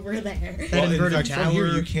growing over there. Well, in fact, tower. from here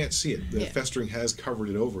you can't see it. The festering has covered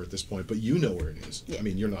it over at this point, but you know where it is. Yeah. I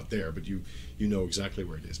mean, you're not there, but you know exactly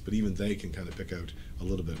where it is. But even they can kind of pick out a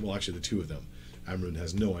little bit. Well, actually, the two of them. Amrun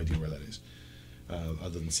has no idea where that is,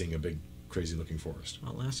 other than seeing a big, crazy-looking forest.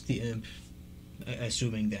 I'll ask the imp,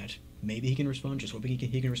 assuming that maybe he can respond, just hoping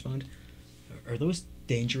he can respond. Are those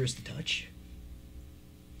dangerous to touch?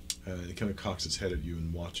 It kind of cocks its head at you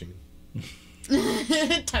and watching.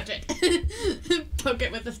 Touch it. poke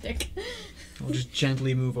it with a stick. I'll just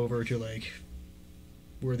gently move over to like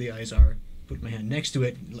where the eyes are. Put my hand next to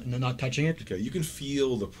it, not touching it. Okay, you can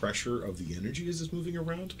feel the pressure of the energy as it's moving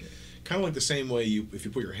around. Okay. Kind of like the same way if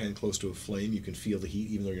you put your hand close to a flame, you can feel the heat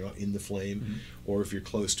even though you're not in the flame. Mm-hmm. Or if you're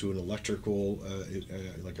close to an electrical,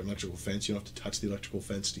 like an electrical fence, you don't have to touch the electrical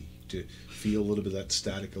fence to feel a little bit of that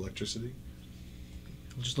static electricity.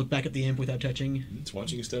 I'll just look back at the imp without touching. It's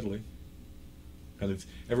watching you steadily. Kind of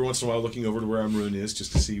every once in a while looking over to where Amrun is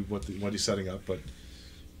just to see what he's setting up, but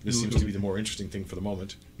this seems to be the more interesting thing for the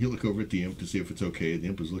moment. You look over at the imp to see if it's okay. The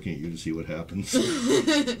imp is looking at you to see what happens.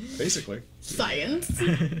 Basically. Science.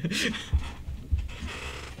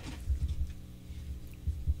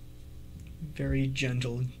 Very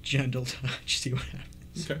gentle touch. See what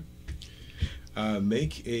happens. Okay.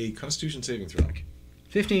 Make a Constitution saving throw.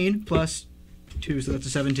 15 plus 2, so that's a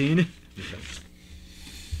 17. Okay.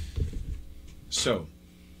 So,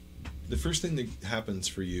 the first thing that happens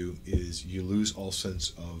for you is you lose all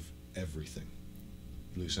sense of everything.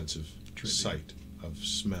 You lose sense of sight, of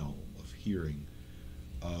smell, of hearing,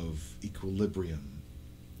 of equilibrium,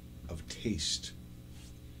 of taste,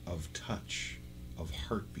 of touch, of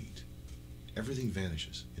heartbeat. Everything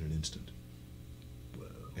vanishes in an instant. Whoa.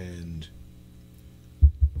 And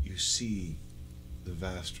you see the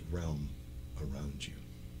vast realm around you.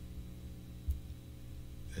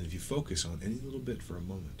 And if you focus on any little bit for a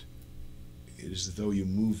moment, it is as though you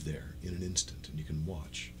move there in an instant and you can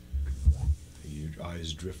watch. Your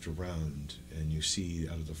eyes drift around and you see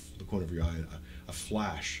out of the corner of your eye a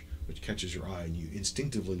flash which catches your eye and you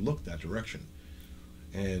instinctively look that direction.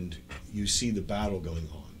 And you see the battle going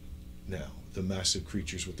on now. The massive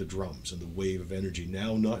creatures with the drums and the wave of energy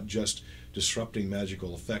now not just disrupting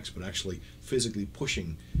magical effects but actually physically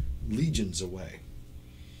pushing legions away.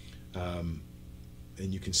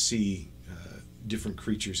 And you can see different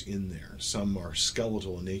creatures in there. Some are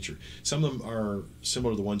skeletal in nature. Some of them are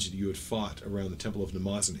similar to the ones that you had fought around the Temple of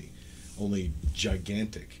Mnemosyne, only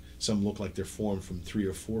gigantic. Some look like they're formed from 3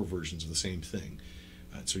 or 4 versions of the same thing.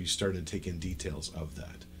 So you start to take in details of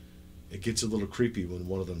that. It gets a little creepy when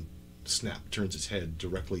one of them turns its head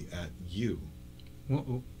directly at you.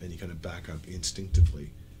 Uh-oh. And you kind of back up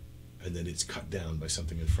instinctively, and then it's cut down by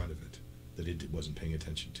something in front of it that it wasn't paying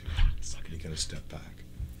attention to. And you kind of step back.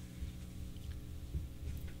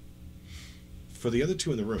 For the other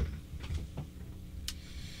two in the room,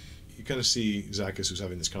 you kind of see Zacchus, who's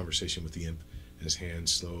having this conversation with the imp, and his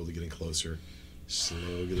hands slowly getting closer.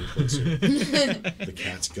 The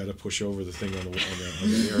cat's got to push over the thing on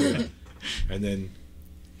the area, and then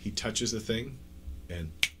he touches the thing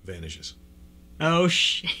and vanishes. Oh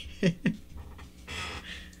shit.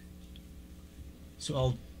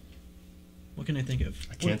 So what can I think of?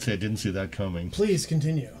 I can't say I didn't see that coming. Please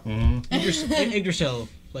continue. Mm-hmm. Yggdrasil,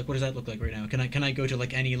 like what does that look like right now? Can I go to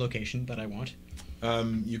like any location that I want?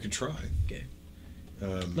 You can try. Okay.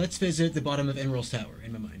 Let's visit the bottom of Emerald's Tower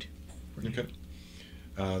in my mind. Okay.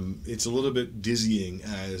 It's a little bit dizzying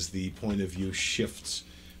as the point of view shifts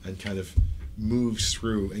and kind of moves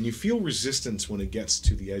through, and you feel resistance when it gets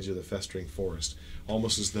to the edge of the festering forest,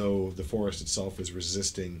 almost as though the forest itself is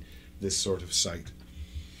resisting this sort of sight.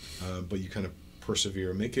 But you kind of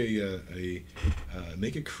persevere. Make a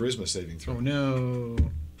charisma saving throw. Oh no,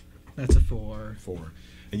 that's a 4. 4,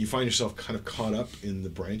 and you find yourself kind of caught up in the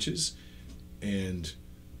branches, and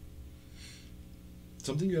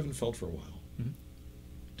something you haven't felt for a while. Mm-hmm.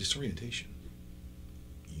 Disorientation.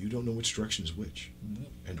 You don't know which direction is which,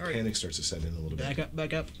 and All right. panic starts to set in a little bit.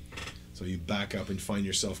 Back up. So you back up and find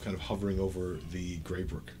yourself kind of hovering over the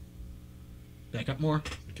Greybrook. Back up more.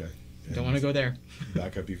 Okay. Don't want to go there.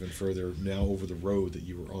 Back up even further, now over the road that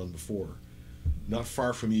you were on before. Not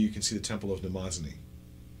far from you can see the Temple of Mnemosyne.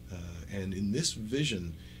 And in this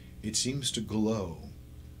vision, it seems to glow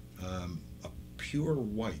a pure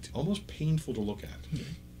white, almost painful to look at. Okay.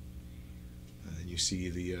 And you see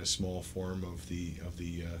the small form of the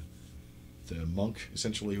monk,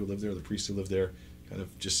 essentially, who lived there, the priest who lived there, kind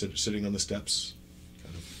of just sitting on the steps.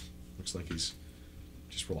 Kind of looks like he's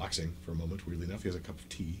just relaxing for a moment, weirdly enough. He has a cup of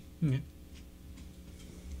tea. Okay.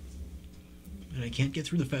 And I can't get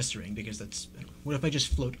through the festering because that's... What if I just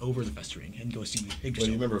float over the festering and go see Yggdrasil? Well,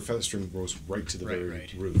 you remember a festering goes right to the Right, very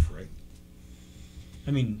right. roof, right?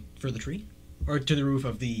 I mean, for the tree? Or to the roof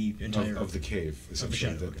of the entire... Of the cave, essentially,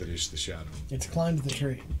 shadow, that is the shadow. It's climbed the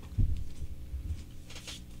tree.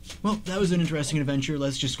 Well, that was an interesting adventure.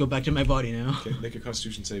 Let's just go back to my body now. Okay, make a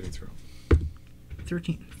Constitution saving throw.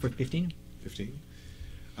 13. For 15? 15.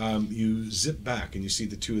 You zip back and you see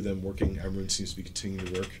the two of them working. Everyone seems to be continuing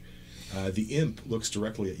to work. The imp looks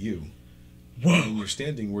directly at you. Whoa! And you're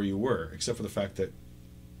standing where you were, except for the fact that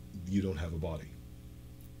you don't have a body.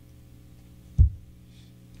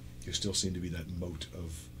 You still seem to be that mote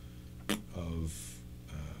of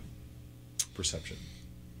perception.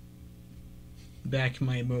 Back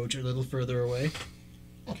my moat a little further away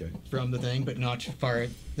Okay. from the thing, but not so far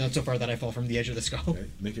that I fall from the edge of the skull. Okay.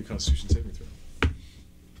 Make a Constitution saving throw.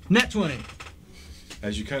 Nat 20.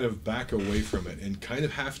 As you kind of back away from it and kind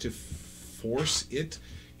of have to force it,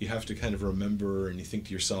 you have to kind of remember, and you think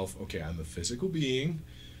to yourself, okay, I'm a physical being.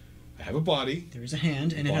 I have a body. There is a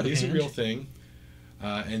hand and another Body is hand. a real thing.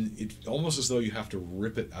 And it's almost as though you have to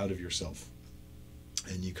rip it out of yourself.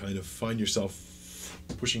 And you kind of find yourself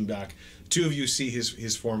pushing back. Two of you see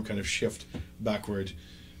his form kind of shift backward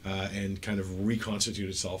and kind of reconstitute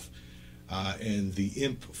itself. And the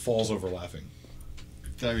imp falls over laughing.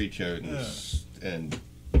 I reach out and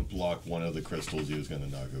block one of the crystals he was going to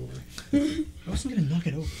knock over. I wasn't going to knock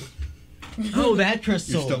it over. Oh, that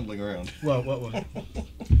crystal. You're stumbling around. Whoa.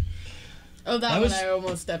 Oh, that was- one I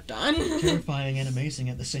almost stepped on. Terrifying and amazing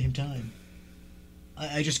at the same time.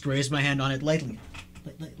 I just grazed my hand on it lightly.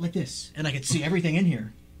 Like this. And I could see everything in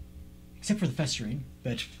here. Except for the festering.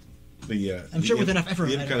 But I'm sure with enough effort,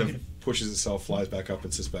 the imp I kind could of pushes itself, flies back up,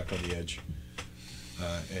 and sits back on the edge,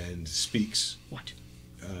 and speaks What?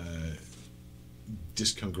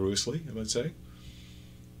 discongruously, I might say,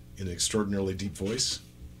 in an extraordinarily deep voice.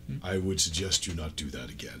 I would suggest you not do that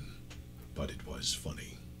again, but it was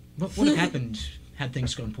funny. What would have happened had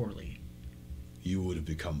things gone poorly? You would have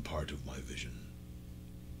become part of my vision.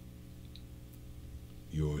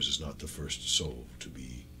 Yours is not the first soul to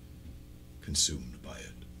be consumed by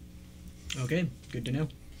it. Okay, good to know.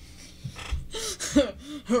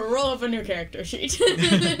 Roll up a new character sheet.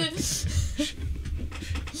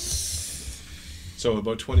 So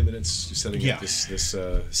about 20 minutes setting Yeah. up this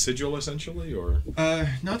sigil, essentially, or?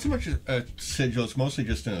 Not so much a sigil. It's mostly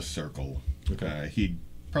just in a circle. Okay. He'd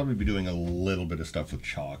probably be doing a little bit of stuff with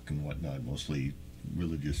chalk and whatnot, mostly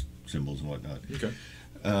religious symbols and whatnot. Okay.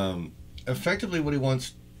 Effectively, what he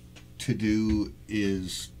wants to do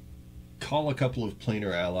is call a couple of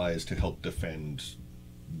planar allies to help defend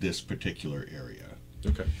this particular area.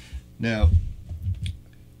 Okay. Now,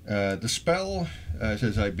 the spell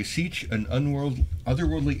says, I beseech an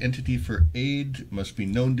otherworldly entity for aid, must be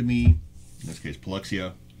known to me, in this case,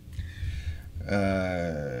 Paluxia.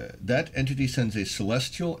 That entity sends a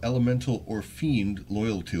celestial, elemental, or fiend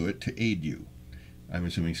loyal to it to aid you. I'm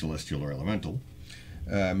assuming celestial or elemental.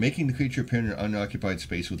 Making the creature appear in an unoccupied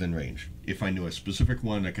space within range. If I knew a specific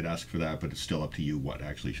one, I could ask for that, but it's still up to you what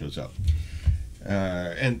actually shows up.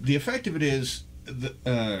 And the effect of it is,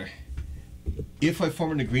 if I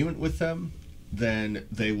form an agreement with them, then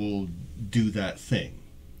they will do that thing.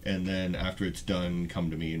 And then after it's done, come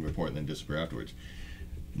to me and report and then disappear afterwards.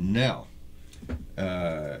 Now,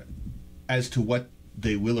 as to what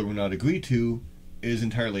they will or will not agree to is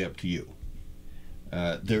entirely up to you.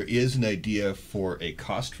 There is an idea for a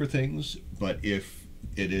cost for things, but if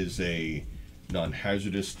it is a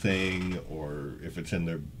non-hazardous thing, or if it's in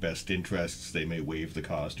their best interests, they may waive the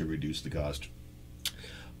cost or reduce the cost.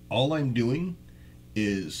 All I'm doing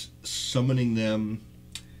is summoning them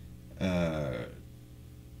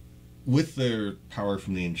with their power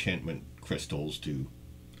from the enchantment crystals to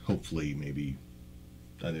hopefully maybe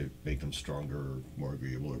either make them stronger or more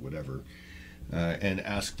agreeable or whatever. And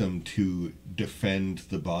ask them to defend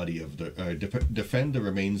the body of the defend the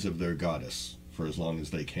remains of their goddess for as long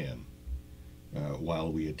as they can, while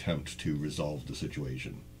we attempt to resolve the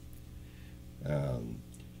situation.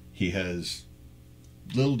 He has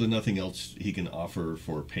little to nothing else he can offer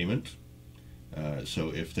for payment,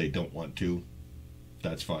 so if they don't want to,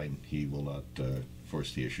 that's fine. He will not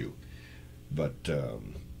force the issue, but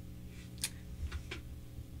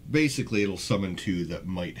basically it'll summon two that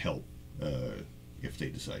might help. If they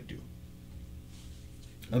decide to.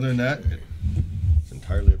 Other than that, it's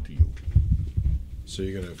entirely up to you. So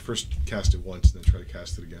you're going to first cast it once and then try to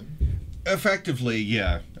cast it again? Effectively,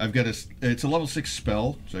 yeah. I've got it's a level 6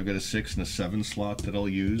 spell, so I've got a 6 and a 7 slot that I'll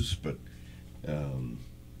use, but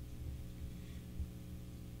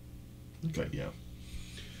yeah.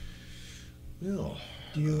 Well,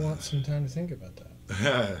 Do you want some time to think about that?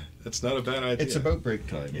 that's not a bad idea. It's about break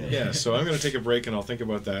time. Yeah, so I'm going to take a break and I'll think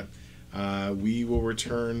about that. We will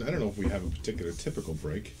return. I don't know if we have a particular typical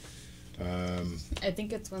break. I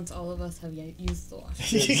think it's once all of us have used the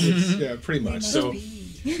wash. Yeah, pretty much. So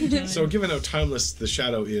given how timeless the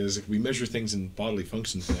shadow is, we measure things in bodily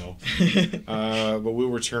functions now. But we'll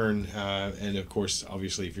return, and of course,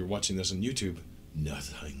 obviously, if you're watching this on YouTube,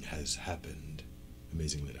 nothing has happened.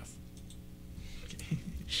 Amazingly enough.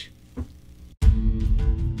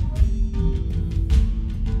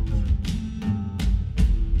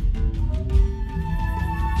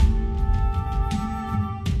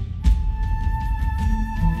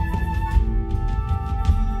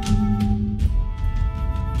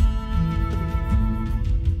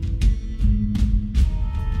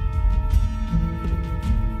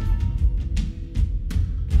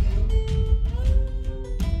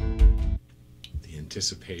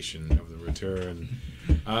 anticipation of the return.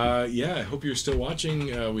 Yeah, I hope you're still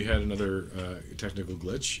watching. We had another technical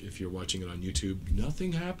glitch. If you're watching it on YouTube,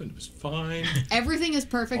 nothing happened. It was fine. Everything is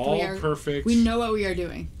perfect. All perfect. We know what we are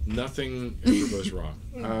doing. Nothing ever goes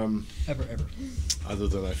wrong. Ever. Other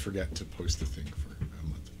than I forget to post the thing for a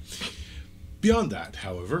month. Beyond that,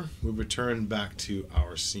 however, we return back to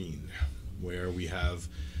our scene, where we have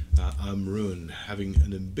Amrun having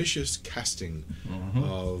an ambitious casting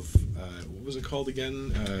of what was it called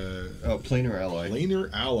again? Planar Ally.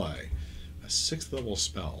 Planar Ally, a 6th level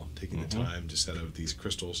spell, taking the time to set out these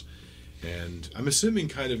crystals, and I'm assuming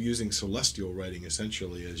kind of using celestial writing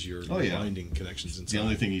essentially as your binding connections inside. The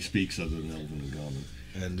only thing he speaks other than Elven and Goblin.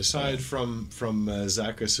 And aside from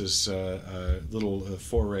Zakas's little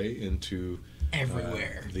foray into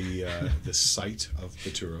Everywhere. The site of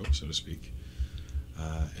Baturo, so to speak.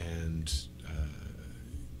 And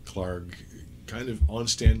Clark kind of on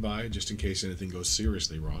standby just in case anything goes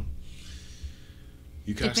seriously wrong.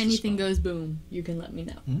 You cast If anything goes boom, you can let me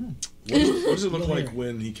know. What does it look like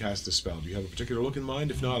when he casts a spell? Do you have a particular look in mind?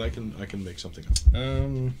 If not, I can make something up.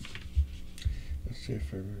 Let's see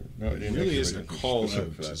if I... No, it really isn't a call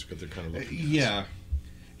out. That's what they're kind of looking at. Yeah.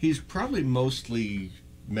 He's probably mostly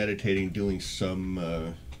meditating, doing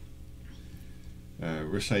some...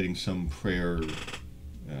 reciting some prayer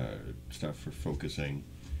stuff for focusing.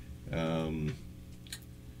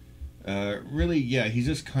 Really, yeah, he's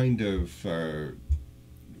just kind of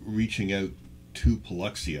reaching out to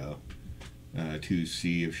Paluxia to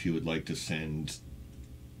see if she would like to send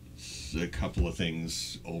a couple of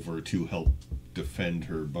things over to help defend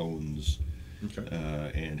her bones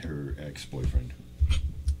and her ex-boyfriend.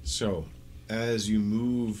 So, as you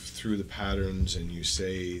move through the patterns and you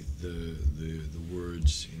say the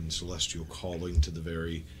words in celestial calling to the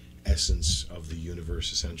very essence of the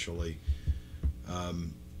universe, essentially,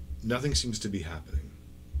 nothing seems to be happening.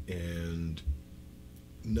 And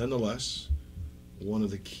nonetheless, one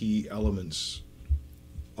of the key elements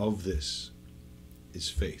of this is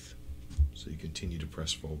faith. So you continue to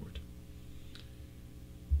press forward.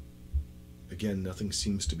 Again, nothing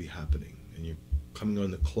seems to be happening, and you're coming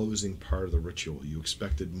on the closing part of the ritual. You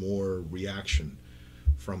expected more reaction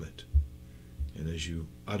from it. And as you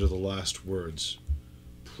utter the last words,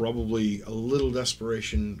 probably a little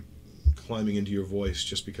desperation climbing into your voice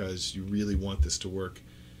just because you really want this to work.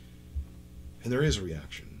 And there is a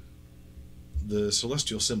reaction. The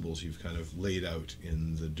celestial symbols you've kind of laid out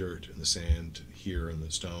in the dirt and the sand here and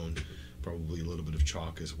the stone, probably a little bit of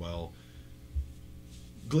chalk as well,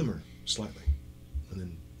 glimmer slightly and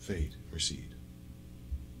then fade, recede.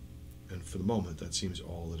 And for the moment, that seems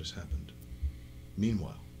all that has happened.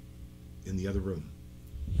 Meanwhile, in the other room,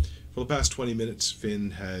 for the past 20 minutes,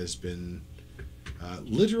 Finn has been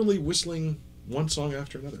literally whistling one song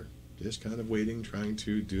after another, just kind of waiting, trying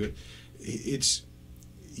to do it.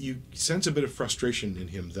 You sense a bit of frustration in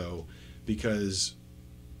him, though, because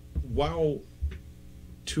while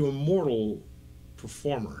to a mortal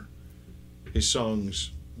performer, his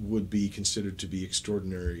songs would be considered to be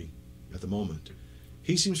extraordinary at the moment,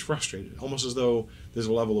 he seems frustrated, almost as though there's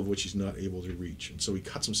a level of which he's not able to reach, and so he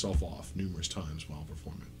cuts himself off numerous times while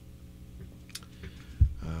performing.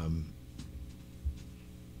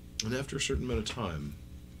 And after a certain amount of time,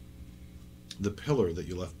 the pillar that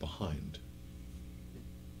you left behind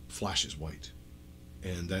flashes white,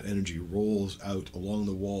 and that energy rolls out along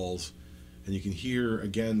the walls, and you can hear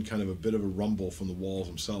again kind of a bit of a rumble from the walls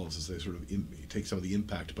themselves as they sort of take some of the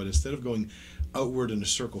impact, but instead of going outward in a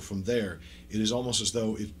circle from there, it is almost as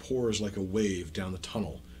though it pours like a wave down the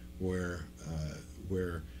tunnel where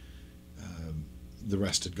the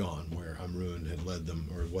rest had gone, where Amrun had led them,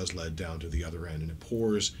 or was led down to the other end, and it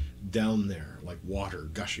pours down there like water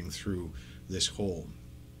gushing through this hole.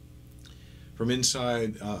 From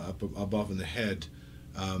inside, up above in the head,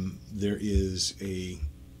 there is a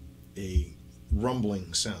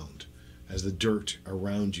rumbling sound as the dirt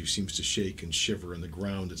around you seems to shake and shiver and the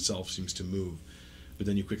ground itself seems to move. But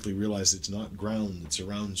then you quickly realize it's not ground that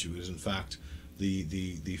surrounds you. It is in fact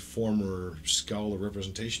the former skull or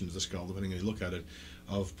representation of the skull, depending on how you look at it,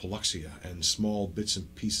 of Paluxia, and small bits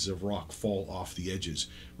and pieces of rock fall off the edges,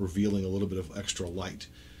 revealing a little bit of extra light.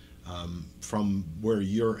 From where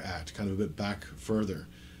you're at, kind of a bit back further,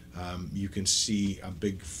 you can see a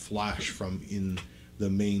big flash from in the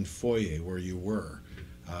main foyer where you were,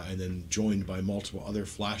 and then joined by multiple other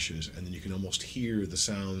flashes, and then you can almost hear the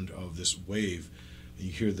sound of this wave.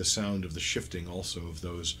 You hear the sound of the shifting also of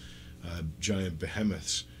those giant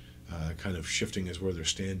behemoths kind of shifting as where they're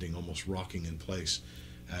standing, almost rocking in place,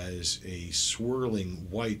 as a swirling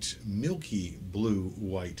white, milky blue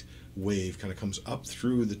white wave kind of comes up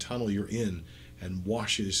through the tunnel you're in and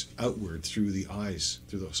washes outward through the eyes,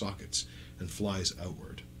 through the sockets, and flies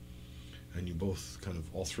outward. And you both kind of,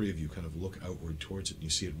 all three of you kind of look outward towards it, and you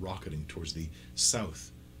see it rocketing towards the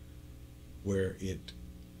south, where it,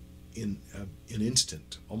 in an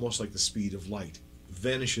instant, almost like the speed of light,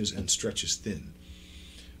 vanishes and stretches thin,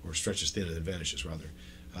 or stretches thin and then vanishes, rather,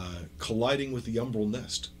 colliding with the umbral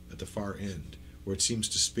nest at the far end, where it seems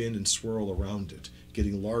to spin and swirl around it,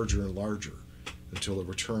 getting larger and larger until it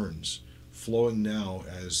returns, flowing now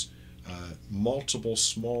as multiple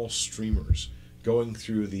small streamers going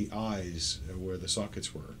through the eyes where the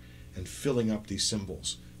sockets were and filling up these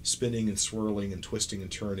symbols, spinning and swirling and twisting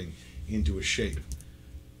and turning into a shape.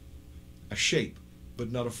 A shape,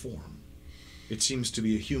 but not a form. It seems to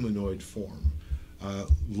be a humanoid form,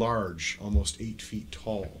 large, almost 8 feet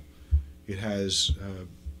tall. It has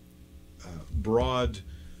broad,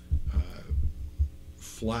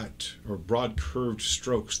 flat, or broad curved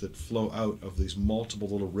strokes that flow out of these multiple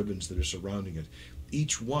little ribbons that are surrounding it.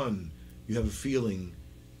 Each one, you have a feeling,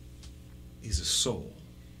 is a soul,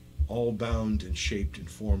 all bound and shaped and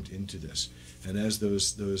formed into this. And as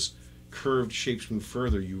those curved shapes move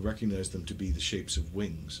further, you recognize them to be the shapes of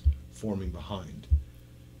wings forming behind,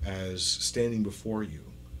 as standing before you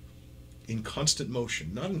in constant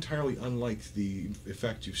motion, not entirely unlike the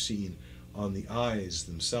effect you've seen on the eyes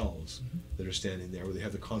themselves that are standing there, where they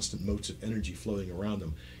have the constant motes of energy flowing around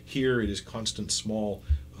them. Here it is constant small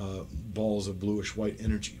balls of bluish white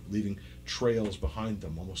energy, leaving trails behind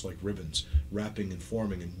them, almost like ribbons, wrapping and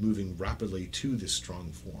forming and moving rapidly to this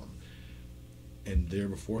strong form. And there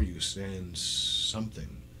before you stands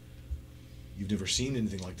something. You've never seen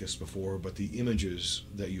anything like this before, but the images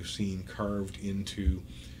that you've seen carved into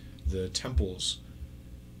the temples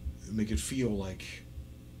make it feel like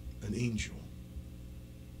an angel.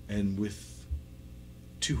 And with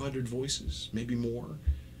 200 voices, maybe more,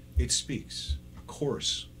 it speaks, a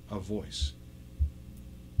chorus of voice.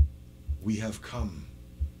 We have come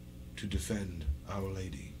to defend Our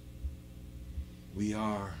Lady. We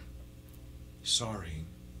are sorry.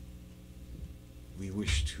 We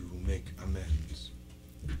wish to make amends.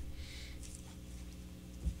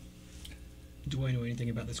 Do I know anything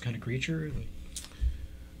about this kind of creature?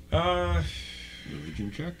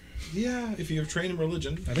 Religion check? Yeah, if you have trained in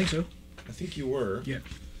religion. I think so. I think you were. Yeah.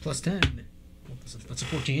 Plus 10. Well, that's a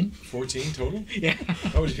 14. 14 total? Yeah.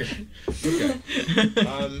 Oh dear.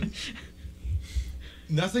 Okay.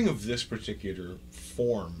 Nothing of this particular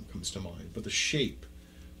form comes to mind, but the shape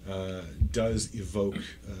does evoke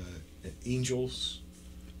angels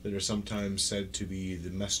that are sometimes said to be the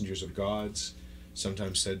messengers of gods,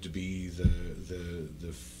 sometimes said to be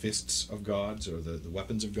the fists of gods, or the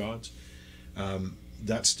weapons of gods.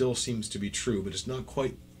 That still seems to be true, but it's not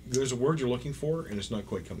quite. There's a word you're looking for, and it's not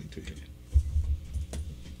quite coming to you.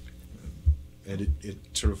 And it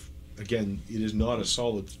sort of, again, it is not a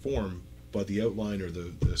solid form, but the outline, or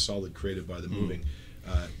the solid created by the moving,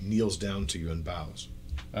 kneels down to you and bows.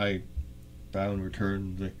 I bow in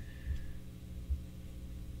return.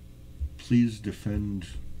 Please defend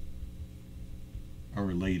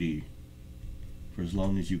Our Lady for as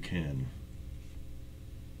long as you can.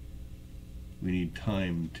 We need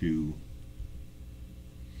time to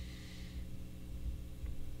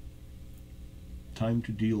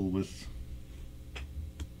deal with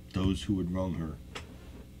those who would wrong her.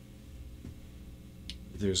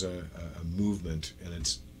 There's a movement, and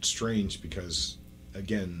it's strange because,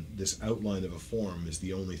 again, this outline of a form is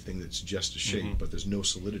the only thing that's just a shape, but there's no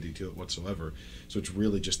solidity to it whatsoever. So it's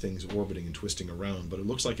really just things orbiting and twisting around. But it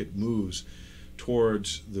looks like it moves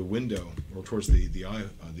towards the window, or towards the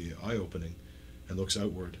eye opening, and looks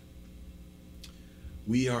outward.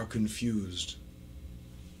 We are confused.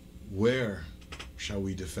 Where shall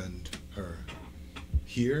we defend her?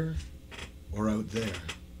 Here or out there?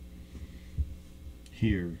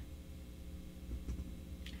 Here.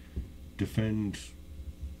 Defend,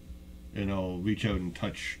 and I'll reach out and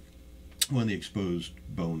touch one of the exposed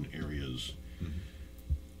bone areas.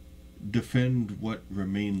 Defend what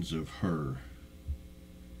remains of her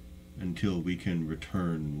until we can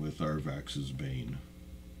return with Arvax's bane.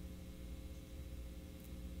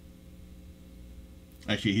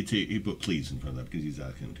 Actually, he put please in front of that because he's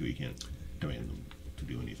asking him to. He can't demand them to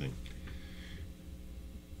do anything.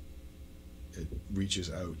 It reaches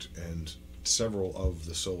out, and several of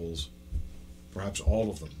the souls, perhaps all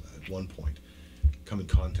of them at one point, come in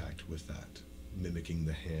contact with that, mimicking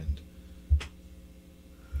the hand.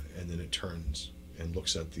 And then it turns and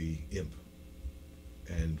looks at the imp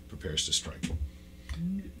and prepares to strike.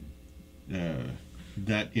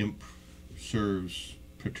 That imp serves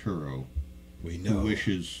Paturo, We know. who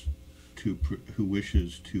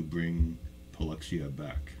wishes to bring Paluxia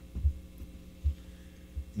back.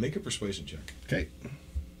 Make a persuasion check. Okay.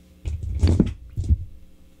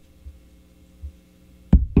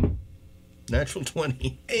 Natural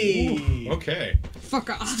 20. Hey. Okay. Fuck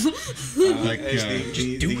off. As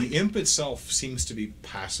just the imp itself seems to be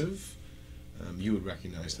passive, you would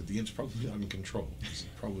recognize that the imp's probably not in control. He's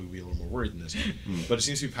probably be a little more worried than this. But it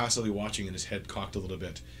seems to be passively watching, and his head cocked a little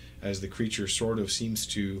bit as the creature sort of seems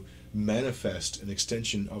to manifest an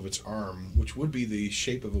extension of its arm, which would be the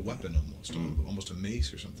shape of a weapon almost, almost a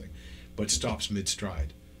mace or something, but stops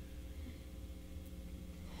mid-stride.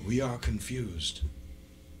 We are confused,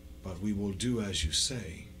 but we will do as you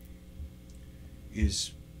say.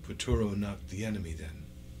 Is Paturo not the enemy then?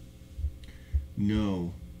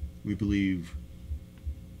 No, we believe.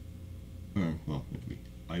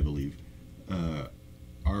 I believe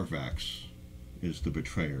Arvax is the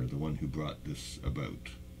betrayer, the one who brought this about.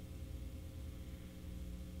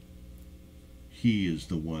 He is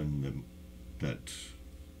the one that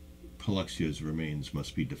Paluxia's remains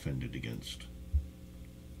must be defended against.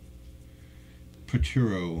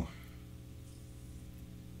 Paturo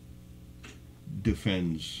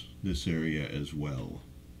defends this area as well,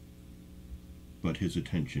 but his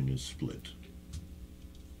attention is split.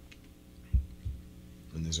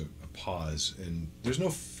 And there's a pause, and there's no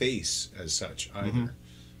face as such either.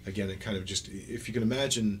 Again, it kind of just, if you can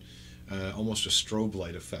imagine almost a strobe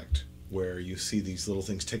light effect, where you see these little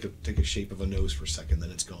things take a shape of a nose for a second,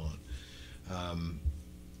 then it's gone.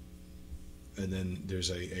 And then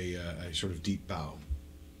there's a sort of deep bow,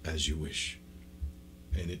 as you wish.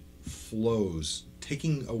 And it flows,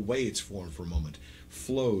 taking away its form for a moment,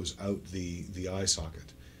 flows out the eye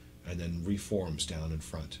socket, and then reforms down in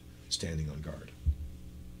front, standing on guard.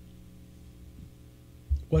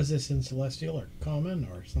 Was this in Celestial or Common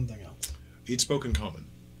or something else? It's spoken common.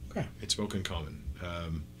 Okay. It's spoken common.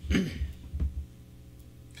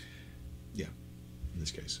 Yeah, in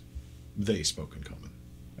this case. They spoke in common.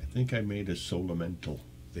 I think I made a Solomental.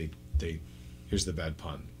 They here's the bad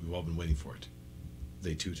pun. We've all been waiting for it.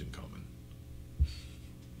 They toot in common.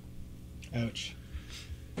 Ouch.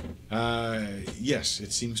 Yes,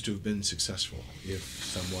 it seems to have been successful, if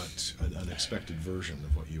somewhat an unexpected version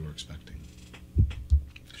of what you were expecting.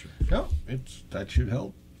 Sure. No, that should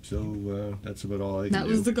help. So that's about all I can That do.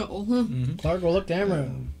 was the goal. Clark will look to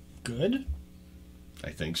Amro. Good. I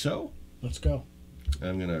think so. Let's go.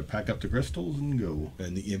 I'm gonna pack up the crystals and go.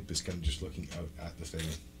 And the imp is kind of just looking out at the thing,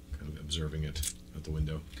 kind of observing it out the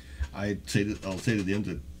window. I'll say to the end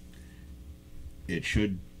that it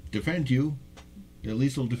should defend you. At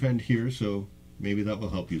least it'll defend here, so maybe that will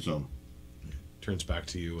help you some. Turns back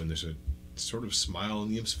to you, and there's a sort of smile on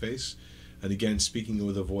the imp's face, and again speaking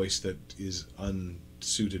with a voice that is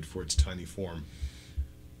unsuited for its tiny form.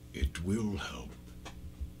 It will help.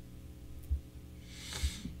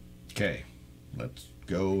 Okay, let's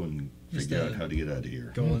go and Is figure out the how to get out of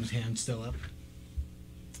here. Golem's hand still up.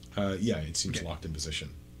 Yeah, it seems Okay. locked in position.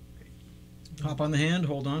 Hop on the hand,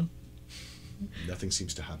 hold on. Nothing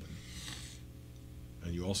seems to happen.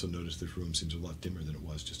 And you also notice this room seems a lot dimmer than it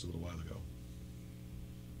was just a little while ago.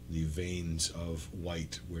 The veins of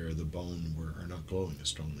white where the bone are not glowing as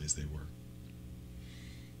strongly as they were.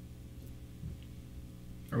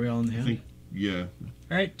 Are we all in the I hand? think, yeah.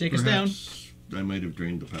 Alright, take us down. Perhaps I might have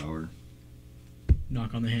drained the power.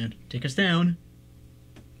 Knock on the hand. Take us down.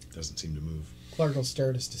 Doesn't seem to move. Clark will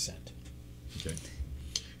start his descent. Okay.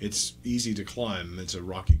 It's easy to climb. It's a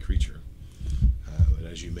rocky creature. But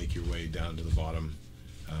as you make your way down to the bottom,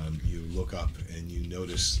 you look up and you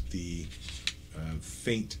notice the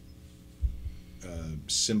faint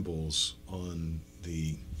symbols on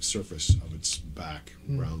the surface of its back,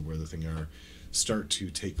 around where the thing are, start to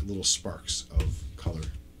take little sparks of color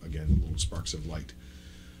again, little sparks of light.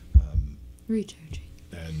 Recharging.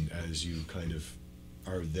 And as you kind of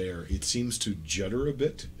are there, it seems to judder a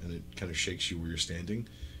bit, and it kind of shakes you where you're standing,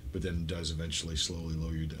 but then does eventually slowly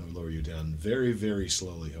lower you down. Very, very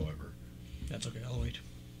slowly, however. That's okay, I'll wait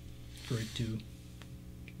for it to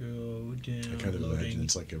go down. I kind of loading. imagine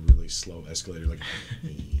it's like a really slow escalator, like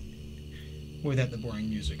Without the boring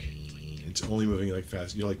music. it's only moving like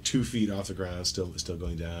fast. You're like 2 feet off the ground, still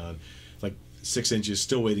going down, like 6 inches,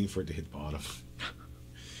 still waiting for it to hit bottom.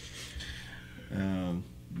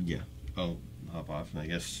 Yeah. I'll hop off, and I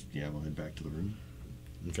guess, yeah, we'll head back to the room.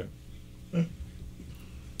 Okay.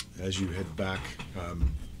 As you head back,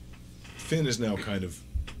 Finn is now kind of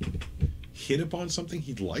hit upon something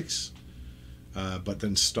he likes, but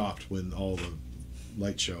then stopped when all the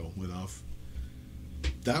light show went off.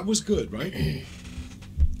 That was good, right?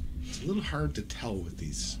 It's a little hard to tell with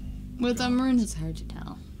these. With a maroon, it's hard to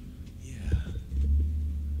tell. Yeah.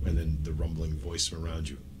 And then the rumbling voice from around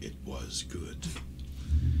you, it was good.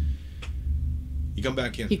 You come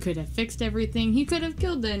back in. He could have fixed everything. He could have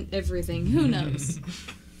killed everything. Who knows?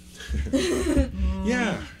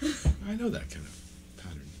 Yeah, I know that kind of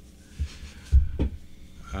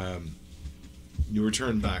pattern. You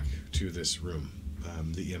return back to this room.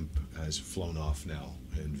 The imp has flown off now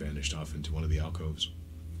and vanished off into one of the alcoves.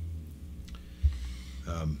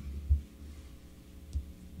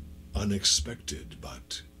 Unexpected,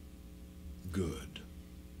 but good.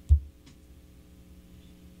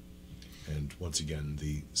 And once again,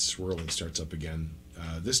 the swirling starts up again.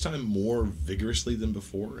 This time more vigorously than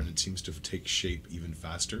before, and it seems to take shape even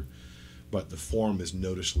faster. But the form is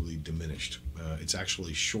noticeably diminished. It's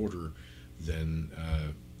actually shorter than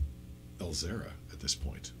Elzera at this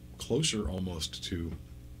point. Closer almost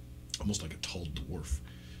like a tall dwarf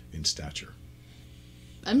in stature.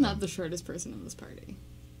 I'm not the shortest person in this party.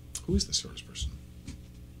 Who is the shortest person?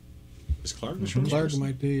 Is Clark the shortest Clark person?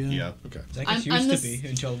 might be. Yeah. Okay. Zacchus I'm used the to be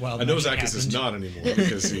until wild I know magic Zacchus is happened. not anymore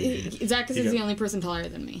because he Zacchus he is got- the only person taller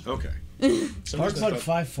than me. Okay. Some Clark's reason I like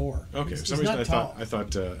thought- 5'4". Okay, for some reason I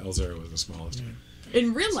thought Elzera was the smallest.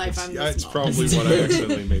 In real life, I'm the It's smallest. probably what I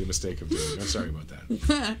accidentally made a mistake of doing. I'm sorry about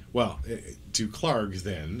that. Well, to Clark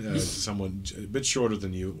then, someone a bit shorter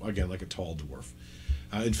than you, again like a tall dwarf.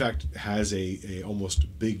 In fact, has a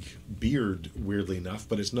almost big beard, weirdly enough,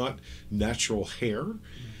 but it's not natural hair.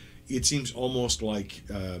 It seems almost like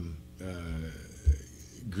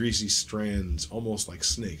greasy strands, almost like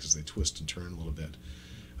snakes as they twist and turn a little bit.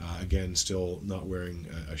 Again, still not wearing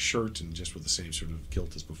a shirt and just with the same sort of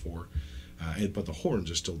kilt as before. But the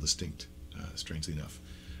horns are still distinct, strangely enough.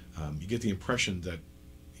 You get the impression that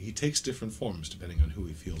he takes different forms depending on who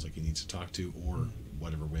he feels like he needs to talk to or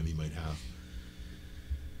whatever whim he might have.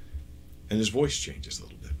 And his voice changes a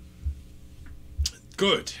little bit.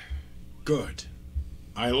 Good. Good.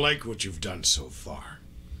 I like what you've done so far.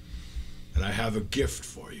 And I have a gift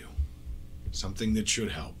for you. Something that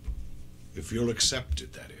should help. If you'll accept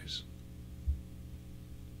it, that is.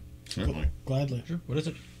 Certainly. Gladly. Sure. What is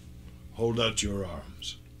it? Hold out your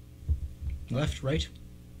arms. Left, right?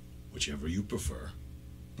 Whichever you prefer.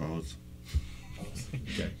 Both.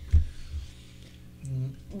 Okay.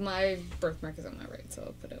 My birthmark is on my right, so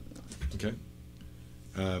I'll put it on the left. Okay.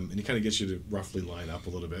 And he kind of gets you to roughly line up a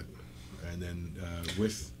little bit. And then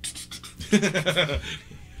with...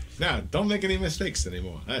 Now, don't make any mistakes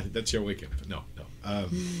anymore. That's your wake-up. No.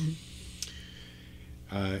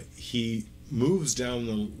 He moves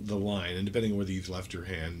down the line, and depending on whether you've left your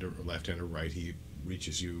hand or left hand or right, he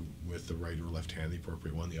reaches you with the right or left hand, the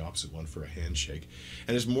appropriate one, the opposite one for a handshake.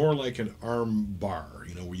 And it's more like an arm bar,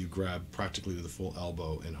 where you grab practically to the full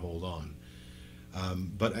elbow and hold on.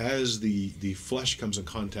 But as the flesh comes in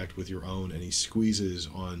contact with your own and he squeezes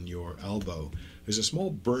on your elbow, there's a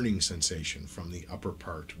small burning sensation from the upper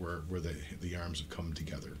part where the arms have come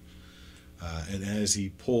together. And as he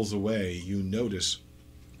pulls away, you notice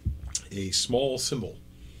a small symbol.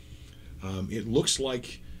 It looks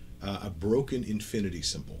like a broken infinity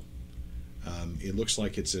symbol. It looks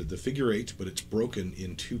like it's the figure 8, but it's broken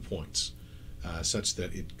in 2 points, such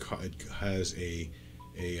that it has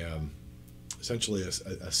essentially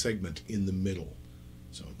a segment in the middle.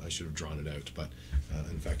 So I should have drawn it out, but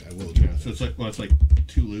in fact I will draw it. So it's like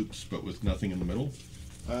 2 loops, but with nothing in the middle.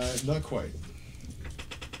 Not quite.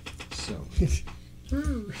 So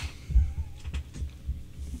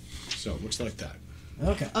it looks like that.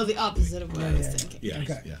 Okay. Oh, the opposite of what I was Yeah. thinking. Yeah.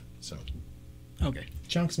 Okay. Yeah. So Okay.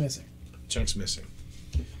 Chunks missing. chunks missing.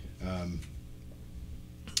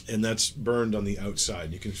 And that's burned on the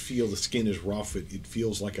outside. You can feel the skin is rough. It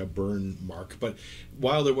feels like a burn mark. But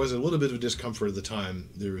while there was a little bit of discomfort at the time,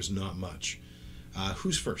 there is not much.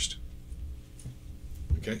 Who's first?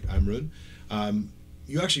 Okay, I'm Rune.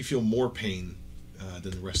 You actually feel more pain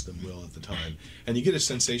than the rest of them will at the time. And you get a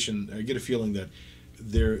sensation, you get a feeling that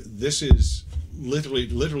this is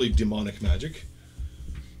literally demonic magic.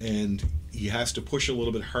 And he has to push a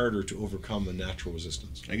little bit harder to overcome the natural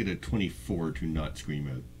resistance. I get a 24 to not scream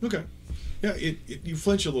out. Okay. Yeah, you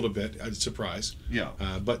flinch a little bit, surprise. Yeah.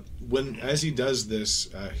 But as he does this,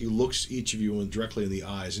 he looks each of you directly in the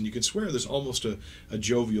eyes, and you can swear there's almost a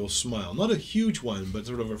jovial smile. Not a huge one, but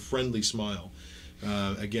sort of a friendly smile.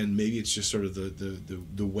 Again, maybe it's just sort of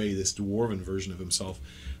the way this dwarven version of himself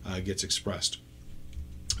gets expressed.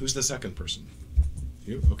 Who's the second person?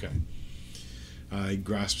 You? Okay. He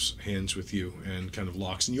grasps hands with you and kind of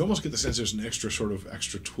locks, and you almost get the sense there's an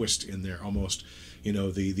extra twist in there, almost,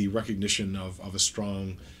 the recognition of a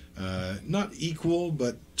strong, not equal,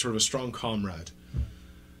 but sort of a strong comrade.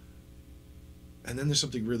 And then there's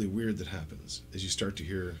something really weird that happens as you start to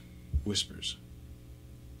hear whispers.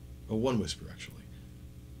 Oh, one whisper, actually.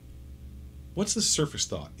 What's the surface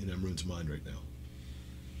thought in Amrun's mind right now?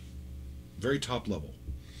 Very top level.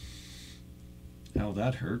 Hell,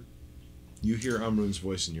 that hurt. You hear Amrun's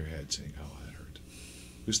voice in your head saying, "Oh, that hurt."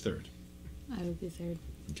 Who's third? I would be third.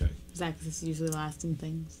 Okay. Zach is usually last in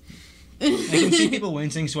things. I can see people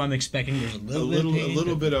wincing, so I'm expecting there's a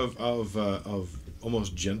little bit of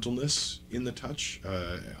almost gentleness in the touch,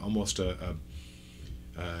 almost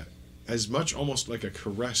as much almost like a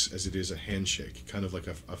caress as it is a handshake, kind of like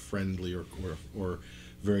a friendly or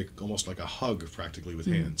very almost like a hug practically with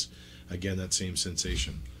hands. Again, that same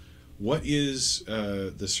sensation. What is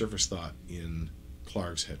the surface thought in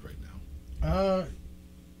Clark's head right now?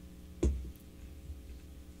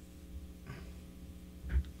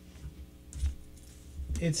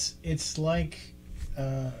 It's like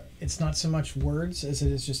it's not so much words as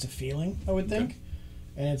it is just a feeling, I would think.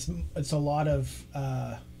 And it's a lot of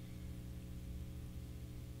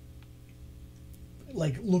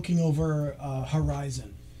like looking over a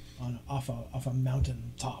horizon off a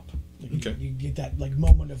mountain top. Like you get that like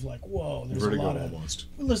moment of like, whoa, there's Vertigo a lot of almost.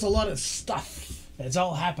 there's a lot of stuff, and it's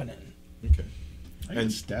all happening. Okay. I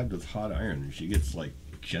get stabbed with hot iron, and she gets like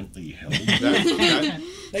gently held.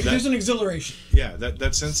 There's an exhilaration. Yeah,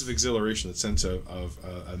 that sense of exhilaration, that sense of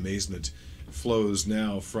amazement flows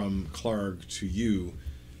now from Clark to you,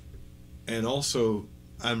 and also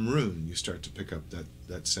Amrun, you start to pick up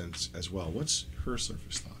that sense as well. What's her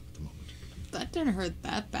surface thought at the moment? That didn't hurt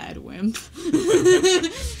that bad, wimp.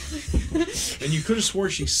 And you could have swore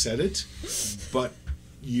she said it, but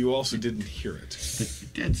you also didn't hear it.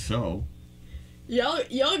 It did so.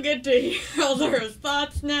 Y'all get to hear all their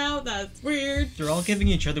thoughts now. That's weird. They're all giving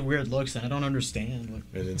each other weird looks, and I don't understand.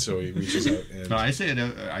 And then so he reaches out and... No, I said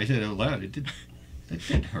out loud. That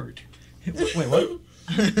did hurt. Wait, what?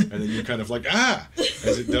 And then you're kind of like, ah!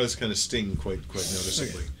 As it does kind of sting quite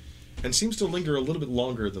noticeably. And seems to linger a little bit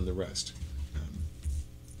longer than the rest.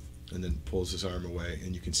 And then pulls his arm away,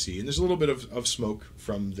 and you can see, and there's a little bit of smoke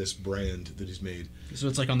from this brand that he's made. So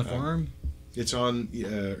it's like on the forearm? It's on,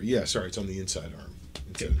 it's on the inside arm.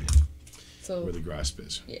 Inside So where the grasp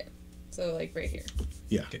is. yeah, so like right here.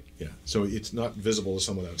 Yeah, yeah. So it's not visible to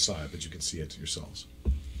someone outside, but you can see it yourselves.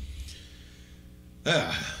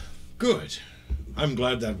 Ah, good. I'm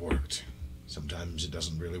glad that worked. Sometimes it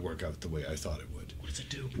doesn't really work out the way I thought it would. What does it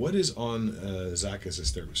do? What is on Zach's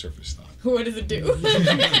surface thought? What does it do?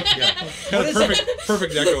 Yeah, kind of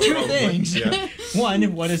perfect echo. Two things. Yeah.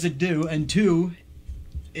 One, what does it do? And two,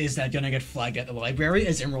 is that gonna get flagged at the library?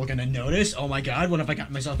 Is Emerald gonna notice? Oh my god, what have I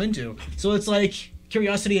gotten myself into? So it's like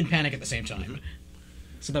curiosity and panic at the same time.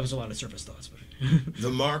 So that was a lot of surface thoughts. But The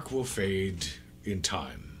mark will fade in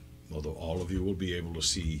time, although all of you will be able to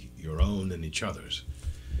see your own and each other's.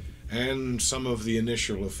 And some of the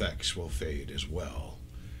initial effects will fade as well.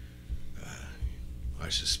 I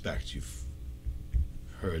suspect you've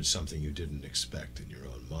heard something you didn't expect in your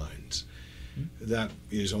own minds. That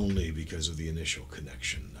is only because of the initial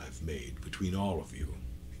connection I've made between all of you.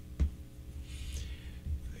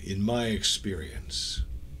 In my experience,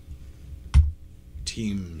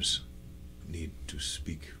 teams need to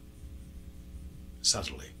speak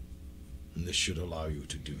subtly, and this should allow you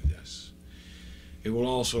to do this. It will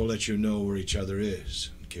also let you know where each other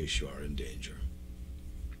is, in case you are in danger.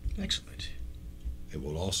 excellent. It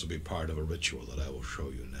will also be part of a ritual that I will show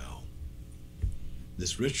you now.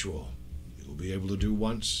 This ritual you will be able to do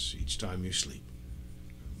once each time you sleep.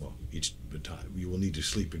 Well, each time you will need to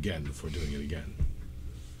sleep again before doing it again.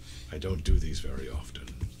 I don't do these very often.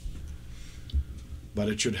 But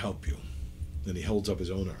it should help you. Then he holds up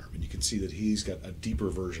his own arm, and you can see that he's got a deeper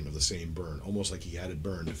version of the same burn, almost like he had it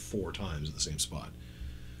burned 4 times in the same spot.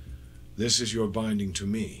 This is your binding to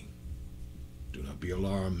me. Do not be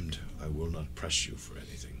alarmed. I will not press you for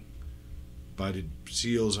anything. But it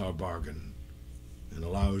seals our bargain and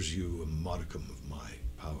allows you a modicum of my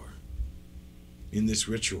power. In this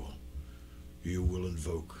ritual, you will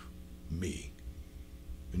invoke me.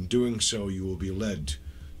 In doing so, you will be led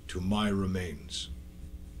to my remains.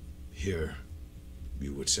 Here,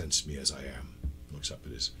 you would sense me as I am. Looks up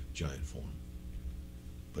at his giant form.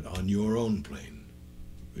 But on your own plane,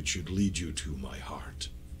 it should lead you to my heart.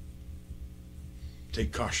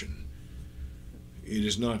 Take caution. It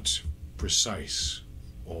is not precise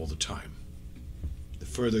all the time. The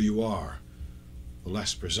further you are, the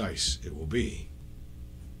less precise it will be.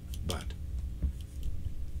 But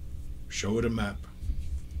show it a map,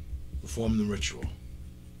 perform the ritual,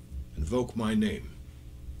 invoke my name,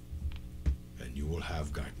 and you will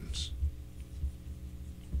have guidance.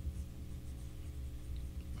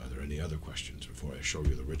 Are there any other questions before I show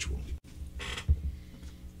you the ritual?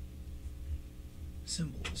 So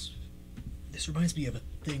Symbols. This reminds me of a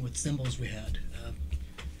thing with symbols we had.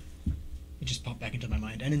 It just popped back into my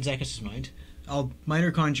mind, and in Zacchus' mind. I'll minor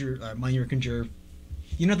conjure.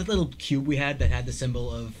 You know that little cube we had that had the symbol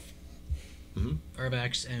of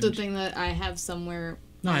Arvax and... The thing that I have somewhere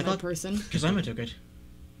No, on I my thought person. Kuzaima took it.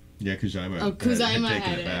 Yeah, Kuzaima. Oh, Kuzaima had had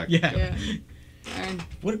taken it it. back. Yeah. Alright.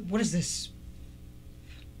 What is this?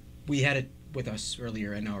 We had it with us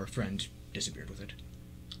earlier, and our friend disappeared with it.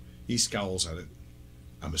 He scowls at it.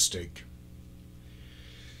 A mistake.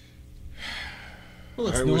 Well,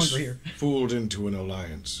 it's I no was longer here. fooled into an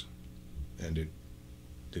alliance, and it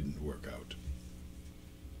didn't work out.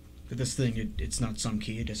 But this thing, it's not some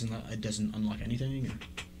key. It doesn't unlock anything. Or...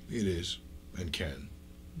 It is, and can.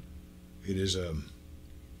 It is a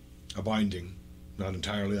binding, not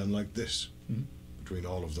entirely unlike this, between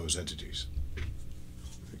all of those entities.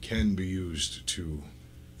 It can be used to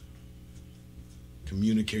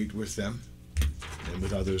communicate with them and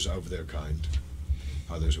with others of their kind,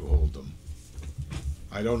 others who hold them.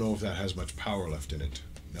 I don't know if that has much power left in it,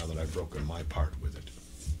 now that I've broken my part with it.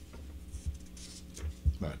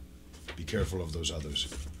 But be careful of those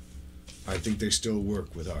others. I think they still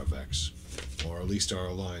work with Arvax, or at least are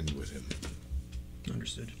aligned with him.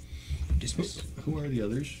 Understood. Who are the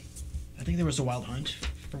others? I think there was a wild hunt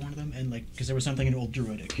for one of them, and because there was something in old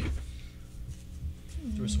Druidic.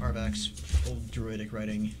 There was Arvax, old Druidic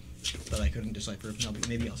writing that I couldn't decipher. No,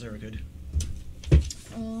 maybe Alzera could.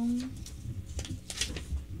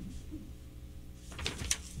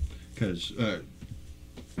 Because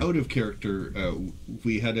out of character,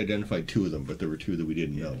 we had identified 2 of them, but there were 2 that we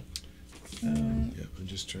didn't know. Yeah, I'm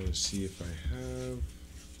just trying to see if I have...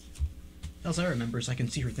 Alzera remembers. I can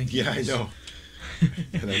see her thinking. Yeah, I know.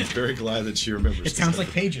 And I'm very glad that she remembers. It sounds like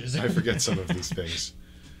pages. I forget some of these things.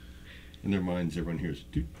 In their minds, everyone hears.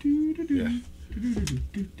 Yeah.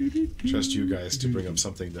 Trust you guys to bring up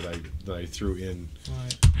something that I threw in.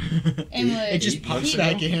 Anyway, It just pops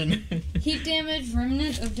back in. heat damage,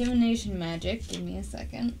 remnant of divination magic. Give me a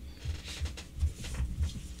second.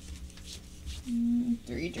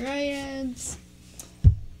 3 dryads.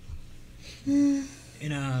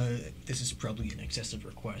 This is probably an excessive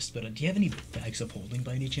request, but do you have any bags of holding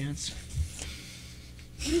by any chance?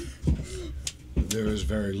 There is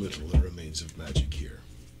very little that remains of magic here.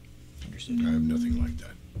 Understood. I have nothing like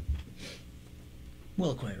that.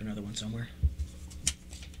 We'll acquire another one somewhere.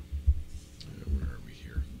 Where are we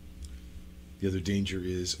here? The other danger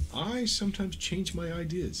is I sometimes change my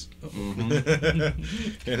ideas.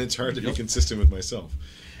 Mm-hmm. And it's hard to be consistent with myself.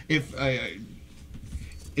 If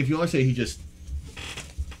you want to say he just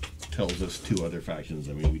tells us 2 other factions,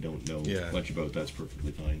 I mean, we don't know much about, that's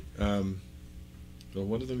perfectly fine. Well,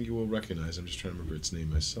 one of them you will recognize. I'm just trying to remember its name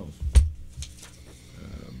myself.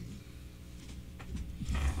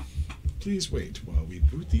 Please wait while we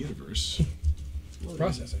boot the universe.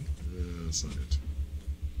 Processing. That's not it.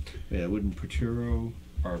 Yeah, wouldn't Proturo,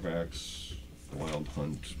 Arvax, Wild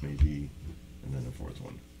Hunt, maybe, and then a 4th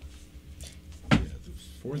one. Yeah,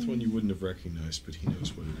 the 4th one you wouldn't have recognized, but he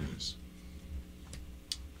knows what it is.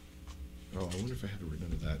 Oh, I wonder if I have it written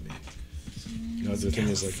under that name. No, the thing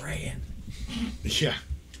is, like... Yeah.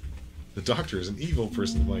 The Doctor is an evil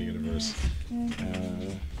person in my universe.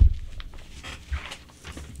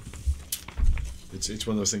 It's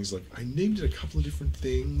one of those things like, I named it a couple of different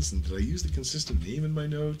things, and did I use the consistent name in my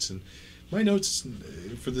notes? And my notes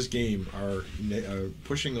for this game are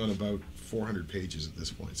pushing on about 400 pages at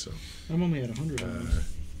this point, so... I'm only at 100.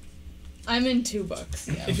 I'm in 2 books.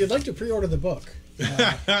 Yeah. If you'd like to pre-order the book...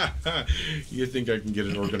 You think I can get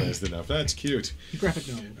it organized enough? That's cute. Graphic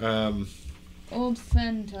novel. Old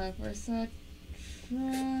Fentalk, Versace.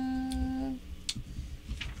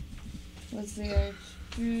 What's the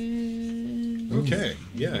Okay,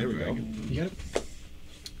 yeah, here we go. You got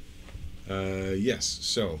it? Yes,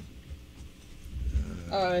 so...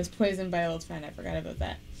 Oh, it's poisoned by Old Friend. I forgot about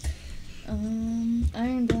that.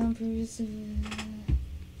 Ironbound previously.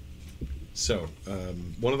 So,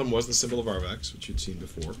 one of them was the symbol of Arvax, which you'd seen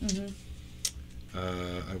before.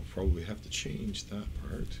 I would probably have to change that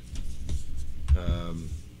part.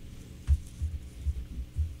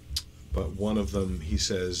 But one of them, he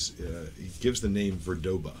says, he gives the name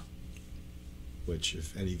Verdoba, which,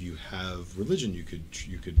 if any of you have religion, you could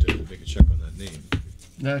make a check on that name.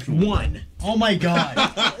 Natural 1. Oh my god.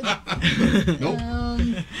 Nope.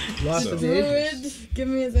 Lost So- of the ages. Druid. Give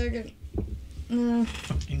me a second.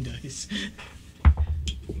 Fucking dice.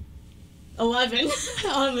 11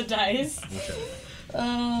 on the dice. Okay.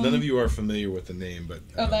 None of you are familiar with the name, but...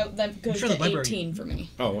 Oh, that goes sure to the library- 18 for me.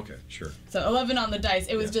 Oh, okay, sure. So 11 on the dice.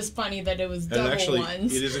 It was Yeah. just funny that it was And double actually,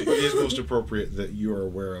 ones. it is most appropriate that you are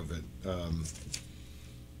aware of it.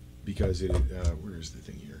 because it. Where is the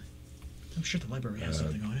thing here? I'm sure the library has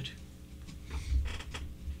something on it.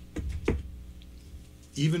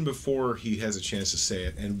 Even before he has a chance to say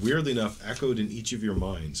it, and weirdly enough, echoed in each of your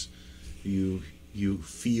minds, you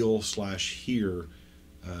feel/hear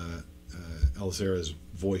Elisera's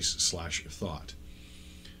voice/thought.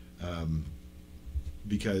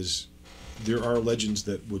 Because there are legends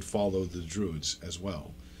that would follow the Druids as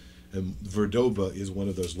well. And Verdoba is one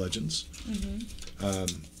of those legends.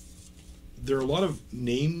 There are a lot of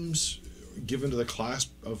names given to the class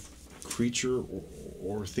of creature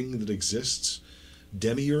or thing that exists.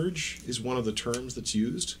 Demiurge is one of the terms that's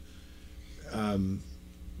used.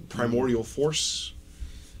 Primordial force.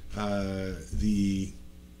 The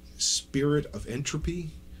spirit of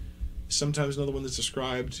entropy is sometimes another one that's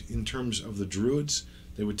described. In terms of the Druids,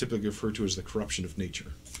 they would typically refer to as the corruption of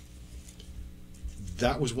nature.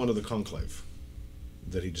 That was one of the conclave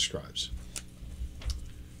that he describes.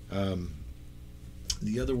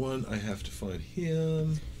 The other one, I have to find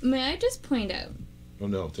him. May I just point out? Oh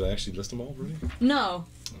no, did I actually list them all already? No.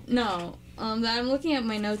 That I'm looking at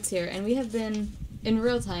my notes here, and we have been in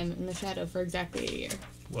real time in the shadow for exactly a year.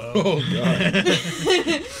 Whoa. Oh god.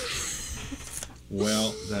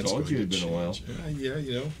 Well, that's Told going you to it'd been a while. change. Yeah,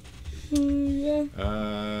 you know. Yeah.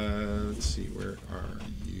 Let's see, where are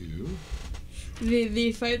you?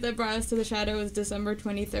 The fight that brought us to the shadow was December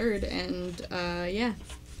 23rd, and yeah.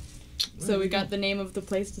 So we got the name of the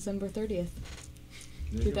place December 30th,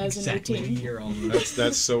 There you go. 2018. Exactly a year almost.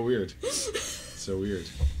 That's so weird. So weird.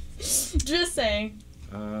 Just saying.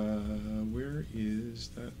 Where is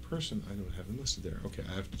that person? I don't have him listed there. Okay,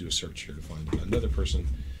 I have to do a search here to find another person,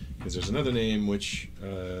 because there's another name which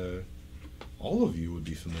all of you would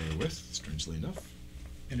be familiar with, strangely enough.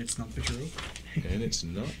 And it's not Petro. And it's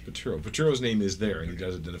not Petro. Petro's name is there, and he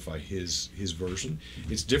does identify his version.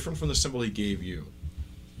 It's different from the symbol he gave you.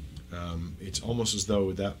 It's almost as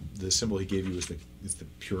though that the symbol he gave you is the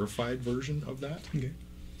purified version of that. Okay.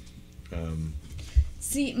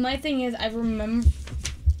 See, my thing is, I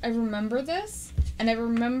remember this, and I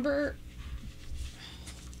remember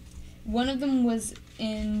one of them was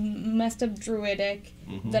in messed up Druidic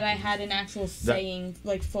that I had an actual saying,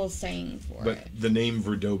 like full saying for But it. the name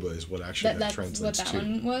Verdoba is what actually that That's translates what that to.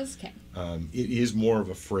 one was? Okay. It is more of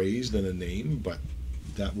a phrase than a name, but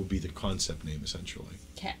that would be the concept name essentially.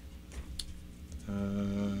 Okay.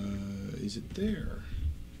 Is it there?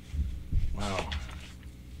 Wow.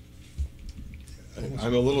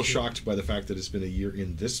 I'm a little shocked by the fact that it's been a year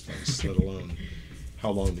in this place, let alone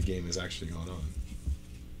how long the game has actually gone on.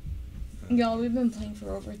 Y'all, we've been playing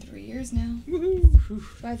for over 3 years now.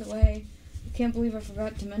 Woohoo! By the way, I can't believe I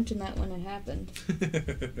forgot to mention that when it happened.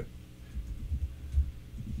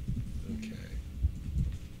 Okay.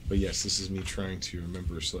 But yes, this is me trying to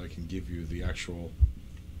remember so I can give you the actual...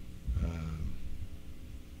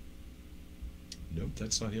 nope,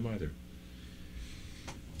 that's not him either.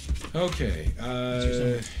 Okay,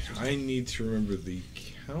 I need to remember the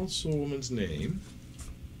councilwoman's name.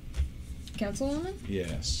 Councilwoman?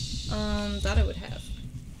 Yes. That I would have.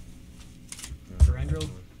 Ferandril?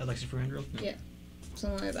 Alexis Ferandril? Yeah.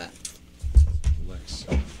 Something like that. Lex.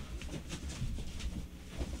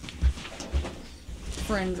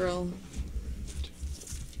 Frendril.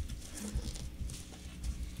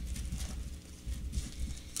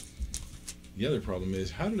 The other problem is,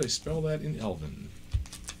 how did I spell that in Elven?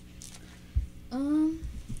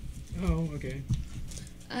 Oh, okay.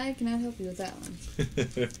 I cannot help you with that one.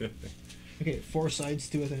 Okay, 4 sides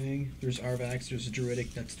to a thing. There's Arvax, there's a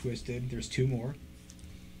Druidic that's twisted, there's 2 more.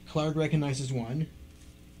 Clark recognizes one.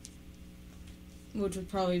 Which would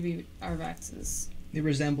probably be Arvax's. It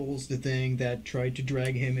resembles the thing that tried to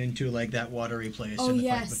drag him into, like, that watery place Oh, in the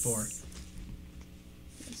yes. fight before.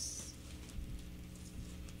 Yes.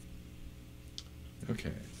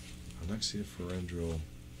 Okay. Alexia Ferendril.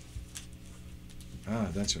 Ah,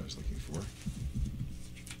 that's what I was looking for.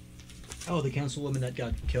 Oh, the councilwoman that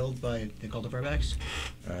got killed by the cult of Arvax?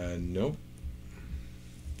 Nope.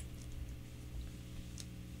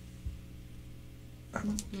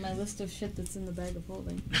 My list of shit that's in the bag of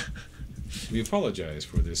holding. We apologize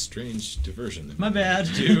for this strange diversion. That My we bad.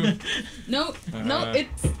 do. Nope. No,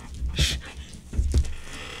 it's...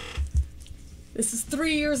 This is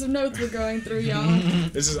 3 years of notes we're going through, y'all.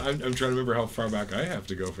 This is. I'm trying to remember how far back I have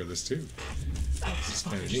to go for this too. Oh,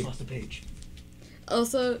 fuck, I kinda just neat. lost a page.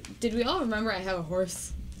 Also, did we all remember I have a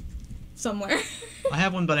horse somewhere? I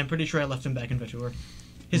have one, but I'm pretty sure I left him back in Vetur.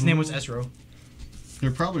 His name was Ezro. They're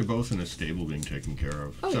probably both in a stable being taken care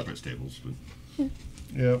of. Oh, yeah. Separate stables, but...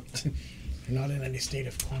 Yep. You're not in any state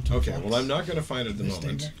of quantum Okay. flux. Well, I'm not going to find it at the This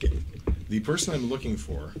moment. table. The person I'm looking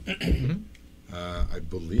for I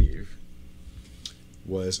believe,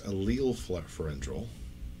 was allele pharyngeal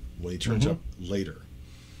when he turns up later.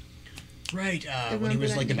 Right, when he remember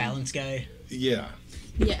was that like the name. balance guy. Yeah,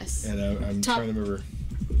 Yes. and I'm trying to remember.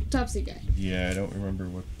 Topsy guy. Yeah, I don't remember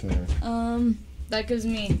what. That gives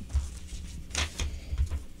me.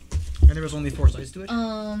 And there was only 4 sides to it?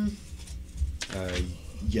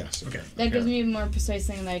 Yes. Okay. That gives me a more precise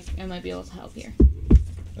thing that I might be able to help here.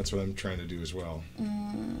 That's what I'm trying to do as well.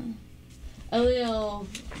 Allele.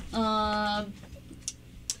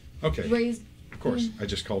 Okay. Raised. Of course, I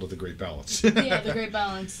just called it the Great Balance. Yeah, the Great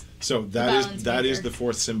Balance. So balance that is maker. the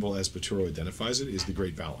fourth symbol as Paturo identifies it, is the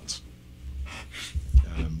Great Balance,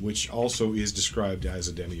 which also is described as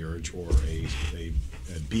a demiurge or a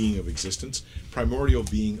being of existence, primordial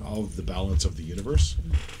being of the balance of the universe.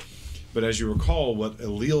 But as you recall, what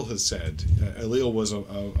Allele has said, Allele was a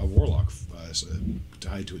warlock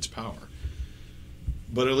tied to its power.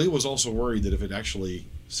 But Allele was also worried that if it actually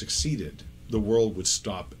succeeded, the world would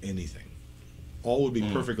stop anything. All would be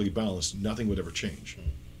perfectly balanced, nothing would ever change.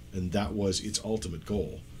 And that was its ultimate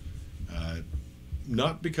goal.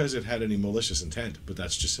 Not because it had any malicious intent, but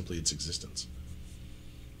that's just simply its existence.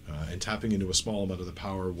 And tapping into a small amount of the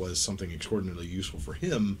power was something extraordinarily useful for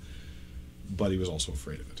him, but he was also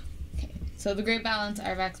afraid of it. Okay. So the Great Balance,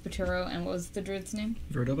 Arvax, Paturo, and what was the druid's name?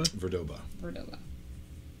 Verdoba? Verdoba. Verdoba.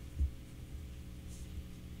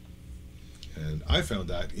 And I found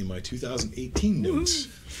that in my 2018 notes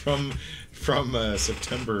from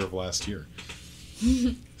September of last year.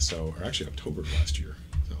 So, or actually October of last year.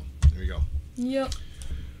 So, there you go. Yep.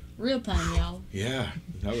 Real time, y'all. Yeah,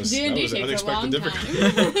 that was D&D unexpected takes a long difficult.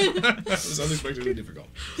 time. That was unexpectedly difficult.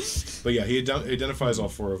 But yeah, he identifies all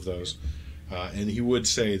 4 of those, and he would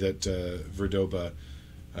say that Verdoba,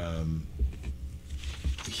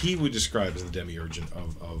 he would describe as the demiurge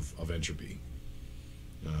of entropy,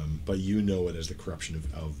 but you know it as the corruption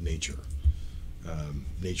of nature.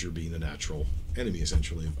 Nature being the natural enemy,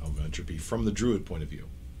 essentially, of entropy from the druid point of view.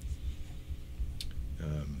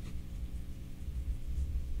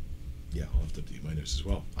 Yeah, I'll have to update my notes as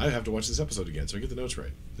well. I have to watch this episode again, so I get the notes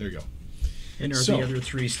right. There you go. And are So- the other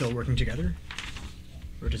 3 still working together?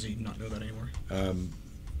 Or does he not know that anymore?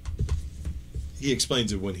 He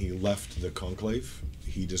explains it when he left the conclave.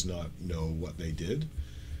 He does not know what they did.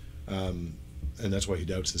 And that's why he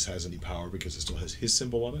doubts this has any power, because it still has his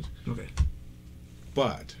symbol on it. Okay.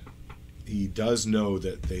 But he does know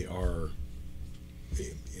that they are,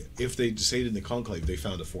 if they stayed in the conclave, they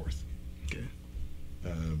found a 4th. Okay.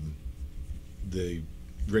 The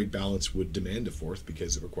Great Balance would demand a 4th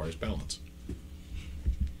because it requires balance.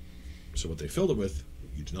 So what they filled it with,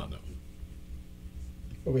 you do not know.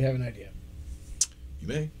 But we have an idea. You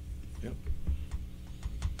may. Yep.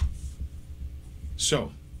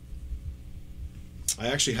 So, I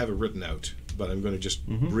actually have it written out, but I'm going to just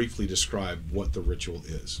briefly describe what the ritual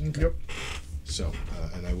is. Okay. Yep. So,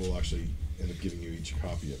 and I will actually end up giving you each a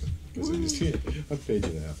copy of it, because it is a page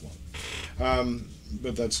and a half long.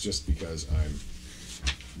 But that's just because I'm,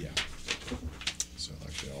 yeah. So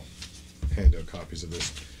actually I'll hand out copies of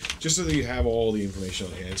this, just so that you have all the information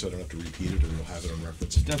on hand, so I don't have to repeat it, or you'll have it on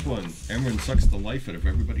reference. Step 1: Emran sucks the life out of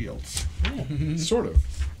everybody else. Sort of.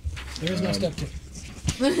 There is no step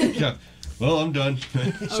 2. Yeah. Well, I'm done.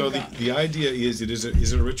 So the idea is, it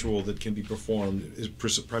is a ritual that can be performed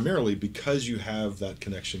primarily because you have that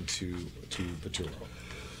connection to Paturo.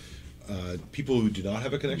 People who do not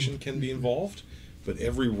have a connection can be involved, but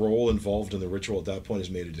every role involved in the ritual at that point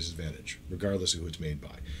is made a disadvantage, regardless of who it's made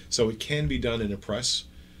by. So it can be done in a press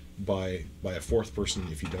by a 4th person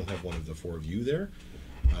if you don't have one of the 4 of you there,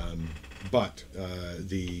 but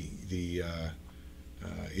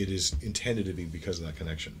it is intended to be because of that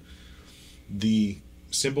connection. The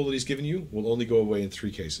symbol that he's given you will only go away in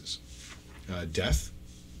 3 cases: death,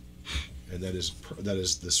 and that is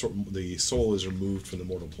the soul is removed from the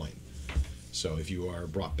mortal plane. So if you are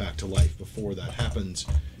brought back to life before that happens,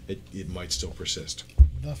 it might still persist.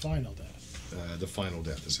 The final death. The final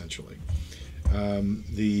death, essentially.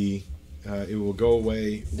 It will go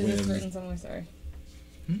away Is this when written somewhere? Sorry.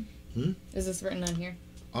 Is this written on here?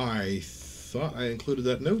 I thought I included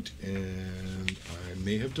that note, and I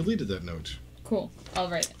may have deleted that note. Cool. I'll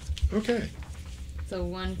write it. Okay. So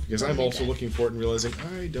 1. Because I'm also looking for it and realizing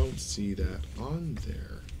I don't see that on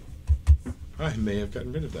there. I may have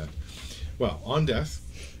gotten rid of that. Well, on death,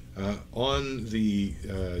 on the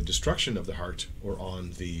destruction of the heart, or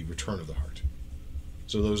on the return of the heart.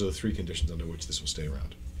 So those are the 3 conditions under which this will stay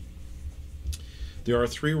around. There are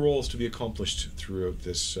 3 roles to be accomplished throughout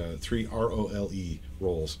this, 3 ROLE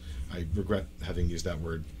roles. I regret having used that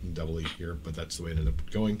word double E here, but that's the way it ended up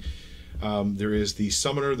going. There is the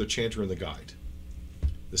summoner, the chanter, and the guide.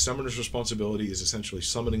 The summoner's responsibility is essentially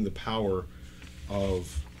summoning the power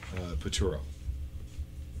of Paturo.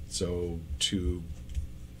 So to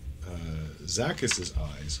Zacchus's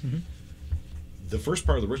eyes, the first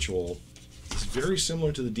part of the ritual is very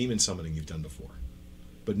similar to the demon summoning you've done before,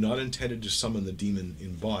 but not intended to summon the demon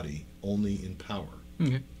in body, only in power.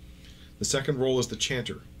 Okay. The second role is the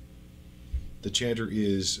chanter. The chanter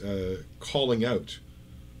is calling out,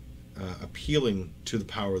 appealing to the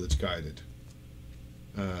power that's guided.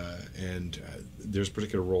 And there's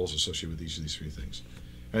particular roles associated with each of these three things.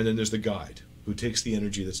 And then there's the guide, who takes the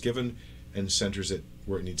energy that's given and centers it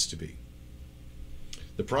where it needs to be.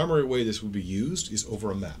 The primary way this would be used is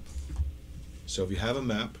over a map. So if you have a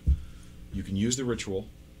map, you can use the ritual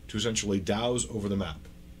to essentially douse over the map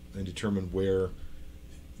and determine where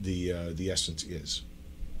the essence is.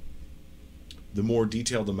 The more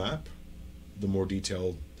detailed the map, the more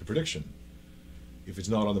detailed the prediction. If it's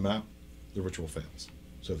not on the map, the ritual fails.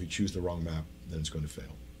 So if you choose the wrong map, then it's going to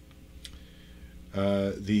fail.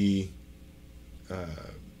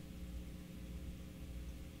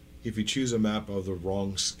 If you choose a map of the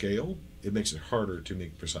wrong scale, it makes it harder to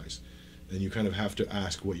make precise. And you kind of have to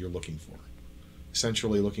ask what you're looking for.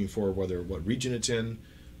 Essentially looking for what region it's in,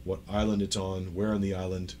 what island it's on, where on the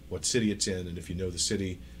island, what city it's in, and if you know the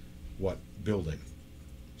city, what building.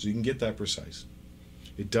 So you can get that precise.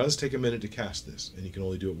 It does take a minute to cast this, and you can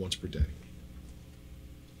only do it once per day.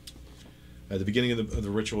 At the beginning of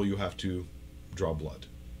the ritual, you have to draw blood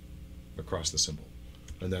across the symbol,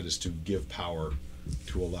 and that is to give power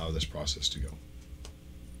to allow this process to go.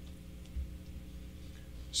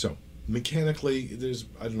 So, mechanically,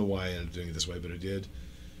 I don't know why I ended up doing it this way, but I did.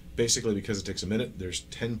 Basically, because it takes a minute, there's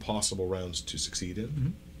 10 possible rounds to succeed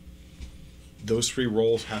in. Those 3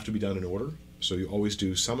 roles have to be done in order. So you always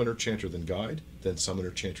do summoner, chanter, then guide, then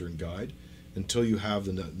summoner, chanter, and guide, until you have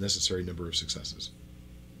the necessary number of successes.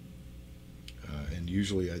 And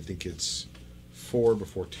usually I think it's 4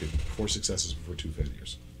 before 2. 4 successes before 2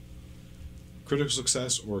 failures. Critical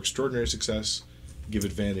success or extraordinary success give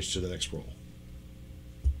advantage to the next roll.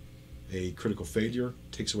 A critical failure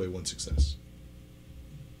takes away 1 success.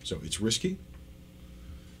 So it's risky.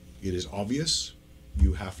 It is obvious.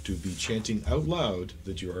 You have to be chanting out loud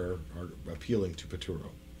that you are appealing to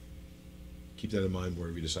Paturo. Keep that in mind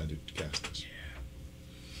wherever you decide to cast this.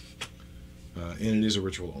 And it is a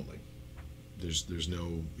ritual only. There's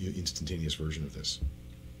no instantaneous version of this.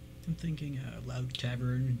 I'm thinking a loud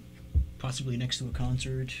tavern, possibly next to a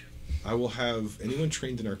concert. I will have anyone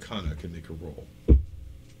trained in Arcana can make a roll.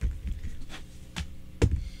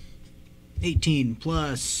 18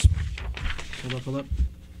 plus. Hold up.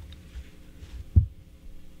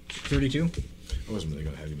 32. I wasn't really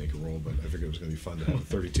going to have you make a roll, but I figured it was going to be fun to have a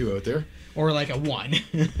 32 out there. Or like a 1.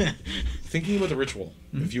 Thinking about the ritual,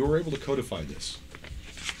 if you were able to codify this,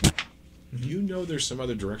 you know there's some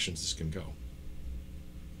other directions this can go.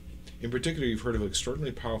 In particular, you've heard of an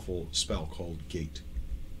extraordinarily powerful spell called Gate,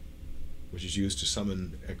 which is used to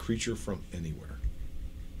summon a creature from anywhere.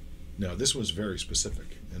 Now, this one's very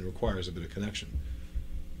specific and requires a bit of connection.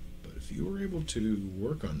 But if you were able to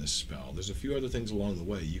work on this spell, there's a few other things along the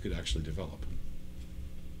way you could actually develop.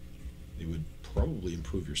 It would probably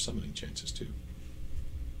improve your summoning chances, too.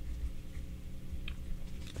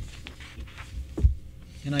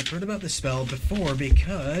 And I've heard about this spell before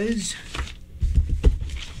because...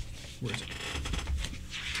 Where is it?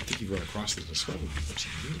 I think you've run across this spell before.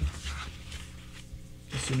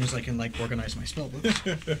 As soon as I can, like, organize my spell books.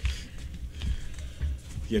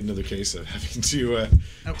 Yet another case of having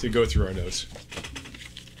to go through our notes.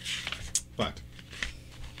 But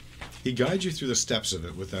he guides you through the steps of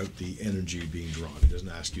it without the energy being drawn. He doesn't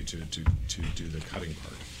ask you to do the cutting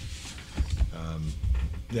part.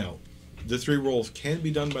 Now, the 3 roles can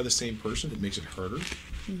be done by the same person. It makes it harder,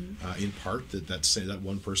 in part that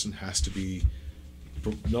one person has to be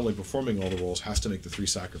not only performing all the roles, has to make the 3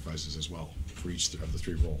 sacrifices as well for each of the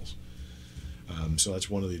 3 roles. So that's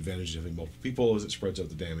one of the advantages of having multiple people, is it spreads out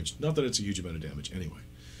the damage. Not that it's a huge amount of damage anyway,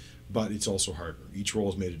 but it's also harder. Each role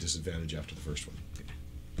is made a disadvantage after the first one.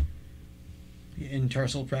 In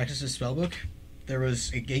Tarsal Practice's spellbook, there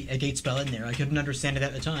was a gate spell in there. I couldn't understand it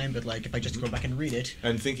at the time, but like if I just go back and read it.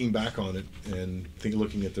 And thinking back on it and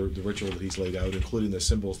looking at the ritual that he's laid out, including the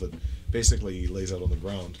symbols that basically he lays out on the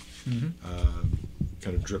ground,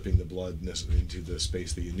 kind of dripping the blood into the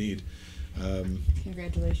space that you need.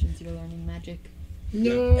 Congratulations, you're learning magic.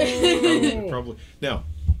 No! Probably. Now,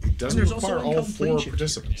 it doesn't require all 4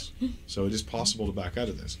 participants, so it is possible to back out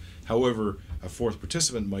of this. However, a 4th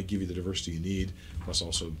participant might give you the diversity you need, plus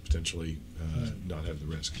also potentially not have the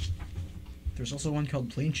risk. There's also one called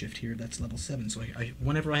Plane Shift here that's level 7, so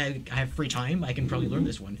whenever I have free time, I can probably learn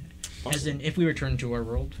this one. As in, if we return to our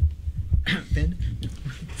world. Finn?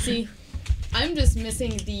 See, I'm just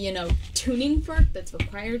missing the, tuning fork that's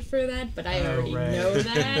required for that, but I already know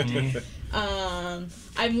that.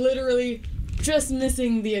 I'm literally just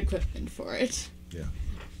missing the equipment for it. Yeah.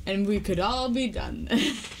 And we could all be done.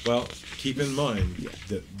 Well, keep in mind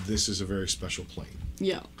that this is a very special plane.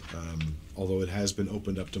 Yeah. Although it has been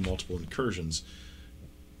opened up to multiple incursions,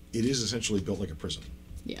 it is essentially built like a prison.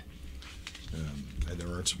 Yeah. And there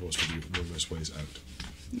aren't supposed to be numerous ways out.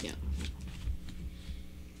 Yeah.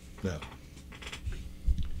 Now,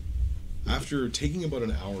 after taking about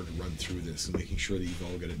an hour to run through this and making sure that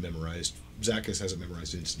you've all got it memorized, Zacchus has it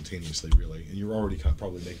memorized instantaneously, really, and you're already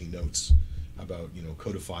probably making notes about,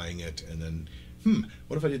 codifying it, and then,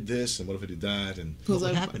 what if I did this, and what if I did that, and What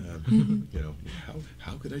would happen?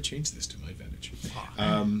 how could I change this to my advantage?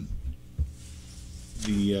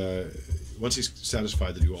 Once he's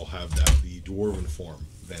satisfied that you all have that, the dwarven form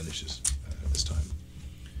vanishes this time,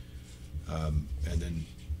 and then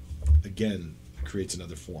again creates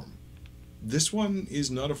another form. This one is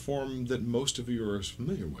not a form that most of you are as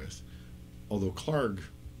familiar with, although Clarg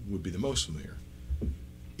would be the most familiar.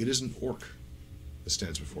 It is an orc that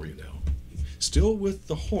stands before you now. Still with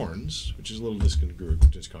the horns, which is a little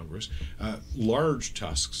discongruous, large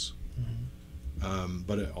tusks,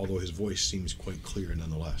 but although his voice seems quite clear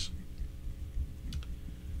nonetheless.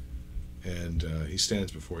 And he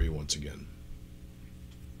stands before you once again.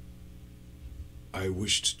 I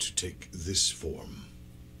wished to take this form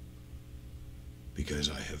because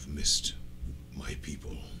I have missed my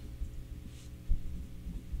people.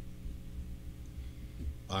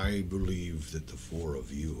 I believe that the four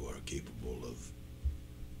of you are capable of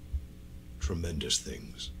tremendous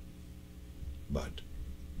things, but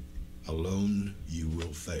alone you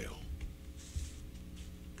will fail.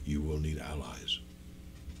 You will need allies.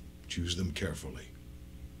 Choose them carefully.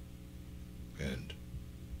 And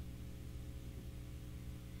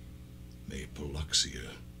may Paluxia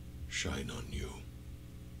shine on you.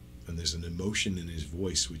 And there's an emotion in his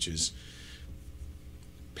voice which is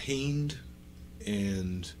pained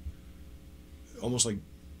and almost like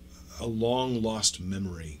a long lost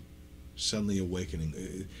memory suddenly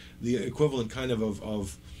awakening. The equivalent kind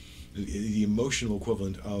of the emotional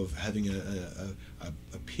equivalent of having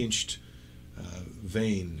a pinched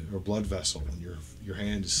vein or blood vessel, and your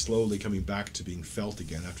hand is slowly coming back to being felt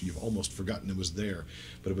again after you've almost forgotten it was there,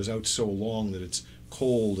 but it was out so long that it's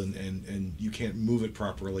cold and you can't move it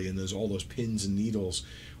properly, and there's all those pins and needles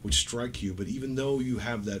which strike you. But even though you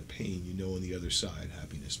have that pain, you know on the other side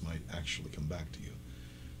happiness might actually come back to you.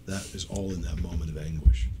 That is all in that moment of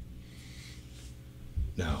anguish.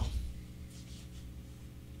 Now,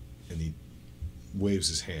 and he waves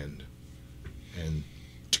his hand, and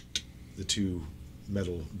the two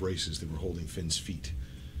metal braces that were holding Finn's feet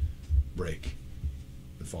break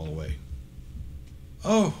and fall away.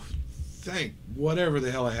 Oh, thank whatever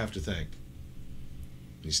the hell I have to thank.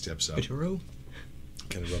 And he steps up, Peturo?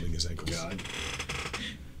 kind of rubbing his ankles. God.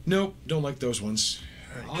 Nope, don't like those ones.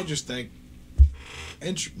 I'll just thank...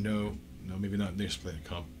 No, maybe not this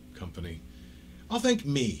company. I'll thank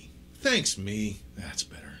me. Thanks, me. That's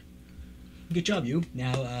better. Good job, you.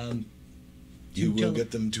 Now, You will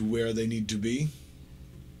get them to where they need to be?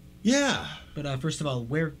 Yeah. But first of all,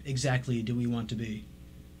 where exactly do we want to be?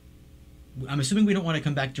 I'm assuming we don't want to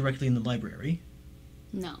come back directly in the library.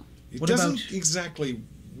 No. It What doesn't about- exactly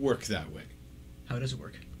work that way. How does it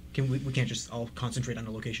work? We can't just all concentrate on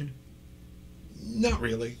a location? Not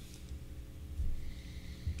really.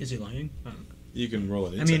 Is he lying? You can roll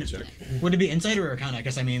an I insight mean, check. would it be insight or arcana?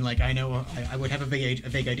 Because I mean, I know I would have a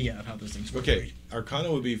vague idea of how those things work. Okay,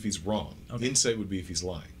 Arcana would be if he's wrong. Okay. Insight would be if he's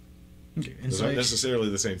lying. Okay, Those aren't insight. necessarily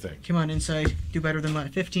the same thing. Come on, insight. Do better than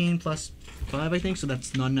 15 plus 5, I think. So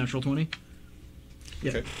that's non-natural 20. Yeah.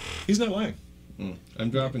 Okay. He's not lying. I'm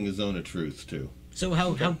dropping a zone of truth, too. So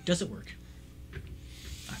how does it work?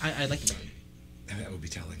 I'd like to know. And that would be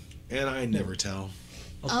telling. And I never tell.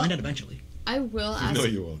 I'll find out eventually. I will ask No,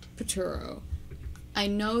 you won't. Peturo. I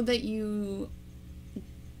know that you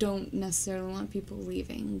don't necessarily want people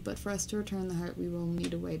leaving, but for us to return the heart, we will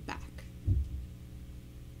need a way back.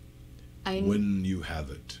 When you have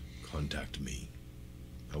it, contact me.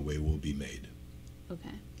 A way will be made.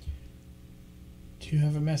 Okay. Do you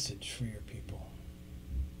have a message for your people?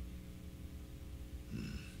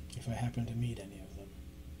 If I happen to meet any of them.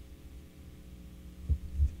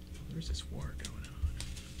 Where's this war going on?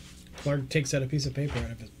 Clark takes out a piece of paper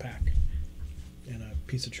out of his pack and a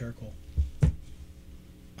piece of charcoal.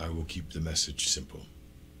 I will keep the message simple.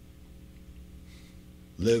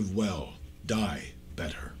 Live well, die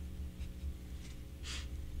better.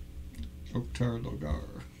 Oktar Logar.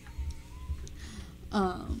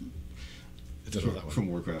 I don't know that one. From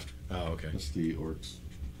Warcraft. Oh, okay. That's the orcs.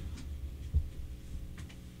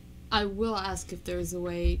 I will ask if there's a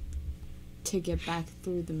way to get back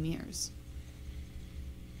through the mirrors.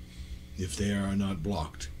 If they are not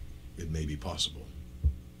blocked, it may be possible.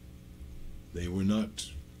 They were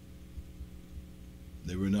not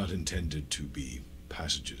intended to be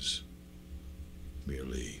passages,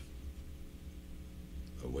 merely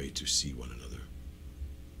a way to see one another.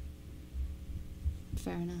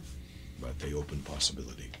 Fair enough. But they open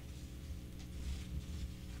possibility.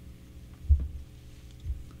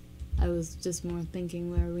 I was just more thinking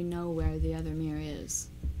where we know where the other mirror is.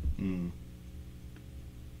 I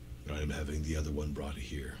am having the other one brought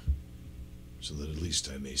here, so that at least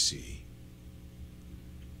I may see.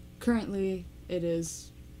 Currently, it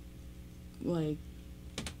is, like,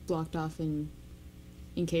 blocked off and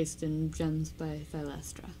encased in gems by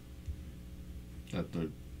Thylestra. At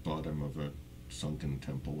the bottom of a sunken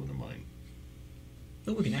temple in a mine.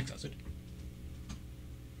 But we can access it.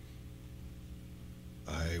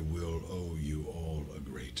 I will owe you all a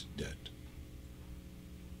great debt.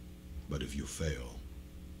 But if you fail,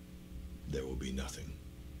 there will be nothing.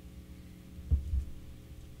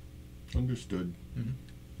 Understood.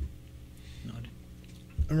 Nod.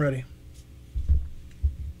 I'm ready.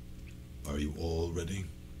 Are you all ready?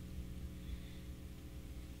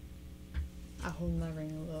 I hold my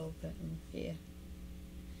ring a little bit in fear.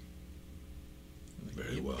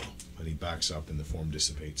 Very well. And he backs up and the form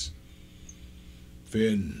dissipates.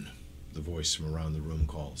 Finn, the voice from around the room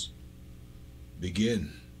calls.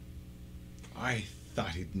 Begin. I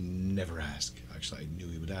thought he'd never ask. Actually, I knew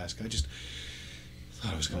he would ask. I just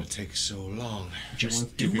thought it was going to take so long.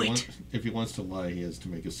 Just do it. If he wants to lie, he has to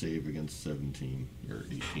make a save against 17 or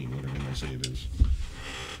 18, whatever my save is.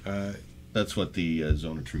 That's what the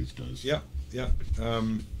Zone of Truth does. Yeah.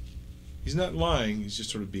 He's not lying. He's just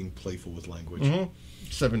sort of being playful with language.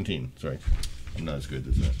 17. Sorry. I'm not as good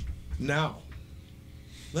as that. Now,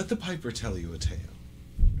 let the piper tell you a tale.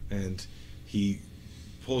 And he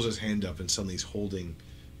pulls his hand up, and suddenly he's holding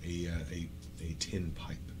a tin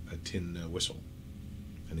pipe, a tin whistle,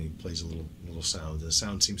 and he plays a little sound. And the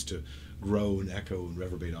sound seems to grow and echo and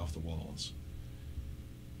reverberate off the walls.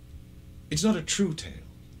 It's not a true tale,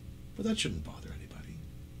 but that shouldn't bother anybody.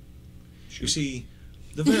 You see,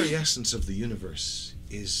 the very essence of the universe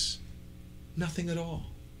is nothing at all.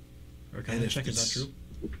 Arcana check, is that true?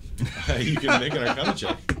 You can make an Arcana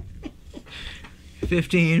check.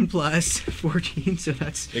 15 plus 14, so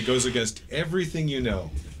that's... It goes against everything you know.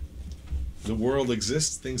 The world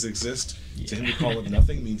exists, things exist. Yeah. To him to call it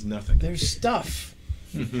nothing means nothing. There's stuff.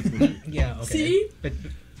 Yeah, okay. See? But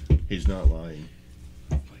He's not lying.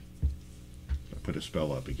 I put a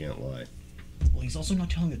spell up, he can't lie. well, he's also not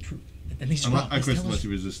telling the truth. At least he's wrong. I He's quit telling unless us- he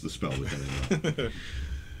resists the spell.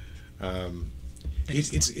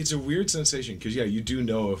 It's a weird sensation because you do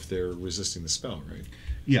know if they're resisting the spell, right?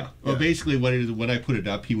 Yeah. Well, Yeah. basically, what it is, when I put it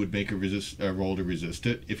up, he would make a roll to resist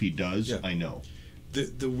it. If he does, Yeah. I know.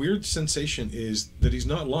 The weird sensation is that he's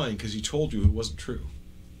not lying because he told you it wasn't true.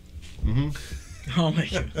 Oh my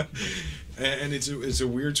god. And it's a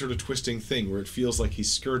weird sort of twisting thing where it feels like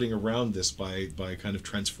he's skirting around this by kind of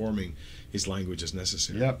transforming his language as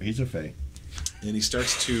necessary. Yep, he's a fae. And he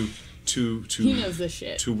starts to He knows this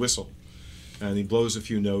shit. to whistle. And he blows a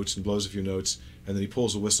few notes and blows a few notes, and then he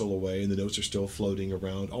pulls the whistle away, and the notes are still floating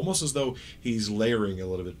around, almost as though he's layering a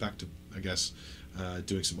little bit back to, I guess,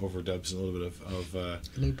 doing some overdubs and a little bit of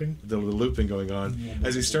Looping. the looping going on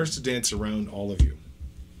as he starts to dance around all of you.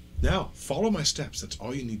 Now, follow my steps. That's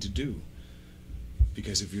all you need to do.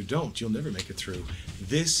 Because if you don't, you'll never make it through.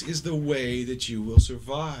 This is the way that you will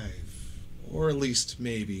survive. Or at least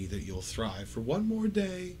maybe that you'll thrive for one more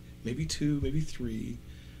day, maybe 2, maybe 3.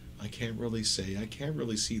 I can't really say. I can't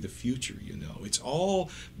really see the future, you know. It's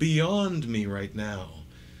all beyond me right now.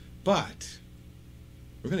 But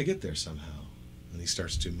we're going to get there somehow. And he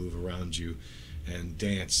starts to move around you and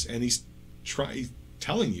dance. And he's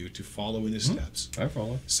telling you to follow in his steps. I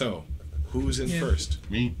follow. So, who's in first?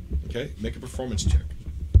 Me. Okay, make a performance check.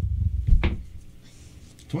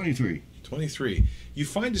 23. 23. You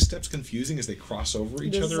find his steps confusing as they cross over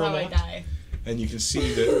each This other is a how I lot. die. And you can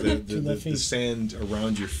see that To the the feet. sand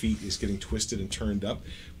around your feet is getting twisted and turned up.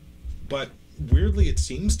 But weirdly, it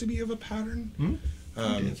seems to be of a pattern.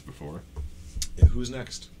 I've danced before. Who's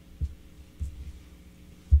next?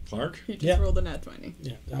 Clark? He just Yeah. rolled a nat 20.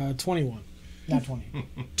 Yeah, 21. Not 20.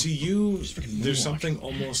 To you, freaking there's moonwalk. something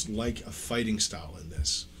almost like a fighting style in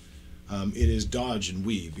this. It is dodge and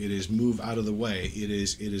weave. It is move out of the way. It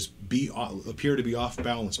is appear to be off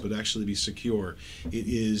balance, but actually be secure. It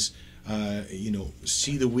is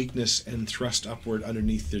see the weakness and thrust upward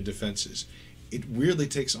underneath their defenses. It weirdly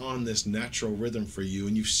takes on this natural rhythm for you,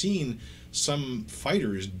 and you've seen some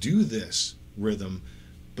fighters do this rhythm,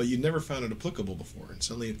 but you've never found it applicable before, and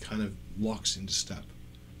suddenly it kind of locks into step.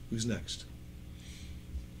 Who's next?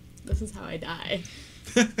 This is how I die.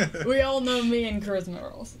 We all know me in charisma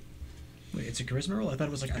rolls. Wait, it's a charisma roll? I thought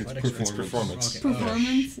it was like athletics. It's performance. Okay.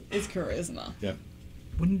 Performance is charisma. Yeah.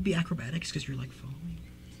 Wouldn't it be acrobatics because you're like following?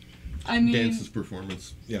 I mean, Dance is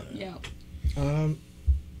performance. Yeah. yeah.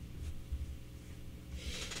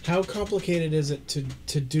 How complicated is it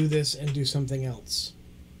to do this and do something else?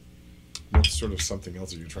 What sort of something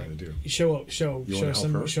else are you trying to do? Show You wanna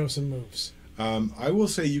help her? some moves. I will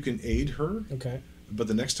say you can aid her, Okay, but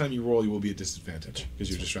the next time you roll, you will be at disadvantage because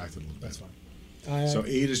you're distracted a little bit. that's fine. So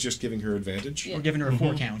aid is just giving her advantage. Yeah. We're giving her a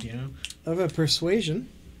 4 count, you know? I have a persuasion.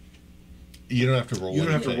 You don't have to roll. You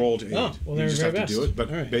don't have to anything. roll to aid. Oh, well, you they're just very have to do best. it. But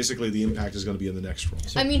All right. basically, the impact is going to be in the next roll.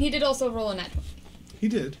 I mean, he did also roll a nat 20. He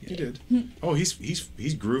did. He did. Oh, he's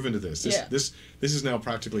grooving to this. Yeah. This is now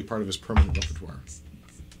practically part of his permanent repertoire.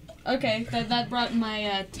 Okay, that brought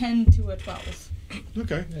my 10 to a 12.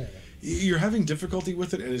 Okay. Yeah. You're having difficulty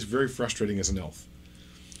with it, and it's very frustrating as an elf.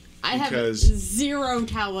 I have Because- zero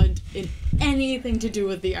talent in anything to do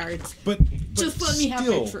with the arts. But Just let me have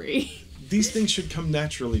still, it free. These things should come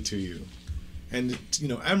naturally to you. And,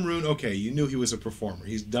 Amrun, okay, you knew he was a performer.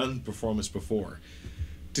 He's done performance before.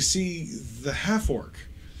 To see the half-orc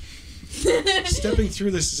stepping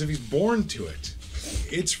through this as if he's born to it,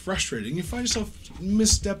 it's frustrating. You find yourself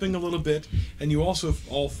misstepping a little bit, and you also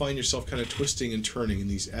all find yourself kind of twisting and turning in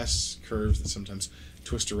these S curves that sometimes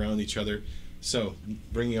twist around each other. So,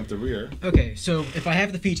 bringing up the rear. Okay, so if I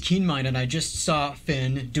have the feat Keen Mind and I just saw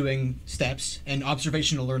Finn doing steps and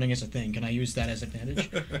observational learning is a thing, can I use that as advantage?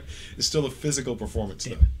 It's still a physical performance,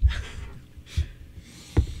 though.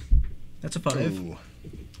 That's a 5. Ooh.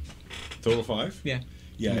 Total 5? Yeah.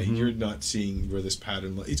 Yeah, you're not seeing where this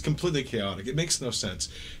pattern... It's completely chaotic. It makes no sense.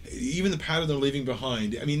 Even the pattern they're leaving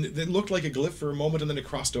behind, I mean, it looked like a glyph for a moment and then it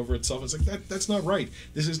crossed over itself. It's like, that's not right.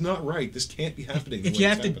 This is not right. This can't be happening. If the you way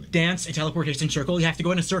have it's to happening. dance a teleportation circle, you have to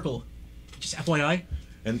go in a circle. Just FYI.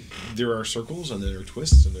 And there are circles, and there are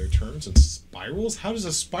twists, and there are turns, and spirals? How does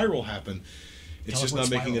a spiral happen? It's just not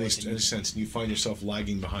Teleport making any spiral, I think. sense, and you find yourself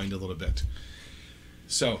lagging behind a little bit.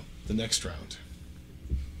 So, the next round.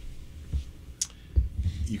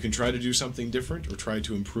 You can try to do something different or try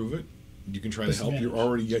to improve it. You can try to help. You've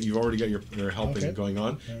already got your helping Okay. going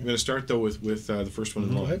on. I'm going to start though with the first one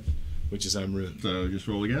in Go line, ahead. which is Amrun. So just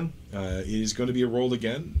roll again. It is going to be a roll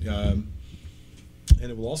again, and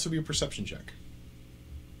it will also be a perception check.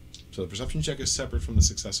 So the perception check is separate from the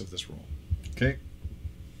success of this roll. Okay.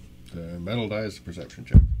 The metal die is a perception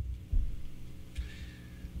check.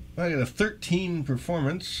 I got a 13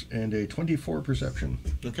 performance and a 24 perception.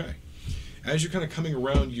 Okay. As you're kind of coming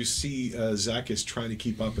around, you see Zach is trying to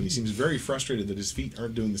keep up, and he seems very frustrated that his feet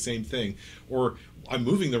aren't doing the same thing. Or, I'm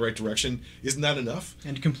moving the right direction. Isn't that enough?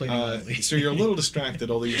 And complaining loudly. So you're a little distracted,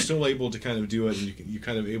 although you're still able to kind of do it, and you're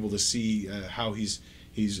kind of able to see how he's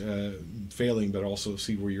failing, but also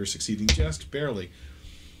see where you're succeeding just barely.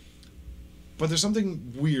 But there's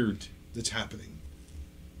something weird that's happening.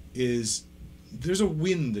 There's a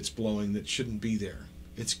wind that's blowing that shouldn't be there.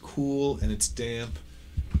 It's cool, and it's damp,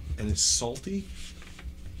 and it's salty,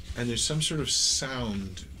 and there's some sort of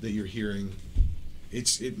sound that you're hearing.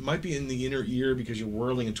 It might be in the inner ear because you're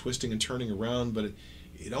whirling and twisting and turning around, but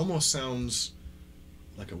it almost sounds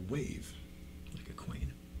like a wave. Like a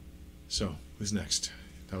queen. So, who's next?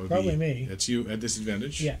 That would Probably be me. That's you at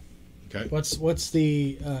disadvantage? Yeah. Okay. What's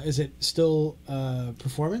the? Is it still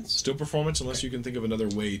performance? Still performance unless you can think of another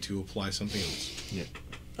way to apply something else. Yeah.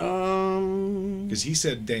 Because he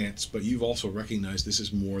said dance, but you've also recognized this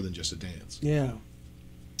is more than just a dance. Yeah.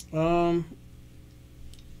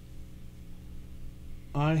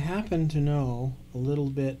 I happen to know a little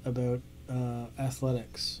bit about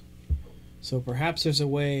athletics. So perhaps there's a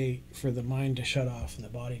way for the mind to shut off and the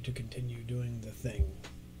body to continue doing the thing.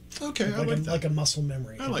 Okay, I like like a, that. like a muscle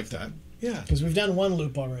memory. I like that. Yeah. Because we've done one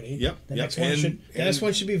loop already. Yep, The yep, next one and- next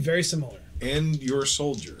one should be very similar. And you're a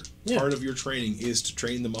soldier. Yeah. Part of your training is to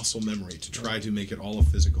train the muscle memory, to try to make it all a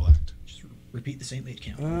physical act. Just repeat the same 8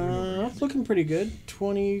 count. over and over again. That's looking pretty good.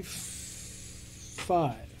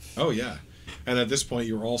 25. Oh, yeah. And at this point,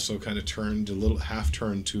 you're also kind of turned, a little half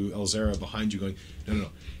turned to Elzera behind you going, no.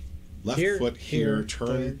 Left Here, foot here, here, turn,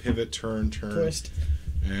 turn, pivot, turn. Twist.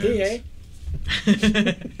 And PA.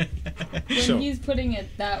 When So- he's putting it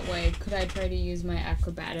that way, could I try to use my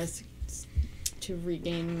acrobatics to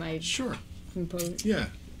regain my Sure. composure. Yeah.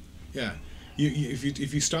 Yeah.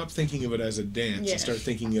 If you stop thinking of it as a dance Yeah. and start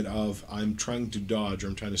thinking it of I'm trying to dodge or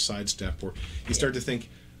I'm trying to sidestep, or you start to think,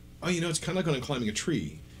 oh, it's kind of like when I'm climbing a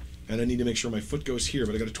tree, and I need to make sure my foot goes here,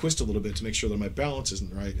 but I got to twist a little bit to make sure that my balance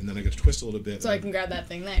isn't right, and then I got to twist a little bit. So I can grab that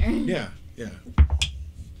thing there. Yeah.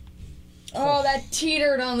 Oh, that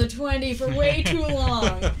teetered on the 20 for way too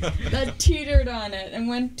long. That teetered on it and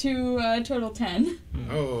went to total 10.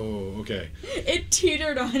 Oh, okay. It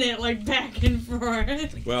teetered on it like back and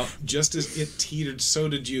forth. Well, just as it teetered, so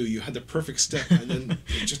did you. You had the perfect step, and then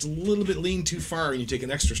just a little bit leaned too far, and you take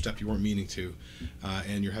an extra step you weren't meaning to,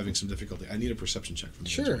 and you're having some difficulty. I need a perception check from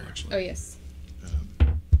you. Sure. as well, actually. Oh, yes.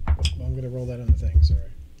 Well, I'm going to roll that on the thing, sorry.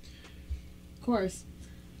 Of course.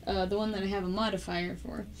 The one that I have a modifier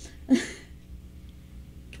for.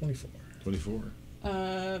 24. 24.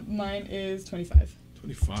 Mine is 25.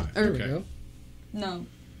 25. There okay. we go. No.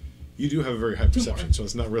 You do have a very high perception, so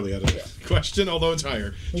it's not really out of question, although it's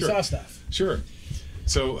higher. We Sure. saw stuff. Sure.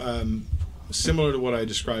 So, similar to what I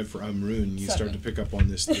described for Amrun, you start to pick up on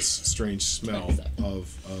this strange smell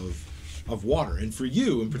of water. And for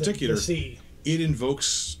you in particular, The sea. it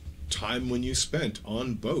invokes time when you spent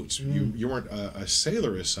on boats. You weren't a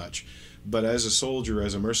sailor as such, but as a soldier,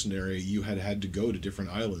 as a mercenary, you had to go to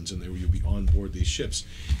different islands, and you'd be on board these ships.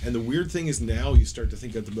 And the weird thing is now you start to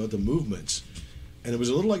think about the movements. And it was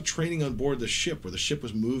a little like training on board the ship, where the ship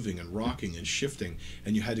was moving and rocking and shifting,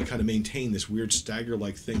 and you had to kind of maintain this weird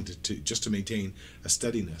stagger-like thing to maintain a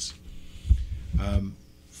steadiness.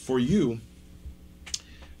 For you,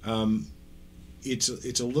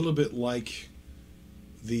 it's a little bit like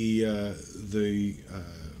the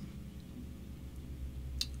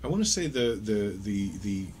I want to say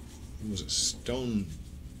the was it Stonebrook?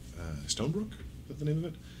 Is that the name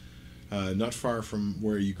of it? Not far from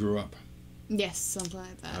where you grew up. Yes, something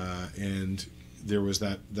like that. And there was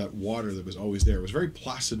that water that was always there. It was very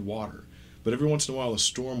placid water, but every once in a while a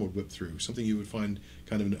storm would whip through, something you would find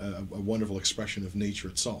kind of a wonderful expression of nature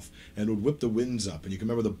itself, and it would whip the winds up, and you can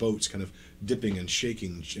remember the boats kind of dipping and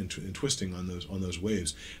shaking and twisting on those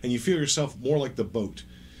waves, and you feel yourself more like the boat,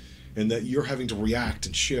 and that you're having to react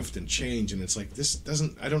and shift and change, and it's like, this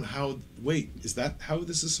doesn't, is that how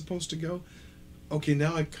this is supposed to go? Okay,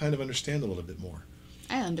 now I kind of understand a little bit more.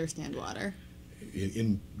 I understand water.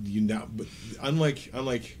 But unlike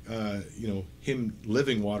him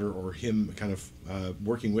living water or him kind of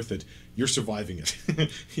working with it, you're surviving it.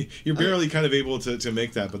 You're barely kind of able to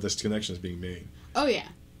make that, but this connection is being made. Oh yeah.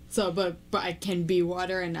 So, but I can be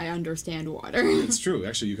water and I understand water. It's true.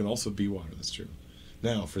 Actually, you can also be water. That's true.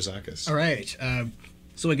 Now for Zakis. All right.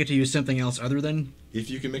 So I get to use something else other than. If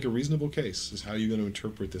you can make a reasonable case, is how you're going to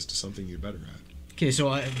interpret this to something you're better at. Okay, so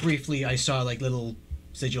I saw like little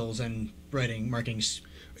sigils and writing markings.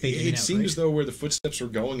 It seemed as though where the footsteps were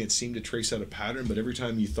going, it seemed to trace out a pattern, but every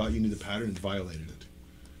time you thought you knew the pattern, it violated it.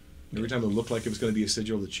 Every time it looked like it was going to be a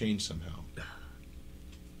sigil, it changed somehow.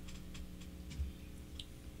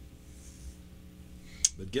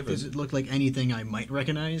 But given... Does it look like anything I might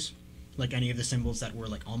recognize? Like any of the symbols that were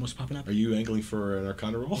like almost popping up? Are you angling for an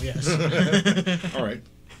Arcana roll? Oh, yes. All right.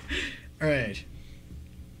 All right.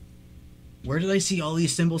 Where did I see all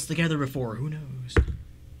these symbols together before? Who knows?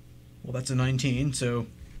 Well, that's a 19, so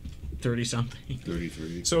 30-something.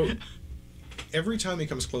 33. So every time he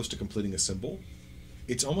comes close to completing a symbol,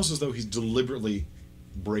 it's almost as though he's deliberately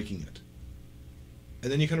breaking it.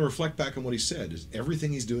 And then you kind of reflect back on what he said. Is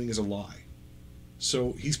everything he's doing is a lie.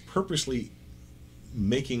 So he's purposely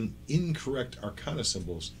making incorrect Arcana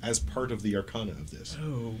symbols as part of the Arcana of this.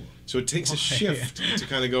 Oh. So it takes Why? a shift to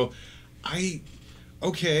kind of go, I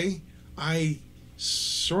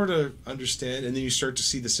sort of understand, and then you start to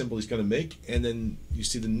see the symbol he's going to make, and then you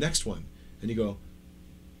see the next one, and you go,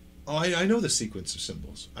 oh, I know the sequence of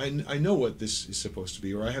symbols. I know what this is supposed to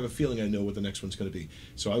be, or I have a feeling I know what the next one's going to be.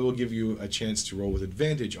 So I will give you a chance to roll with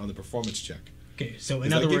advantage on the performance check. Okay, so in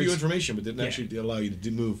Because other I gave words... you information, but didn't Yeah. actually allow you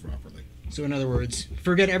to move properly. So in other words,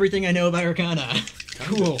 forget everything I know about Arcana.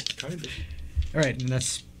 Cool. Kind of. All right, and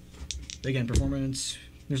that's, again, performance.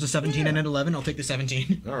 There's a 17 and an 11. I'll take the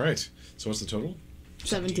 17. All right. So what's the total?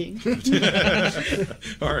 17.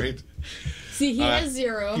 All right. See, he has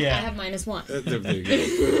 0. yeah. I have -1. There you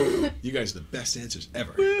go. You guys are the best answers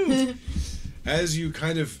ever. As you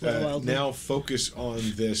kind of now focus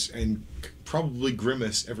on this and probably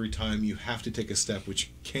grimace every time you have to take a step,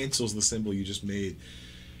 which cancels the symbol you just made.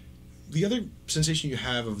 The other sensation you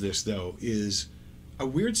have of this, though, is a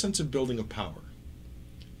weird sense of building of power.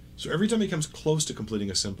 So every time he comes close to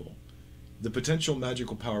completing a symbol, the potential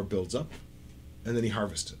magical power builds up, and then he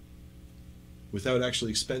harvests it without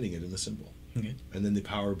actually expending it in the symbol. Okay. And then the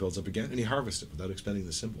power builds up again, and you harvest it without expending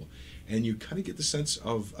the symbol. And you kind of get the sense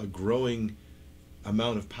of a growing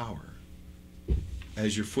amount of power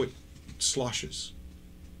as your foot sloshes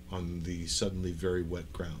on the suddenly very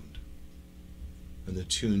wet ground. And the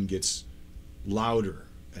tune gets louder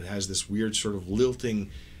and has this weird sort of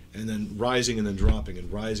lilting and then rising and then dropping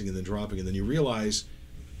and rising and then dropping. And then you realize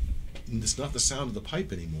it's not the sound of the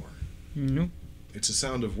pipe anymore. No. It's the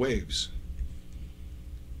sound of waves.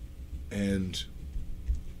 And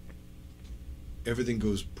everything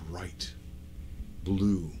goes bright,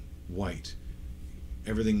 blue, white.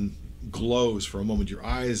 Everything glows for a moment. Your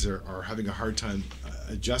eyes are having a hard time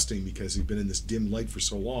adjusting because you've been in this dim light for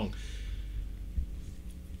so long.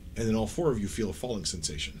 And then all four of you feel a falling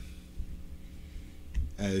sensation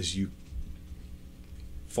as you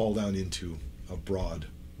fall down into a broad,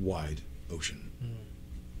 wide ocean.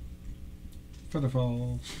 For the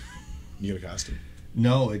fall. You gonna cast it?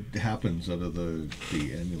 No, it happens out of the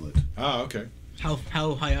amulet. Ah, okay. How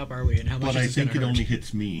high up are we, and how much? But I is think it gonna hurt? only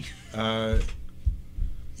hits me.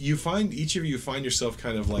 You find, each of you find yourself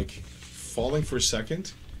kind of like falling for a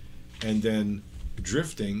second and then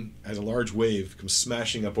drifting as a large wave comes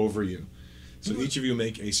smashing up over you. So each of you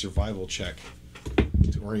make a survival check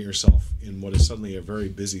to orient yourself in what is suddenly a very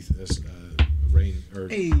busy rain or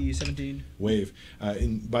 17. wave.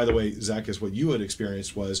 And by the way, Zacchus, what you had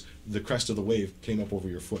experienced was the crest of the wave came up over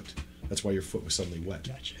your foot. That's why your foot was suddenly wet.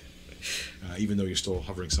 Gotcha. Even though you're still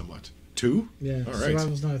hovering somewhat. 2? Yeah, All right.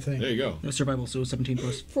 survival's not a thing. There you go. No survival, so 17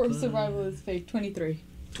 plus For survival is fake 23.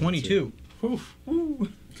 22. Whew.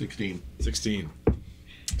 16. 16.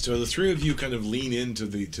 So the three of you kind of lean into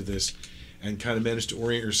this and kind of manage to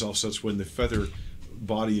orient yourself such when the feather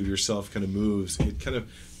body of yourself kind of moves, it kind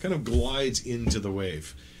of glides into the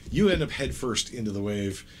wave. You end up head first into the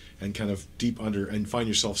wave and kind of deep under and find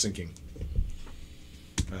yourself sinking.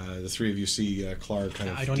 The three of you see Clark kind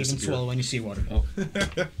of I don't even disappear. swallow any seawater. Oh.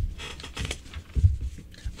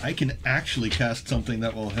 I can actually cast something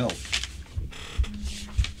that will help.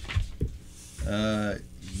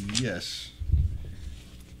 Yes.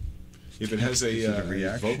 If it has Is it a a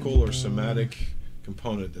reaction? vocal or somatic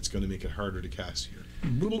component, that's going to make it harder to cast here.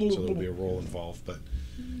 So there'll be a roll involved, but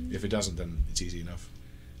if it doesn't, then it's easy enough.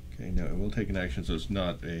 Okay, no, it will take an action, so it's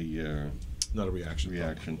not a Not a reaction.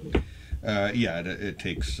 reaction. Yeah, it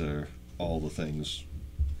takes all the things.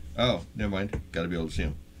 Oh, never mind. Got to be able to see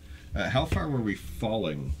them. How far were we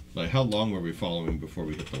falling? Like, how long were we following before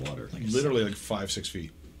we hit the water? Literally like 5-6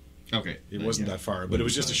 feet. Okay. It wasn't that far, but it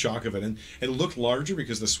was just a shock of it, and it looked larger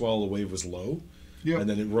because the swell of the wave was low, Yep. and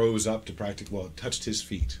then it rose up to practically, well, it touched his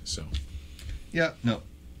feet. So Yeah, no.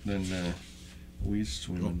 Then we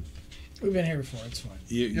swim. We've been here before. It's fine.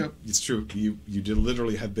 Yep. It's true. You did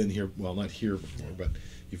literally have been here. Well, not here before, but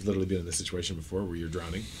you've literally been in this situation before where you're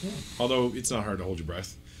drowning. Yeah. Although it's not hard to hold your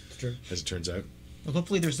breath, It's true. as it turns out. Well,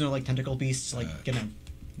 hopefully there's no like tentacle beasts like gonna.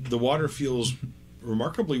 The water feels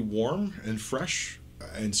remarkably warm and fresh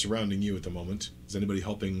and surrounding you at the moment. Is anybody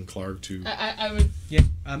helping Clark to? I would. Yeah.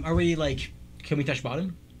 Are we like? Can we touch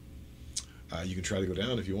bottom? You can try to go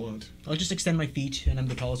down if you want. I'll just extend my feet, and I'm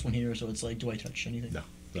the tallest one here, so it's like, do I touch anything? No,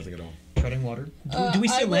 nothing at all. Treading water. Do we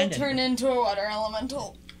see I will land? turn into a water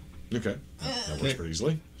elemental. Okay, that works pretty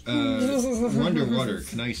easily. We're underwater.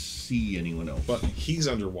 Can I see anyone else? But he's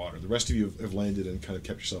underwater. The rest of you have landed and kind of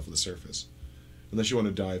kept yourself at the surface, unless you want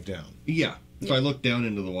to dive down. Yeah. If I look down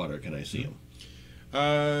into the water, can I see him?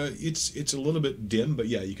 It's a little bit dim, but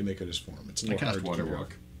yeah, you can make out his form. It's a I little cast hard water to figure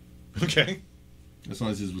walk. out. Okay. As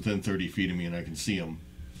long as he's within 30 feet of me and I can see him,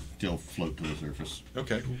 he'll float to the surface.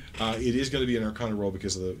 Okay. It is going to be an Arcana roll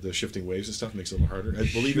because of the shifting waves and stuff. Makes it a little harder. I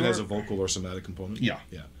believe it has a vocal or somatic component. Yeah.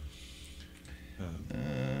 Yeah.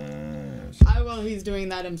 While he's doing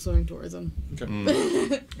that, I'm swimming towards him.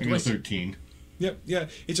 Okay. I got 13. Yep. Yeah.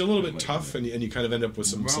 It's a little bit tough, and you kind of end up with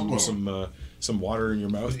some water in your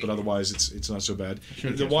mouth, but otherwise it's not so bad.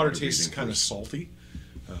 Should've The just water water tastes breathing kind of first. salty,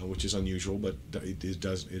 which is unusual, but it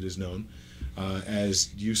is known.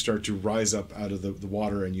 As you start to rise up out of the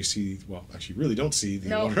water, and you see, well, actually, you really don't see the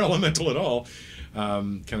No. water elemental at all,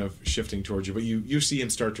 kind of shifting towards you, but you see him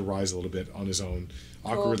start to rise a little bit on his own,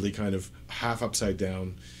 awkwardly, kind of half upside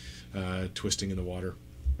down, twisting in the water.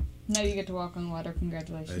 Now you get to walk on water.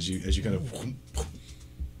 Congratulations. As you kind of,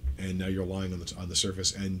 and now you're lying on the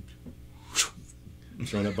surface and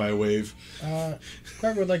thrown up by a wave.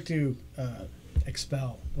 Clark would like to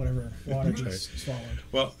expel whatever water he's swallowed.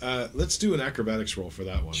 Well, let's do an acrobatics roll for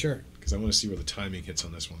that one. Sure. Because I want to see where the timing hits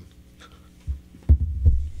on this one.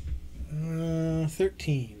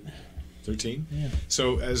 13. 13. Yeah.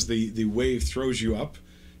 So as the wave throws you up,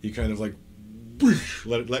 you kind of like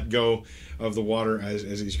let go of the water as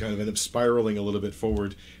you kind of end up spiraling a little bit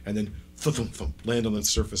forward, and then land on the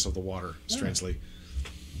surface of the water strangely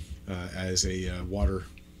as a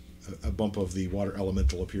bump of the water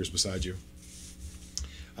elemental appears beside you.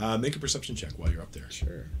 Make a perception check while you're up there.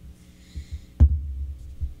 Sure.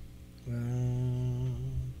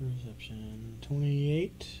 Perception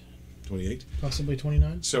 28. 28. Possibly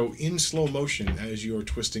 29. So in slow motion, as you're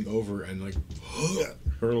twisting over and like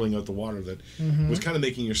hurling out the water that was kind of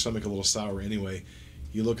making your stomach a little sour anyway,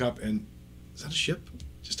 you look up and is that a ship?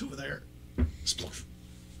 Just over there. Sploof.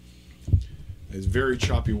 It's very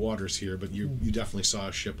choppy waters here, but you definitely saw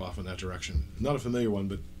a ship off in that direction. Not a familiar one,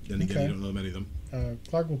 but then again, you don't know many of them.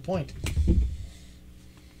 Clark will point.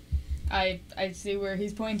 I see where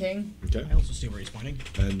he's pointing. Okay. I also see where he's pointing.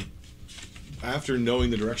 And after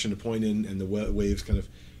knowing the direction to point in, and the waves kind of,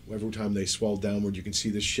 every time they swell downward, you can see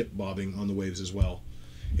this ship bobbing on the waves as well.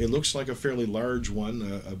 It looks like a fairly large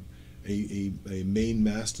one, a main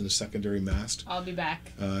mast and a secondary mast. I'll be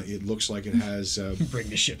back. It looks like it has Bring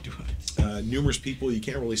the ship to us. numerous people. You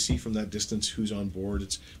can't really see from that distance who's on board.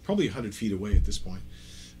 It's probably 100 feet away at this point.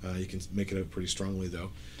 You can make it out pretty strongly,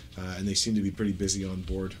 though. And they seem to be pretty busy on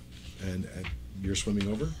board. And you're swimming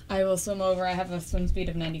over? I will swim over. I have a swim speed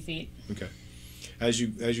of 90 feet. Okay. As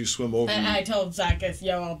you swim over... And I told Zacchus,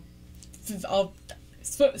 yo, I'll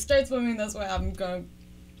start swimming this way. I'm going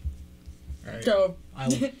All right. to go.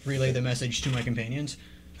 I'll relay the message to my companions.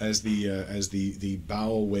 As the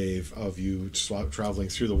bow wave of you traveling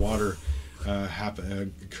through the water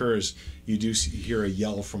occurs, you do hear a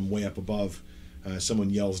yell from way up above. Someone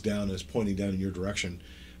yells down and is pointing down in your direction.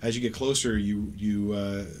 As you get closer,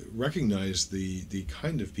 you recognize the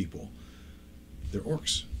kind of people. They're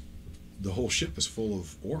orcs. The whole ship is full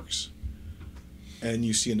of orcs. And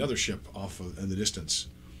you see another ship off in the distance.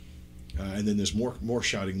 And then there's more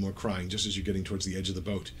shouting, more crying, just as you're getting towards the edge of the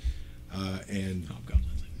boat. And Oh, God.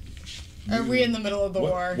 Are we in the middle of the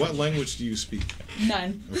war? What language do you speak?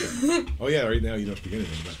 None. Okay. Oh yeah, right now you don't speak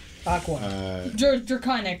anything. But Aqua.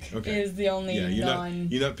 Draconic Okay. is the only yeah, non.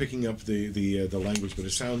 you're not picking up the language, but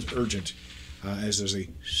it sounds urgent as there's a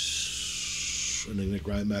and then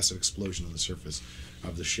a massive explosion on the surface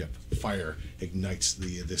of the ship. Fire ignites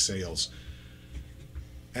the sails,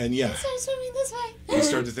 and yeah, Start swimming this way. you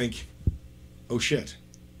start to think, oh shit,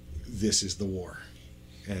 this is the war,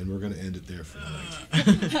 and we're going to end it there for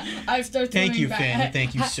the night. I start swimming Thank you, back. Finn.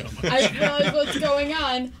 Thank you so much. I realize what's going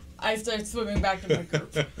on. I start swimming back to my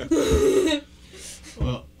group.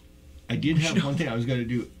 Well, I did have one thing I was going to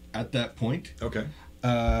do at that point. Okay.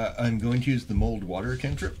 I'm going to use the mold water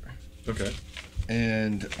cantrip, Okay.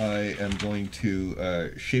 and I am going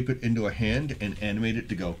to shape it into a hand and animate it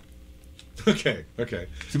to go. Okay. Okay.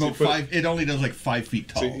 It's about So you put- 5. It only does like 5 feet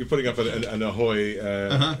tall. So you're putting up an ahoy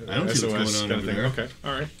I don't see SOS what's going on kind of thing. over Okay,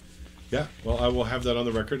 all right. Yeah, well, I will have that on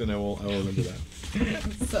the record, and I will remember that.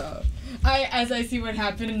 So, as I see what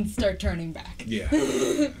happened, start turning back. Yeah.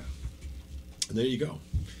 And there you go.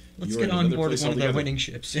 Let's You are get in on another board place one of the altogether. winning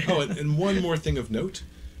ships. Oh, and one more thing of note: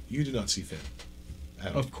 you do not see Finn.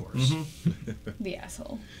 At all. Of course. The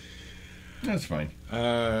asshole. That's fine.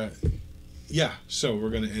 Yeah, so we're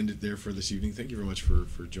going to end it there for this evening. Thank you very much for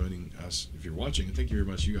joining us if you're watching, and thank you very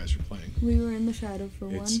much you guys for playing. We were in the shadow for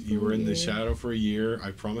You were in the shadow for a year.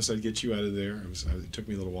 I promised I'd get you out of there. It took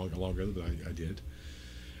me a little longer, but I did.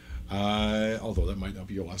 Although that might not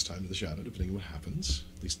be your last time in the shadow, depending on what happens.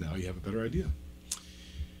 At least now you have a better idea.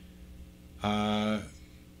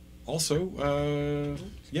 Also,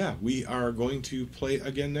 yeah, we are going to play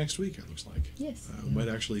again next week, it looks like. Yes. We might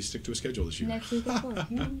actually stick to a schedule this year. Next week as well.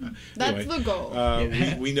 That's Anyway, the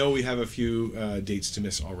goal. we know we have a few dates to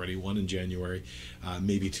miss already. One in January,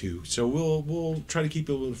 maybe two. So we'll try to keep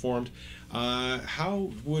people informed.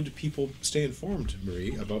 How would people stay informed,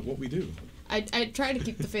 Marie, about what we do? I try to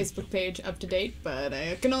keep the Facebook page up to date, but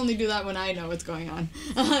I can only do that when I know what's going on.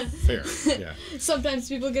 Fair, yeah. Sometimes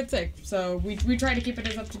people get sick, so we try to keep it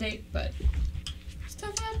as up to date, but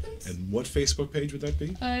stuff happens. And what Facebook page would that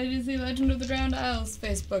be? It is the Legend of the Drowned Isles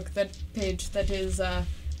Facebook page that is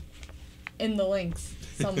in the links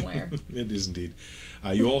somewhere. It is indeed.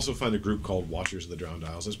 You also find a group called Watchers of the Drowned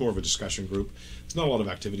Isles. It's more of a discussion group. There's not a lot of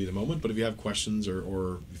activity at the moment, but if you have questions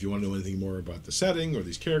or if you want to know anything more about the setting or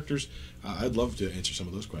these characters, I'd love to answer some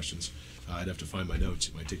of those questions. I'd have to find my notes.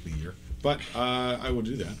 It might take me a year. But I will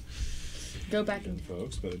do that. Go back and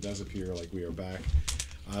folks, but it does appear like we are back.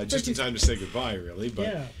 Just in time to say goodbye, really. But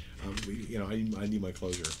Yeah. I need my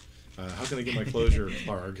closure. How can I get my closure,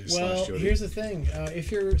 Clark? Well, here's the thing.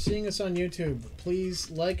 If you're seeing us on YouTube, please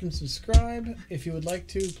like and subscribe. If you would like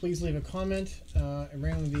to, please leave a comment and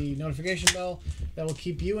ring the notification bell. That will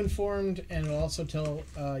keep you informed, and it'll also tell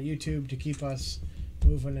YouTube to keep us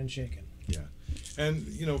moving and shaking. Yeah. And,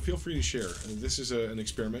 feel free to share. This is an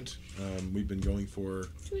experiment. We've been going for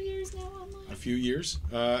 2 years now online. a few years.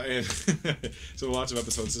 And so lots of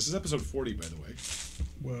episodes. This is episode 40, by the way.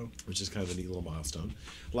 Whoa. Which is kind of a neat little milestone.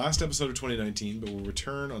 Last episode of 2019, but we'll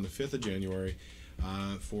return on the 5th of January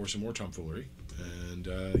for some more tomfoolery. And,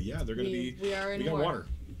 they're going to be... We are in We got war. water.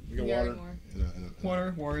 We got We are water. in war.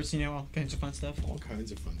 Water, wars, all kinds of fun stuff. All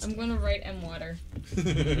kinds of fun stuff. I'm going to write M water.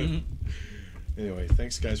 Anyway,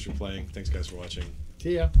 thanks guys for playing. Thanks guys for watching.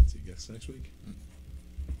 See ya. See you guys next week.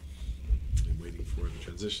 I'm waiting for the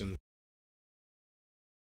transition.